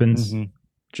pre-made weapons,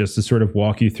 just to sort of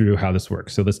walk you through how this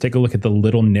works. So let's take a look at the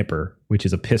Little Nipper, which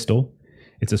is a pistol.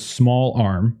 It's a small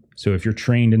arm. So if you're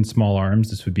trained in small arms,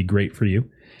 this would be great for you.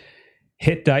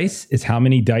 Hit dice is how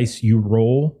many dice you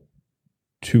roll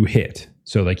to hit.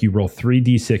 So like you roll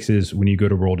 3d6s when you go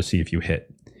to roll to see if you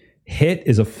hit. Hit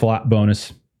is a flat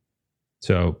bonus.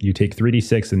 So you take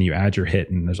 3d6 and you add your hit,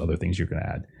 and there's other things you're going to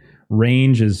add.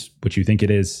 Range is what you think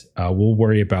it is. We'll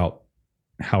worry about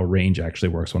how range actually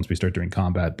works once we start doing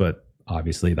combat, but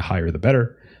obviously the higher the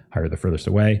better, higher the furthest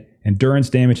away. Endurance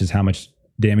damage is how much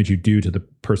damage you do to the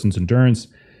person's endurance.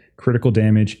 Critical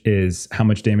damage is how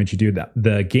much damage you do.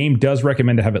 The game does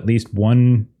recommend to have at least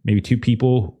one, maybe two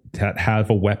people that have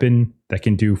a weapon that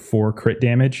can do 4 crit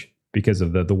damage because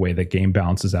of the way the game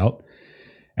balances out.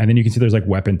 And then you can see there's like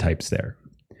weapon types there.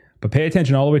 But pay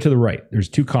attention all the way to the right. There's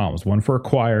 2 columns, one for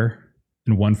acquire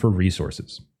and one for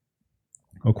resources.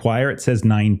 Acquire, it says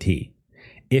 9T.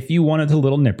 If you wanted the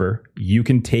Little Nipper, you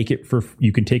can take it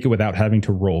without having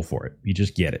to roll for it. You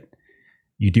just get it.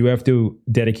 You do have to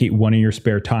dedicate one of your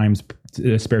spare time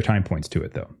points to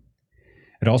it, though.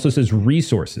 It also says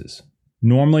resources.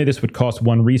 Normally, this would cost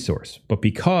 1 resource, but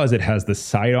because it has the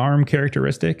sidearm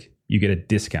characteristic, you get a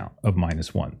discount of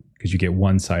 -1 because you get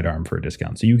 1 sidearm for a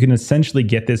discount. So you can essentially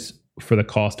get this for the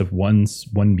cost of one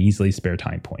measly spare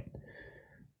time point.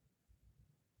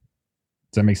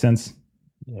 Does that make sense?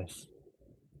 Yes.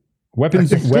 Weapons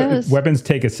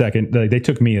take a second. They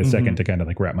took me a second to kind of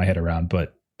like wrap my head around,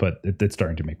 but it's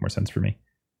starting to make more sense for me.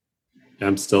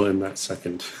 I'm still in that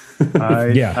second.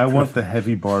 I want the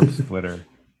heavy barb splitter.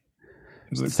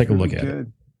 Let's take a look at it.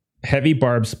 Heavy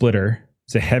barb splitter.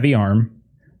 It's a heavy arm.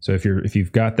 So if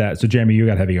you've got that, so Jeremy, you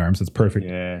got heavy arms. That's perfect.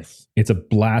 Yes. It's a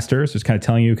blaster, so it's kind of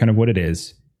telling you kind of what it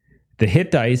is. The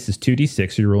hit dice is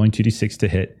 2d6, so you're rolling 2d6 to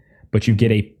hit, but you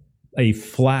get a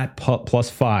flat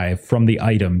 +5 from the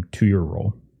item to your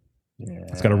roll. Yeah.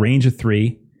 It's got a range of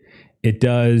 3. It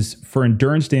does, for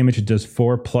endurance damage, it does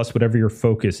 4 plus whatever your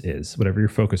focus is, whatever your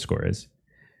focus score is.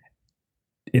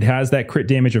 It has that crit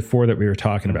damage of 4 that we were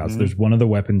talking about. So there's one of the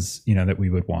weapons, that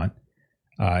we would want.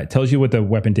 It tells you what the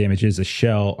weapon damage is: a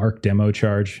shell, arc demo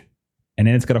charge, and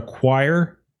then it's got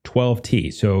acquire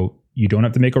 12T. So you don't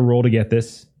have to make a roll to get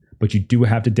this, but you do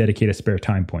have to dedicate a spare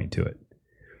time point to it.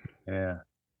 Yeah.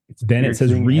 Then it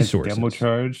says resources. Demo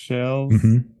charge shells.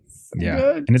 Yeah,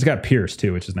 good. And it's got pierce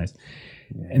too, which is nice.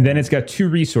 Yeah. And then it's got 2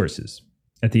 resources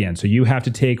at the end. So you have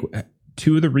to take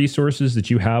 2 of the resources that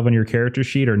you have on your character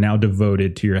sheet are now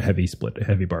devoted to your heavy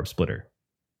barb splitter.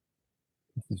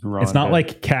 It's not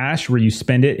like cash where you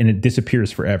spend it and it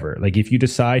disappears forever. Like if you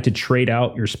decide to trade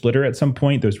out your splitter at some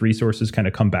point, those resources kind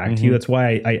of come back to you. That's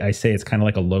why I say it's kind of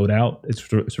like a loadout. It's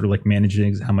sort of like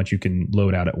managing how much you can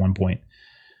load out at one point.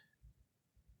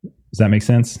 Does that make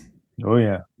sense? Oh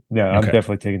yeah. Yeah, okay. I'm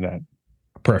definitely taking that.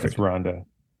 Perfect. It's Rhonda.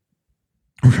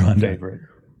 Favorite.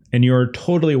 And you're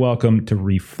totally welcome to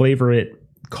reflavor it,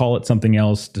 call it something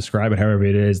else, describe it however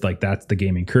it is. Like that's the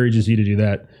game encourages you to do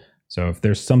that. So if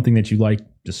there's something that you like,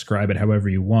 describe it however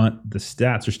you want. The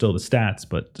stats are still the stats,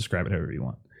 but describe it however you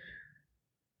want.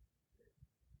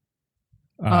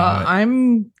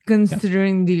 I'm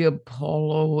considering the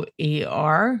Apollo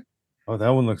AR. Oh, that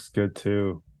one looks good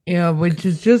too. Yeah, which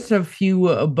is just a few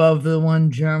above the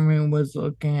one Jeremy was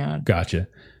looking at. Gotcha.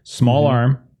 Small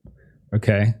arm.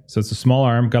 Okay, so it's a small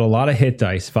arm. Got a lot of hit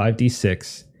dice.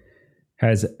 5d6.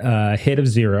 Has a hit of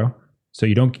 0. So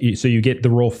you get the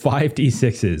roll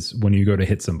 5d6s when you go to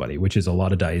hit somebody, which is a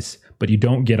lot of dice. But you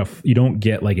don't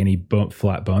get like any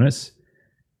flat bonus.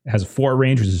 It has a 4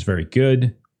 range, which is very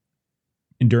good.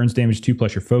 Endurance damage 2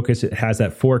 plus your focus. It has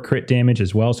that 4 crit damage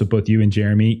as well. So both you and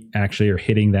Jeremy actually are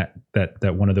hitting that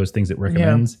one of those things it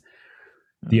recommends. Yeah.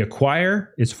 The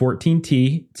acquire is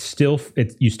 14T.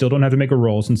 You still don't have to make a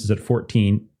roll since it's at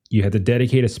 14. You have to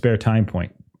dedicate a spare time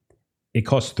point. It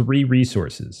costs 3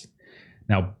 resources.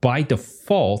 Now by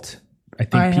default, I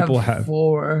think people have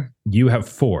 4. You have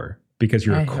 4. because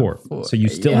you're a corp. So you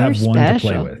still You're have one to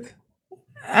play special. with.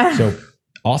 So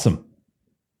awesome.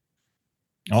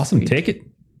 Awesome. Sweet. Take it.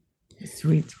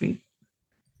 Sweet.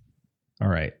 All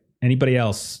right. Anybody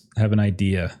else have an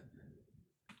idea?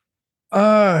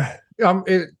 I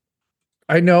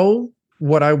know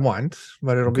what I want,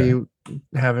 but it'll be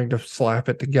having to slap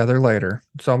it together later.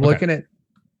 So I'm looking at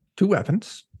 2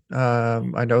 weapons.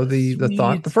 I know the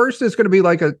thought. The first is going to be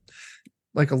like a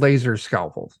laser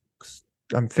scalpel.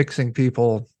 I'm fixing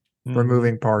people,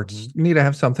 removing parts. Need to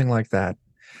have something like that.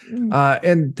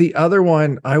 And the other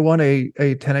one, I want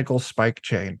a tentacle spike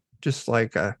chain, just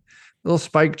like a little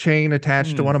spike chain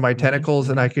attached to one of my tentacles,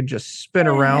 and I can just spin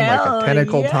around like a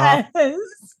tentacle top.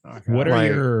 What are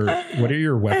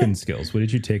your weapon skills? What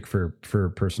did you take for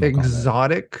personal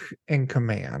exotic combat? And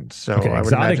command? So okay, I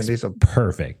would imagine these are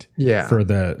perfect. Yeah.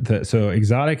 For so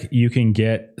exotic, you can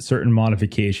get certain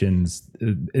modifications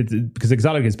because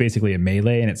exotic is basically a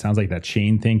melee, and it sounds like that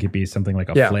chain thing could be something like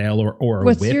a flail or a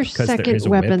What's whip. your second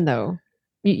weapon though?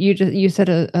 You said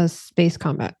a space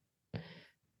combat.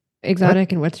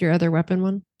 Exotic, and what's your other weapon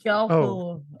one?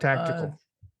 Tactical.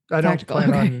 I don't Tactical. plan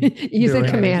Okay. on You said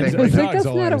doing command. anything I was like like, that's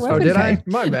not a that. weapon. Oh, did I? type.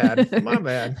 My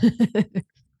bad.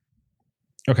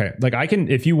 Okay, like I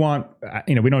can, if you want,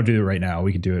 we don't do it right now.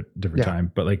 We could do it a different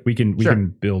time, but like we can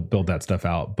build that stuff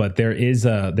out. But there is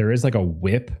like a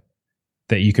whip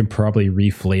that you can probably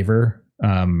reflavor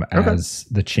as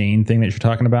the chain thing that you're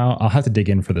talking about. I'll have to dig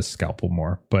in for the scalpel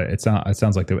more, but it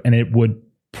sounds like and it would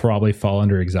probably fall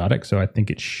under exotic, so I think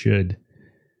it should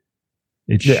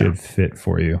should fit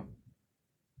for you.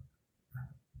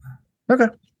 Okay.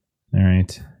 All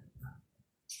right.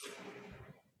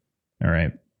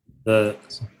 The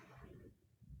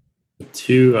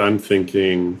 2 I'm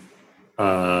thinking,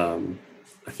 I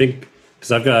think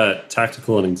because I've got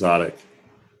tactical and exotic.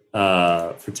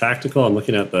 For tactical, I'm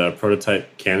looking at the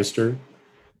prototype canister.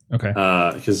 Okay.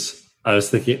 Because I was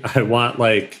thinking I want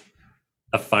like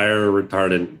a fire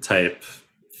retardant type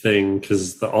thing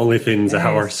because the only things that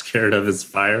are scared of is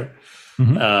fire.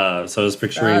 Mm-hmm. So I was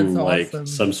picturing That's awesome.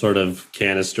 some sort of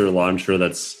canister launcher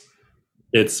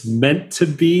it's meant to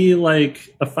be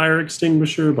like a fire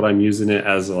extinguisher, but I'm using it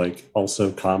as like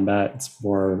also combat. It's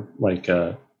more like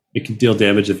it can deal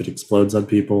damage if it explodes on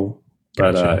people,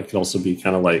 but it can also be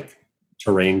kind of like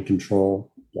terrain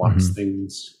control, blocks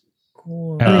things.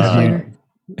 Cool.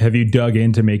 Have you dug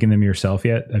into making them yourself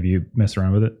yet? Have you messed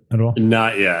around with it at all?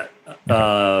 Not yet.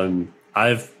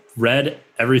 I've read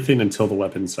everything until the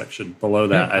weapons section. Below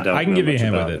that, I can give you a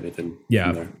hand with it.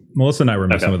 Yeah, Melissa and I were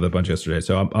messing with it a bunch yesterday,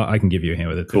 so I can give you a hand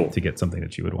with it to get something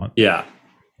that you would want. Yeah,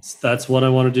 so that's what I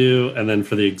want to do. And then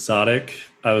for the exotic,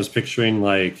 I was picturing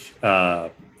like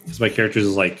because my character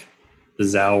is like the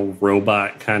Zao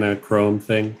robot kind of chrome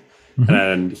thing,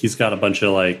 and he's got a bunch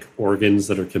of like organs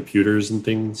that are computers and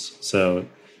things. So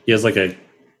he has like a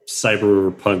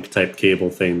cyberpunk type cable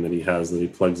thing that he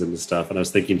plugs into stuff, and I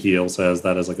was thinking he also has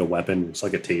that as like a weapon. It's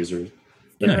like a taser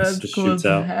that just shoots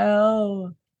out.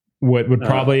 Hell. What would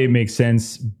probably make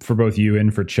sense for both you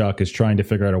and for Chuck is trying to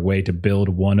figure out a way to build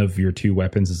one of your 2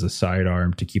 weapons as a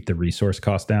sidearm to keep the resource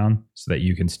cost down so that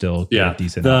you can still get a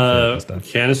decent outfit and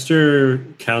stuff. Canister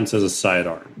counts as a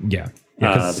sidearm. Yeah,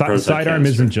 because sidearm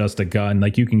isn't just a gun.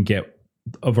 Like you can get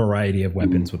a variety of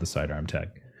weapons with a sidearm tag.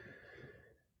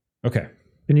 Okay.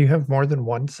 Can you have more than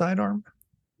one sidearm?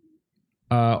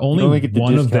 Only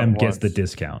one of them gets the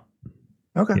discount.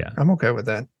 Okay. Yeah. I'm okay with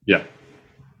that. Yeah.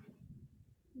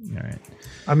 All right.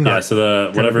 I'm not. Yeah. So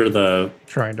the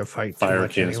trying to fight fire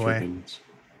canister anyway. Things.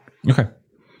 Okay.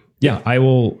 Yeah,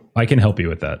 I can help you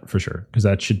with that for sure because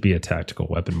that should be a tactical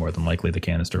weapon more than likely the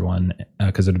canister one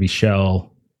because it'll be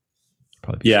shell.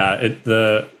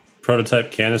 The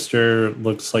prototype canister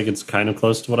looks like it's kind of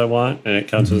close to what I want, and it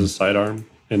counts as a sidearm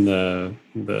in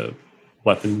the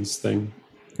weapons thing.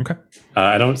 Okay.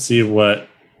 I don't see what.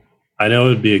 I know it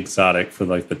would be exotic for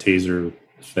like the taser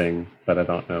thing, but I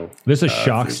don't know. There's a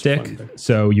shock stick,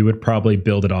 so you would probably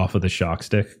build it off of the shock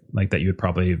stick, like that. You would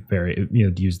probably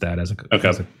use that as a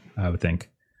I would think.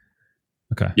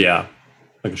 Okay. Yeah,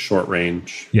 like a short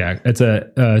range. Yeah, it's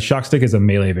a shock stick is a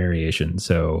melee variation,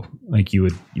 so like you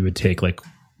would take like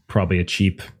probably a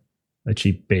cheap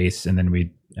base, and then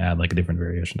we'd add like a different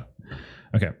variation.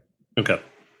 Okay.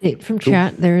 From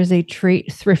chat, there is a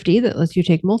trait Thrifty that lets you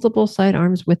take multiple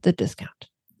sidearms with the discount.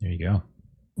 There you go.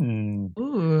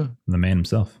 Ooh. The man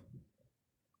himself.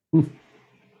 All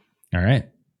right.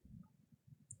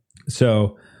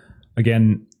 So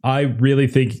again, I really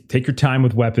think take your time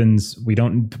with weapons. I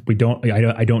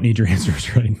don't need your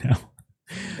answers right now.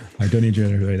 I don't need your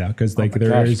answers right now because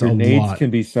there is a lot. Grenades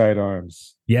can be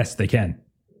sidearms. Yes, they can.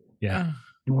 Yeah.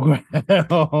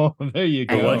 Well, there you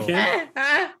go.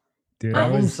 Dude,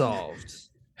 Problem solved.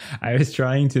 I was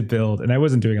trying to build, and I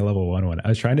wasn't doing a level 1. I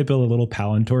was trying to build a little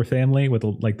Palantir family with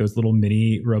like those little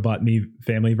mini robot me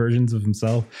family versions of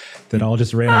himself that all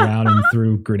just ran around and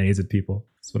threw grenades at people.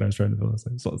 That's what I was trying to build.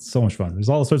 It's so much fun. There's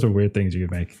all sorts of weird things you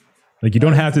can make. Like you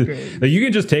don't have to, like you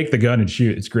can just take the gun and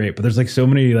shoot. It's great, but there's like so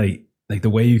many like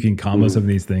the way you can combo some of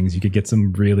these things. You could get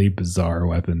some really bizarre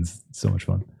weapons. It's so much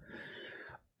fun.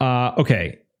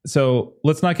 Okay. So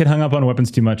let's not get hung up on weapons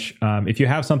too much. If you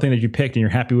have something that you picked and you're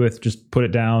happy with, just put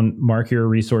it down, mark your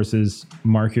resources,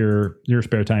 mark your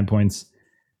spare time points.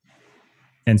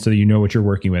 And so you know what you're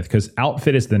working with, because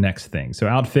outfit is the next thing. So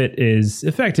outfit is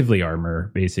effectively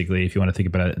armor, basically. If you want to think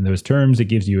about it in those terms, it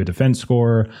gives you a defense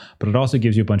score, but it also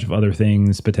gives you a bunch of other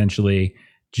things potentially.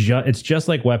 It's just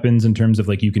like weapons in terms of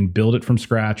like you can build it from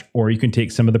scratch, or you can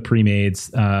take some of the pre-mades.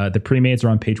 The pre-mades are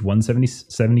on page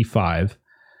 175.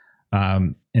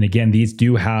 And again, these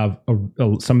do have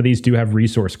some of these do have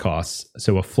resource costs.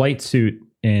 So a flight suit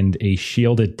and a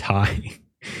shielded tie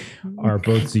are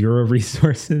both 0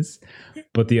 resources,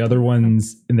 but the other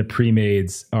ones in the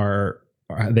pre-mades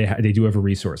they do have a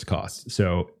resource cost.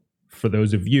 So for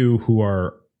those of you who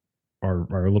are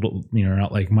a little,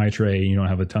 not like Maitre, you don't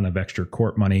have a ton of extra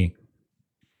court money,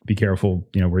 be careful,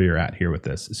 where you're at here with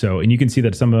this. So, and you can see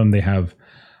that some of them they have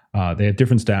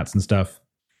different stats and stuff.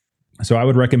 So I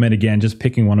would recommend, again, just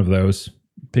picking one of those,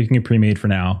 picking a pre-made for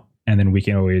now, and then we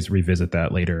can always revisit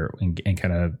that later and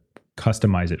kind of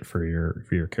customize it for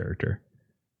your character.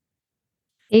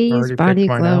 A's body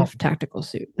glove tactical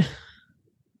suit.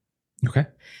 Okay.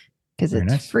 Because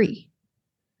it's free.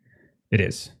 It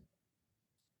is.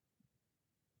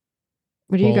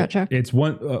 What do you got, Chuck? It's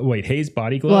one. Hayes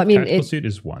body glove tactical suit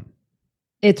is 1.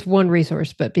 It's 1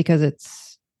 resource, but because it's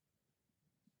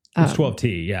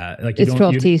 12T, yeah. Like it's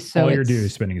 12T, so all you're doing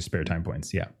is spending spare time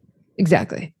points, yeah.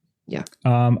 Exactly, yeah.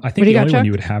 I think the only one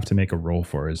you would have to make a roll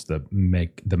for is the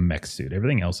mech suit.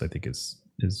 Everything else, I think, is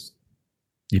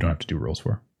you don't have to do rolls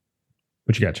for.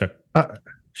 What you got, Chuck?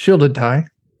 Shielded tie.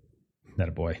 That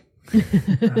a boy.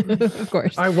 Of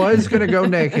course. I was gonna go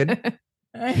naked.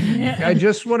 I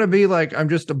just want to be like I'm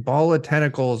just a ball of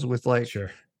tentacles with like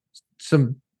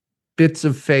some bits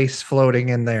of face floating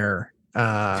in there.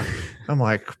 I'm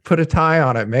like, put a tie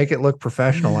on it, make it look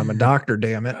professional. I'm a doctor,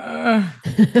 damn it.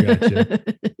 Gotcha.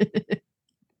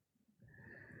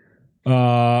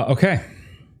 Okay.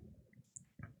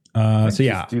 So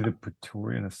yeah, do the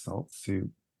Praetorian assault suit.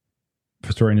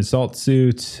 Praetorian assault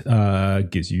suit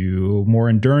gives you more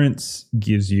endurance,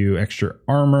 gives you extra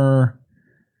armor.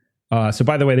 So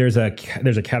by the way, there's a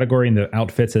category in the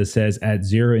outfits that says at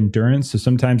 0 endurance. So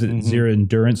sometimes at 0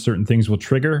 endurance, certain things will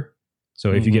trigger.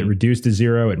 So if you get reduced to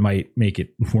 0, it might make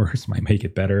it worse, might make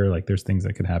it better. Like there's things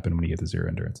that could happen when you get to 0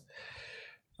 endurance.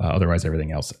 Otherwise,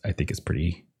 everything else I think is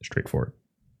pretty straightforward.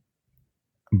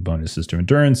 Bonuses to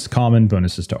endurance, common.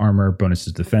 Bonuses to armor.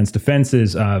 Bonuses to defense. Defense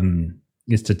is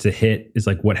to hit is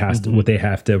like what they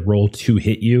have to roll to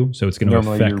hit you. So it's going to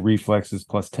affect your reflexes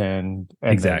plus 10. And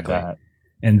exactly.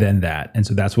 Then that. And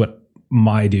so that's what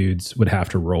my dudes would have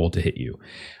to roll to hit you.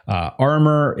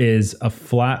 Armor is a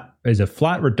flat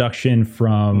reduction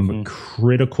from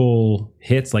critical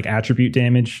hits, like attribute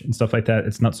damage and stuff like that.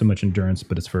 It's not so much endurance,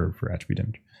 but it's for attribute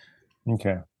damage.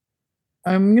 Okay.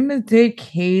 I'm gonna take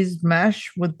Haze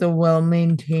Mesh with the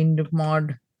well-maintained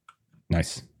mod.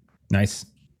 Nice.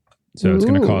 So it's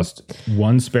going to cost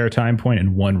 1 spare time point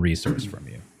and 1 resource from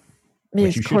you.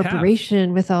 This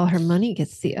corporation with all her money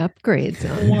gets the upgrades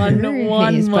on one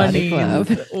money.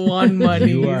 One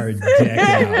money. You are decked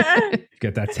out. You've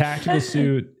got that tactical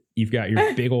suit. You've got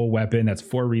your big old weapon. That's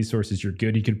 4 resources. You're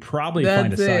good. You could probably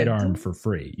find a sidearm for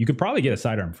free. You could probably get a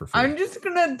sidearm for free. I'm just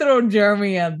gonna throw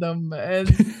Jeremy at them.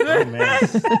 Oh man,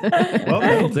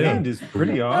 well-maintained is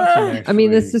pretty awesome. Actually. I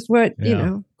mean, this is what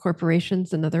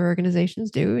corporations and other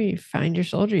organizations do. You find your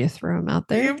soldier, you throw him out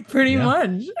there. Pretty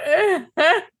much.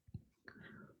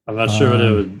 I'm not sure what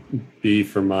it would be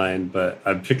for mine, but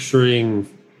I'm picturing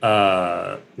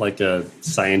like a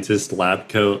scientist lab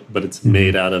coat, but it's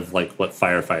made out of like what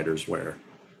firefighters wear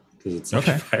because it's like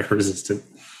fire resistant.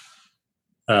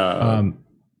 So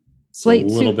a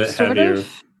little bit heavier.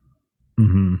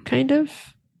 Kind of.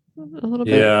 A little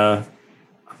bit. Yeah.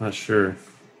 I'm not sure.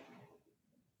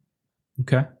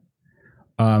 Okay.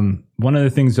 One of the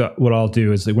things what I'll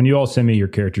do is like when you all send me your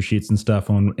character sheets and stuff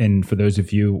and for those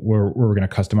of you where we're going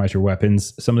to customize your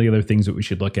weapons, some of the other things that we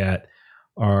should look at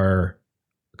are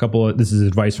this is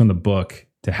advice from the book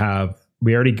to have,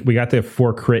 we got the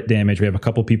 4 crit damage. We have a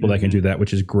couple people that can do that,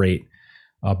 which is great.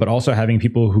 but also having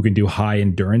people who can do high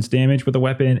endurance damage with a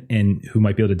weapon and who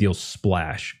might be able to deal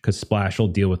splash, because splash will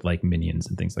deal with like minions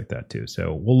and things like that too.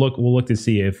 So we'll look to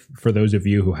see if, for those of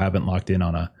you who haven't locked in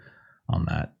on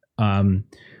that.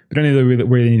 But don't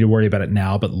really need to worry about it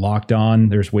now. But locked on,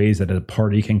 there's ways that a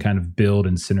party can kind of build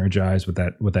and synergize with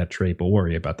that trait. But we'll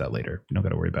worry about that later. You don't got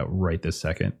to worry about right this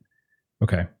second.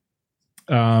 Okay.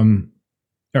 All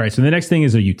right. So the next thing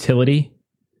is a utility.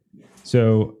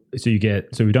 So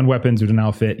we've done weapons, we've done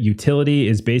outfit. Utility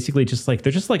is basically just like,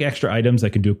 they're just like extra items that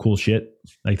can do cool shit.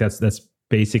 Like that's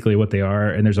basically what they are.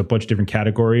 And there's a bunch of different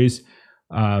categories.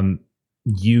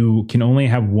 You can only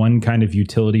have one kind of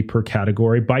utility per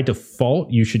category. By default,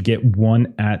 you should get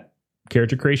one at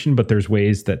character creation, but there's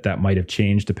ways that might have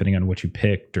changed depending on what you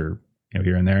picked or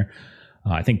here and there.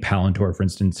 I think Palantir, for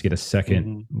instance, get a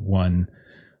second one,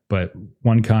 but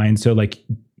one kind. So like,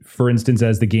 for instance,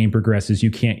 as the game progresses, you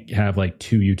can't have like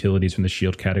 2 utilities from the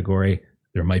shield category.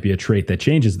 There might be a trait that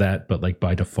changes that, but like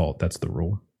by default, that's the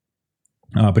rule.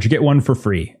 But you get one for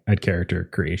free at character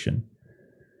creation.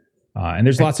 And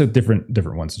there's lots of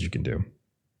different ones that you can do.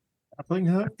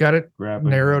 I've got it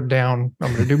narrowed down.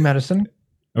 I'm going to do medicine.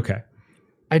 Okay.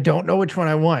 I don't know which one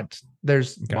I want.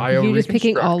 There's bio. You're just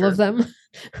picking all of them.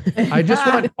 I just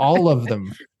want all of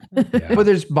them. Yeah. But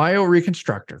there's bio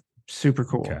reconstructor. Super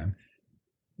cool. Okay.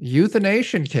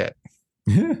 Euthanation kit.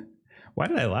 Why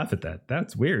did I laugh at that?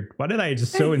 That's weird. Why did I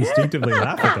just so instinctively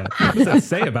laugh at that? What does that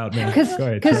say about me?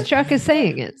 Because Chuck is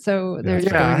saying it. So there's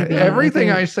everything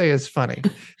I say is funny.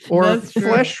 Or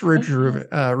flesh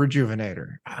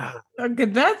rejuvenator. Okay,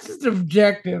 that's just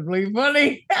objectively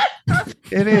funny.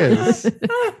 It is.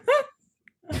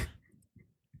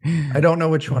 I don't know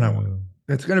which one I want.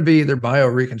 It's going to be either bio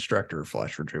reconstructor or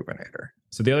flesh rejuvenator.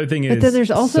 So the other thing is, but then there's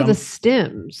also the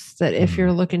stims that if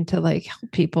you're looking to like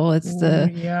help people, it's the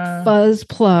fuzz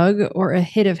plug or a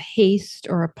hit of haste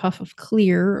or a puff of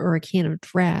clear or a can of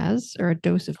draz or a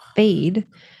dose of fade.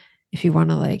 If you want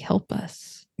to like help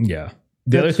us. Yeah.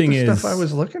 The other thing is stuff I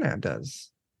was looking at does.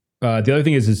 The other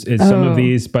thing is some of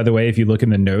these, by the way, if you look in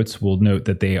the notes, we'll note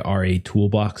that they are a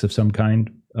toolbox of some kind.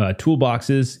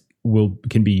 Toolboxes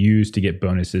can be used to get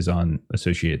bonuses on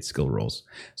associated skill rolls.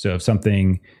 So if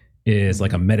something is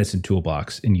like a medicine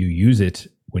toolbox and you use it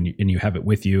when you have it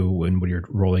with you and when you're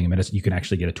rolling a medicine, you can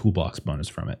actually get a toolbox bonus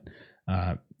from it.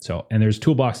 And there's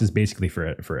toolboxes basically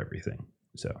for everything.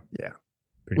 So yeah.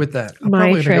 With that,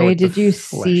 my tray, did you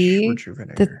see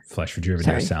the flesh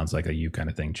rejuvenator? Sounds like a you kind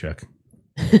of thing, Chuck.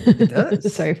 It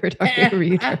does. Sorry for talking over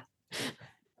you.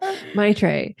 My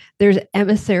tray, there's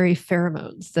emissary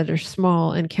pheromones that are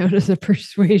small and count as a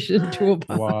persuasion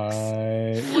toolbox.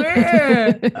 Why?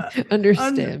 Where? Under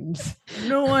stims.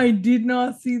 No, I did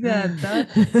not see that.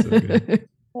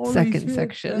 That's second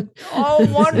section. All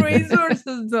one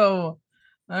resources though.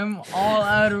 I'm all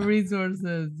out of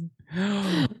resources.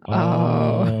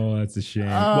 Oh, that's a shame.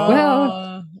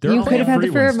 Well, you could have had the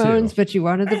pheromones, but you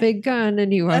wanted the big gun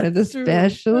and you wanted the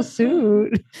special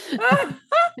suit.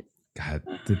 God,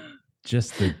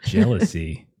 just the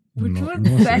jealousy. Which one's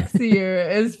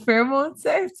sexier? Is pheromone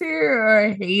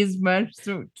sexier or haze mesh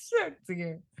suit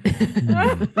sexier?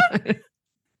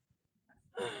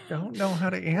 Don't know how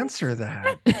to answer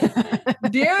that.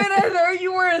 Damn it, I thought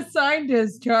you were a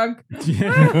scientist, Chuck.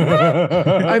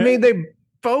 I mean, they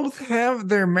both have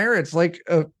their merits. Like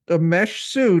a mesh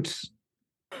suit.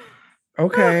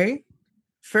 Okay.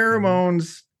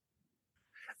 Pheromones.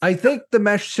 I think the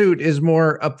mesh suit is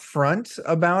more upfront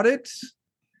about it.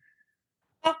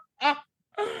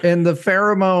 And the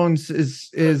pheromones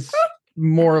is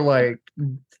more like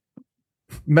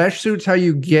mesh suit's how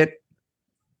you get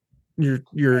your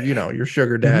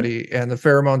sugar daddy, and the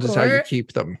pheromones is how you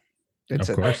keep them. It's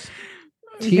of course.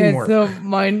 Teamwork. Okay, so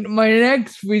my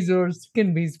next resource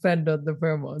can be spent on the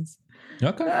pheromones.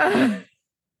 Okay.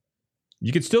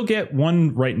 You could still get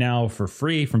one right now for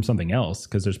free from something else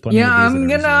because there's plenty. Yeah, of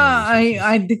these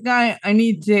I think I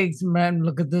need to take some random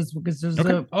look at this because there's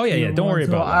Don't worry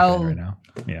about that right now.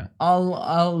 Yeah,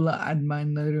 I'll add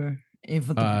mine later if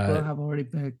the people have already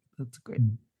picked. That's great.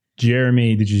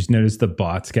 Jeremy, did you just notice the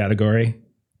bots category?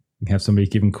 You have somebody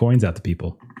giving coins out to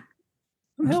people.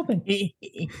 I'm helping.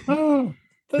 Oh,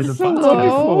 that's so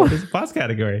wonderful. There's a bots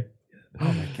category.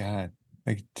 Oh my god!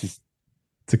 It's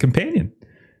a companion.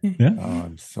 Yeah. Oh,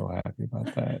 I'm so happy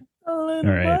about that. Oh,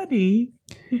 little buddy.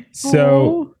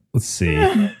 So let's see.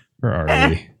 Where are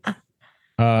we?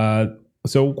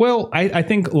 I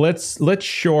think let's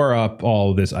shore up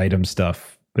all this item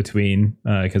stuff between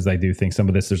because I do think some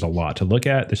of this there's a lot to look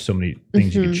at. There's so many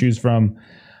things you can choose from.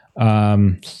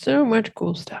 So much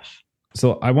cool stuff.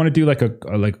 So I want to do like a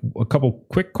couple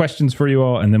quick questions for you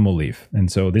all, and then we'll leave. And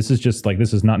so this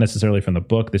is not necessarily from the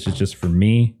book. This is just for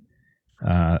me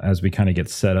as we kind of get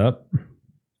set up.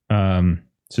 So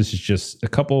this is just a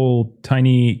couple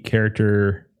tiny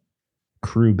character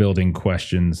crew building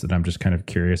questions that I'm just kind of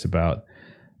curious about,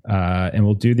 and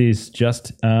we'll do these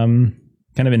just kind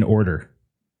of in order.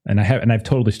 And I've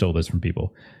totally stole this from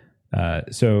people.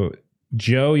 So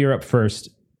Joe, you're up first.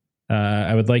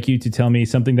 I would like you to tell me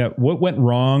something what went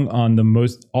wrong on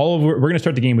we're going to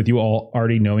start the game with you all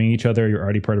already knowing each other. You're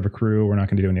already part of a crew. We're not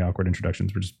going to do any awkward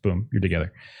introductions. We're just boom, you're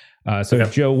together. So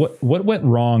okay. Joe, what went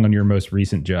wrong on your most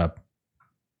recent job?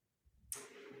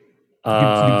 You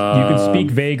can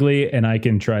speak vaguely and I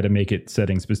can try to make it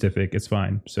setting specific. It's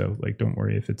fine. So don't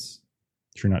worry if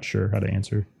you're not sure how to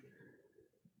answer.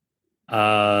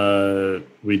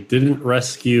 We didn't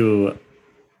rescue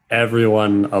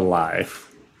everyone alive.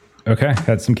 Okay,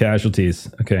 had some casualties.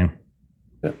 Okay.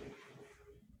 Yep.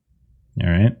 All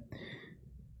right.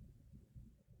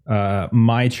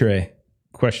 Maitre,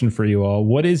 question for you all.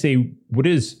 What is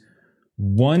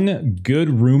one good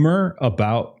rumor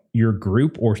about your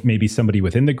group, or maybe somebody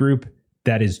within the group,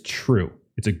 that is true?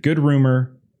 It's a good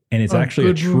rumor, and it's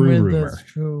actually a true rumor. That's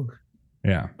true.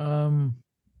 Yeah. Something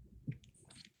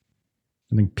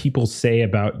people say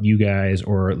about you guys,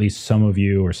 or at least some of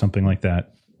you, or something like that.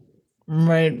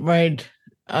 Right.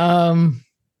 The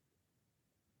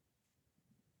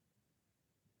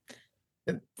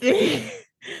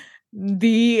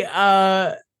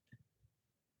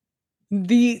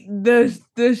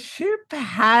ship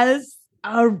has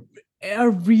a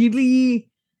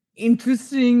really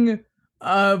interesting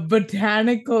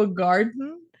botanical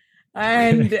garden,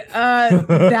 and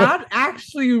that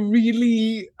actually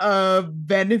really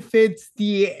benefits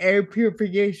the air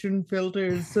purification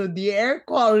filters. So the air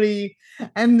quality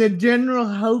and the general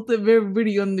health of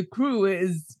everybody on the crew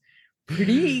is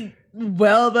pretty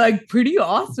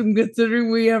awesome,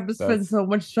 considering we have to spend so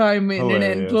much time in an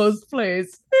enclosed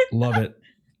place. Love it.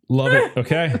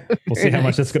 Okay, we'll see how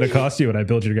much that's going to cost you when I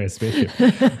build your guys' spaceship.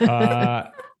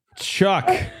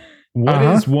 Chuck, what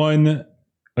is one?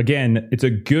 Again, it's a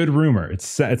good rumor.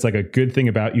 It's like a good thing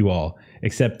about you all,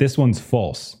 except this one's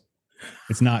false.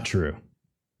 It's not true.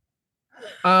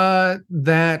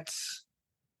 That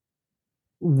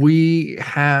we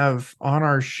have on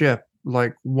our ship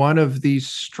like one of the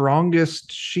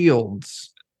strongest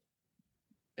shields,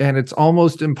 and it's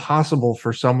almost impossible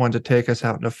for someone to take us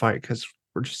out in a fight because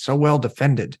we're just so well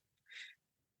defended.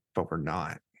 But we're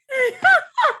not.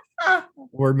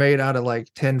 We're made out of like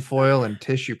tinfoil and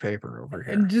tissue paper over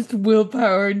here. And just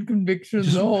willpower and conviction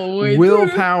the whole way.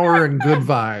 Willpower and good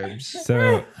vibes.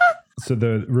 So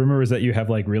the rumor is that you have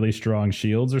like really strong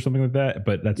shields or something like that,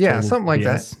 but that's something like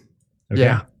that. Okay.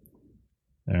 Yeah.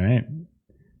 All right.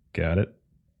 Got it.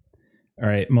 All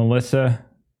right, Melissa,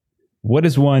 what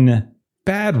is one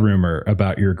bad rumor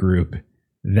about your group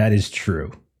that is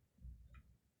true?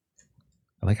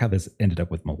 I like how this ended up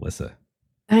with Melissa.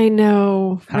 I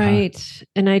know, right?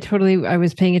 And I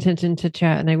was paying attention to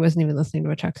chat and I wasn't even listening to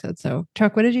what Chuck said. So,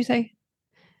 Chuck, what did you say?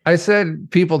 I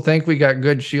said people think we got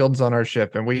good shields on our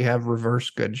ship, and we have reverse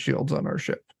good shields on our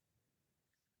ship.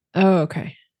 Oh,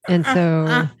 okay. And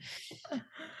so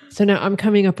now I'm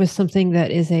coming up with something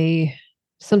that is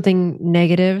something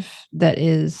negative that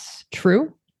is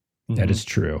true. That is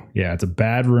true. Yeah, it's a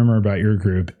bad rumor about your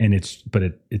group, and it's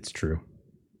true.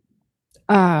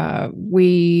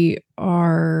 We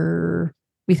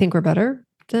think we're better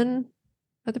than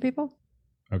other people.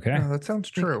 Okay. Oh, that sounds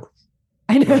true.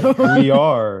 I know. We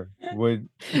are.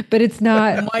 But it's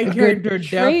not my character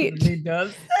definitely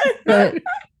does. But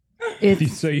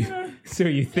it's so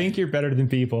you think you're better than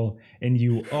people and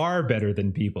you are better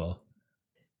than people.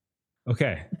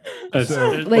 Okay.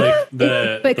 So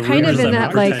but kind of in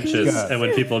that like, and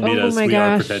when people meet us, we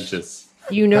are pretentious.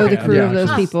 You know, the crew of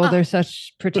those people, they're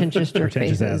such pretentious jerk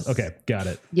faces. Okay, got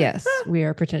it. Yes, we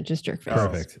are pretentious jerk faces.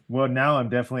 Perfect. Well, now I'm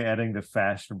definitely adding the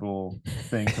fashionable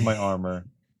thing to my armor.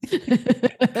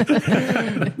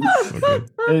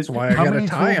 That's why I got a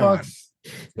tie on.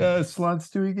 Slots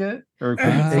do we get? Or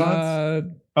equipment slots?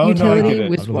 Utility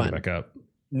was one. Back up.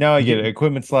 Now I get it.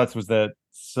 Equipment slots was that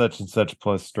such and such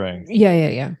plus strength.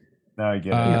 Yeah. Now I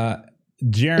get it.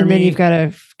 Jeremy, and then you've got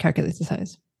to calculate the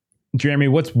size. Jeremy,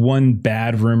 what's one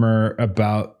bad rumor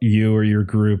about you or your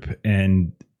group,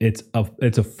 and it's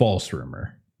a false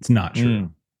rumor? It's not true.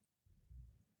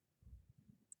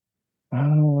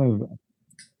 Oh,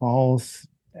 false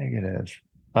negative.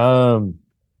 I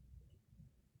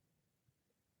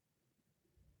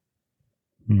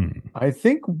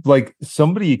think like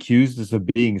somebody accused us of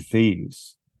being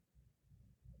thieves.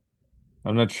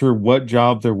 I'm not sure what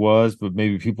job there was, but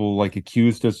maybe people like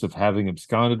accused us of having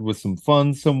absconded with some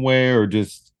funds somewhere, or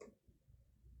just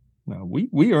no,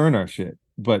 we earn our shit.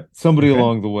 But somebody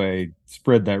along the way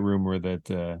spread that rumor that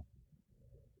you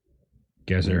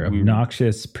guys are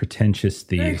obnoxious, pretentious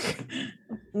thieves.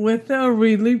 With a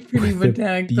really pretty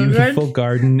botanical beautiful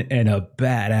garden and a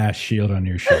badass shield on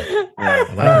your ship.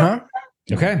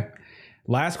 Okay.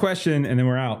 Last question, and then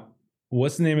we're out.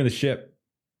 What's the name of the ship?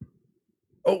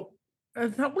 Oh, I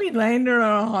thought we landed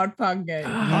on a Hot Pocket.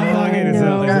 Hot Pocket is an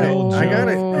old joke. I got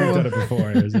it. We've done it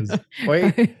before.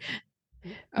 Wait.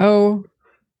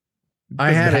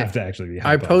 I had have to actually be.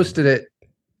 I posted it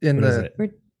in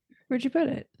Where'd you put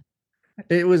it?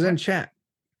 It was in chat.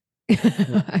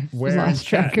 I lost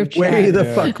track of chat. Way the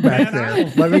fuck back there.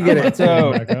 Let me get it.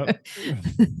 So,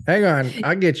 hang on.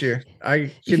 I'll get you.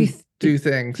 I can do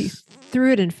things. If you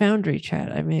threw it in Foundry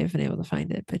chat, I may have been able to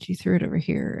find it, but you threw it over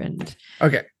here. And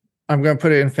okay. I'm going to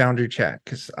put it in Foundry chat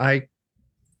because I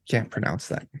can't pronounce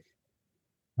that.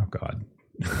 Oh, God.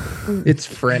 It's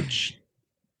French.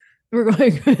 We're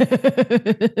going.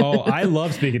 Oh, I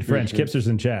love speaking French. Kipster's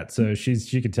in chat, so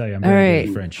she could tell you I'm all very right.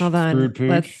 good at French. Hold on.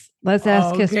 Let's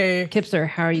ask Kipster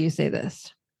how you say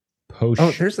this. Posh.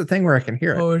 Oh, there's the thing where I can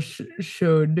hear it. Posh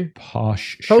should.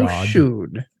 Posh.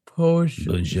 Poshud.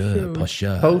 Poshud.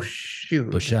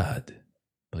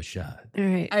 Poshud. All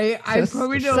right. I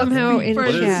probably don't somehow in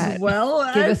French chat.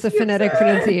 Well, give us a phonetic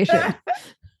pronunciation.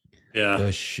 Yeah.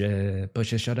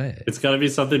 It's got to be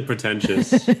something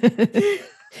pretentious.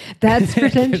 That's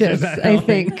pretentious. I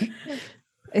think.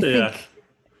 I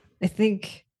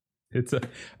think it's a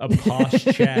posh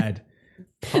Chad.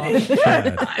 Posh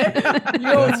Chad.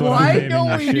 Yo, why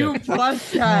don't we do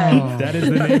Posh Chad? That is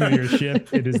the name of your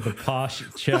ship. It is the Posh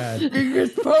Chad.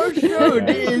 Because Posh Chad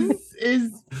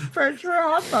is French for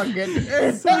Hot Pocket.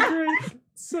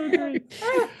 So great.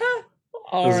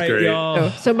 All right, great.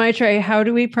 y'all. So Maitre, how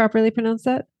do we properly pronounce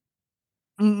that?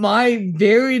 My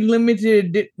very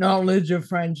limited knowledge of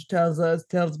French tells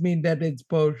me that it's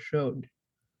Posh Chad.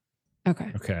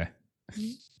 Okay.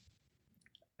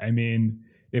 I mean,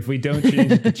 if we don't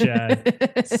change it to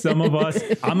Chad, some of us,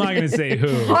 I'm not going to say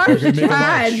who. Posh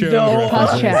Chad, though.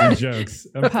 Posh Chad. Jokes.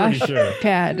 I'm pretty sure.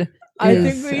 Chad.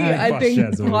 I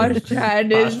think Posh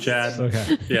Chad is. Posh Chad.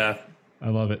 Okay. Yeah. I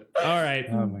love it. All right.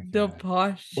 The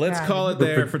Posh Chad. Let's call it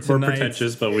there for tonight. We're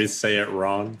pretentious, but we say it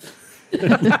wrong. You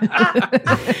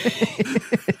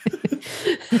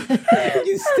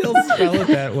still spell it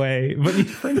that way, but you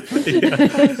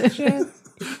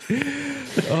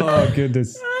Oh,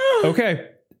 goodness. Okay.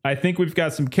 I think we've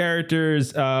got some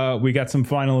characters. We got some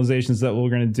finalizations that we're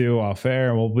going to do off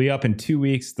air. We'll be up in 2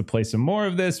 weeks to play some more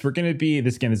of this.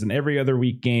 This game is an every other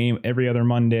week game, every other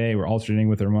Monday. We're alternating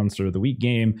with our Monster of the Week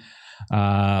game.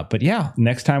 But yeah,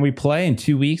 next time we play in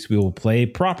 2 weeks, we will play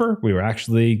proper. We will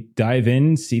actually dive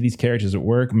in, see these characters at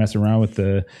work, mess around with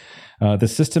the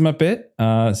system a bit.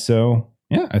 So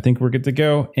yeah, I think we're good to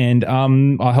go. And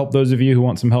I'll help those of you who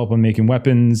want some help on making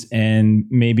weapons and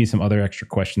maybe some other extra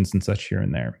questions and such here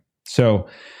and there. So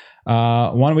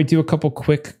why don't we do a couple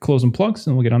quick closing plugs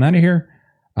and we'll get on out of here.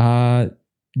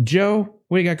 Joe,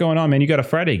 what do you got going on, man? You got a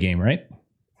Friday game, right?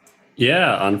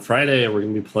 Yeah, on Friday we're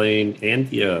going to be playing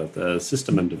Anthea, the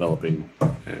system I'm developing,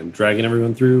 and dragging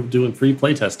everyone through doing free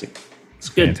playtesting. It's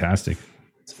good. Fantastic.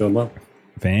 It's going well.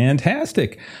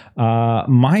 Fantastic.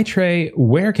 Maitre,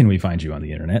 where can we find you on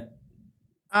the internet?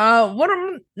 When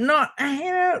I'm not hanging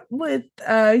out with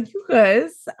you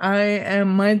guys, I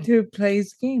am Maitre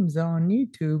Plays Games on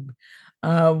YouTube,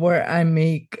 where I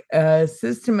make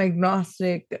system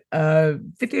agnostic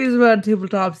videos about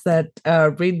tabletops that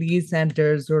really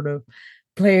center sort of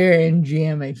player and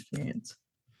GM experience.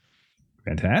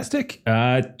 Fantastic.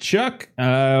 Chuck, we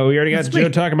already got Joe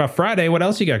talking about Friday. What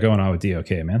else you got going on with DOK,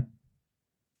 man?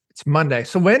 It's Monday.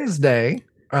 So Wednesday,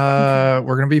 we're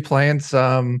going to be playing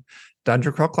some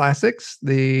Dungeon Crawl Classics,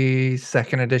 the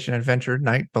 2nd edition adventure,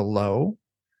 Night Below.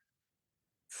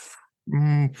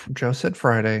 Joe said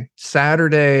Friday.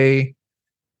 Saturday,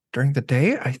 during the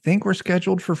day, I think we're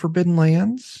scheduled for Forbidden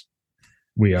Lands.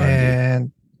 We are.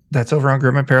 And that's over on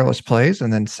Grim and Perilous Plays.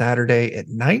 And then Saturday at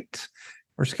night,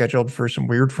 we're scheduled for some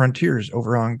Weird Frontiers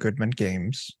over on Goodman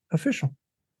Games Official.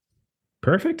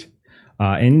 Perfect.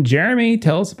 And Jeremy,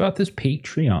 tell us about this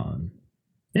Patreon.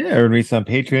 Yeah, everybody on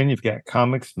Patreon. You've got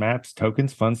comics, maps,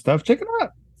 tokens, fun stuff. Check it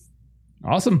out.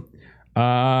 Awesome.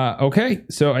 Okay,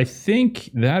 so I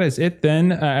think that is it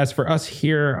then. As for us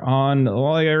here on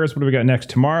Lollygaggers, what do we got next?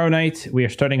 Tomorrow night, we are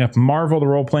starting up Marvel, the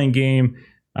role-playing game.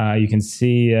 You can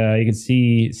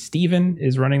see Steven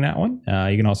is running that one.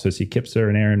 You can also see Kipser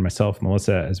and Aaron, myself,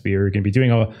 Melissa, as we are going to be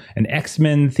doing an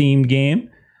X-Men themed game.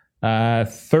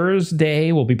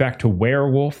 Thursday, we'll be back to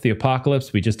Werewolf, the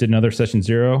Apocalypse. We just did another session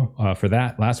 0 for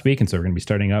that last week. And so we're going to be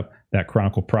starting up that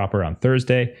Chronicle proper on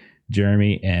Thursday.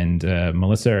 Jeremy and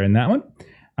Melissa are in that one.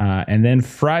 And then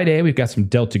Friday, we've got some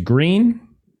Delta Green.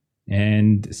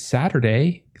 And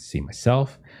Saturday, you can see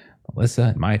myself, Melissa,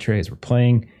 and Maitre as we're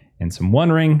playing, and some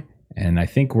One Ring. And I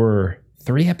think we're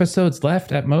 3 episodes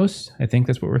left at most. I think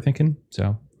that's what we're thinking.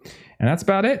 So, and that's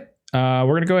about it. We're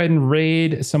going to go ahead and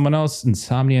raid someone else,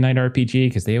 Insomnia Night RPG,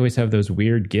 because they always have those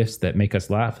weird gifts that make us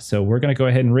laugh. So we're going to go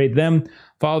ahead and raid them.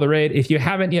 Follow the raid. If you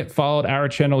haven't yet followed our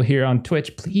channel here on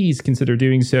Twitch, please consider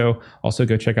doing so. Also,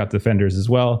 go check out Defenders as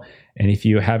well. And if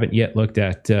you haven't yet looked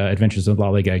at Adventures of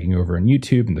Lollygagging over on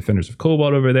YouTube and Defenders of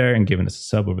Cobalt over there and given us a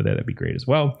sub over there, that'd be great as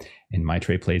well. And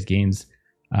Maitre Plays Games.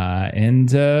 That's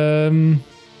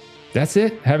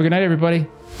it. Have a good night, everybody.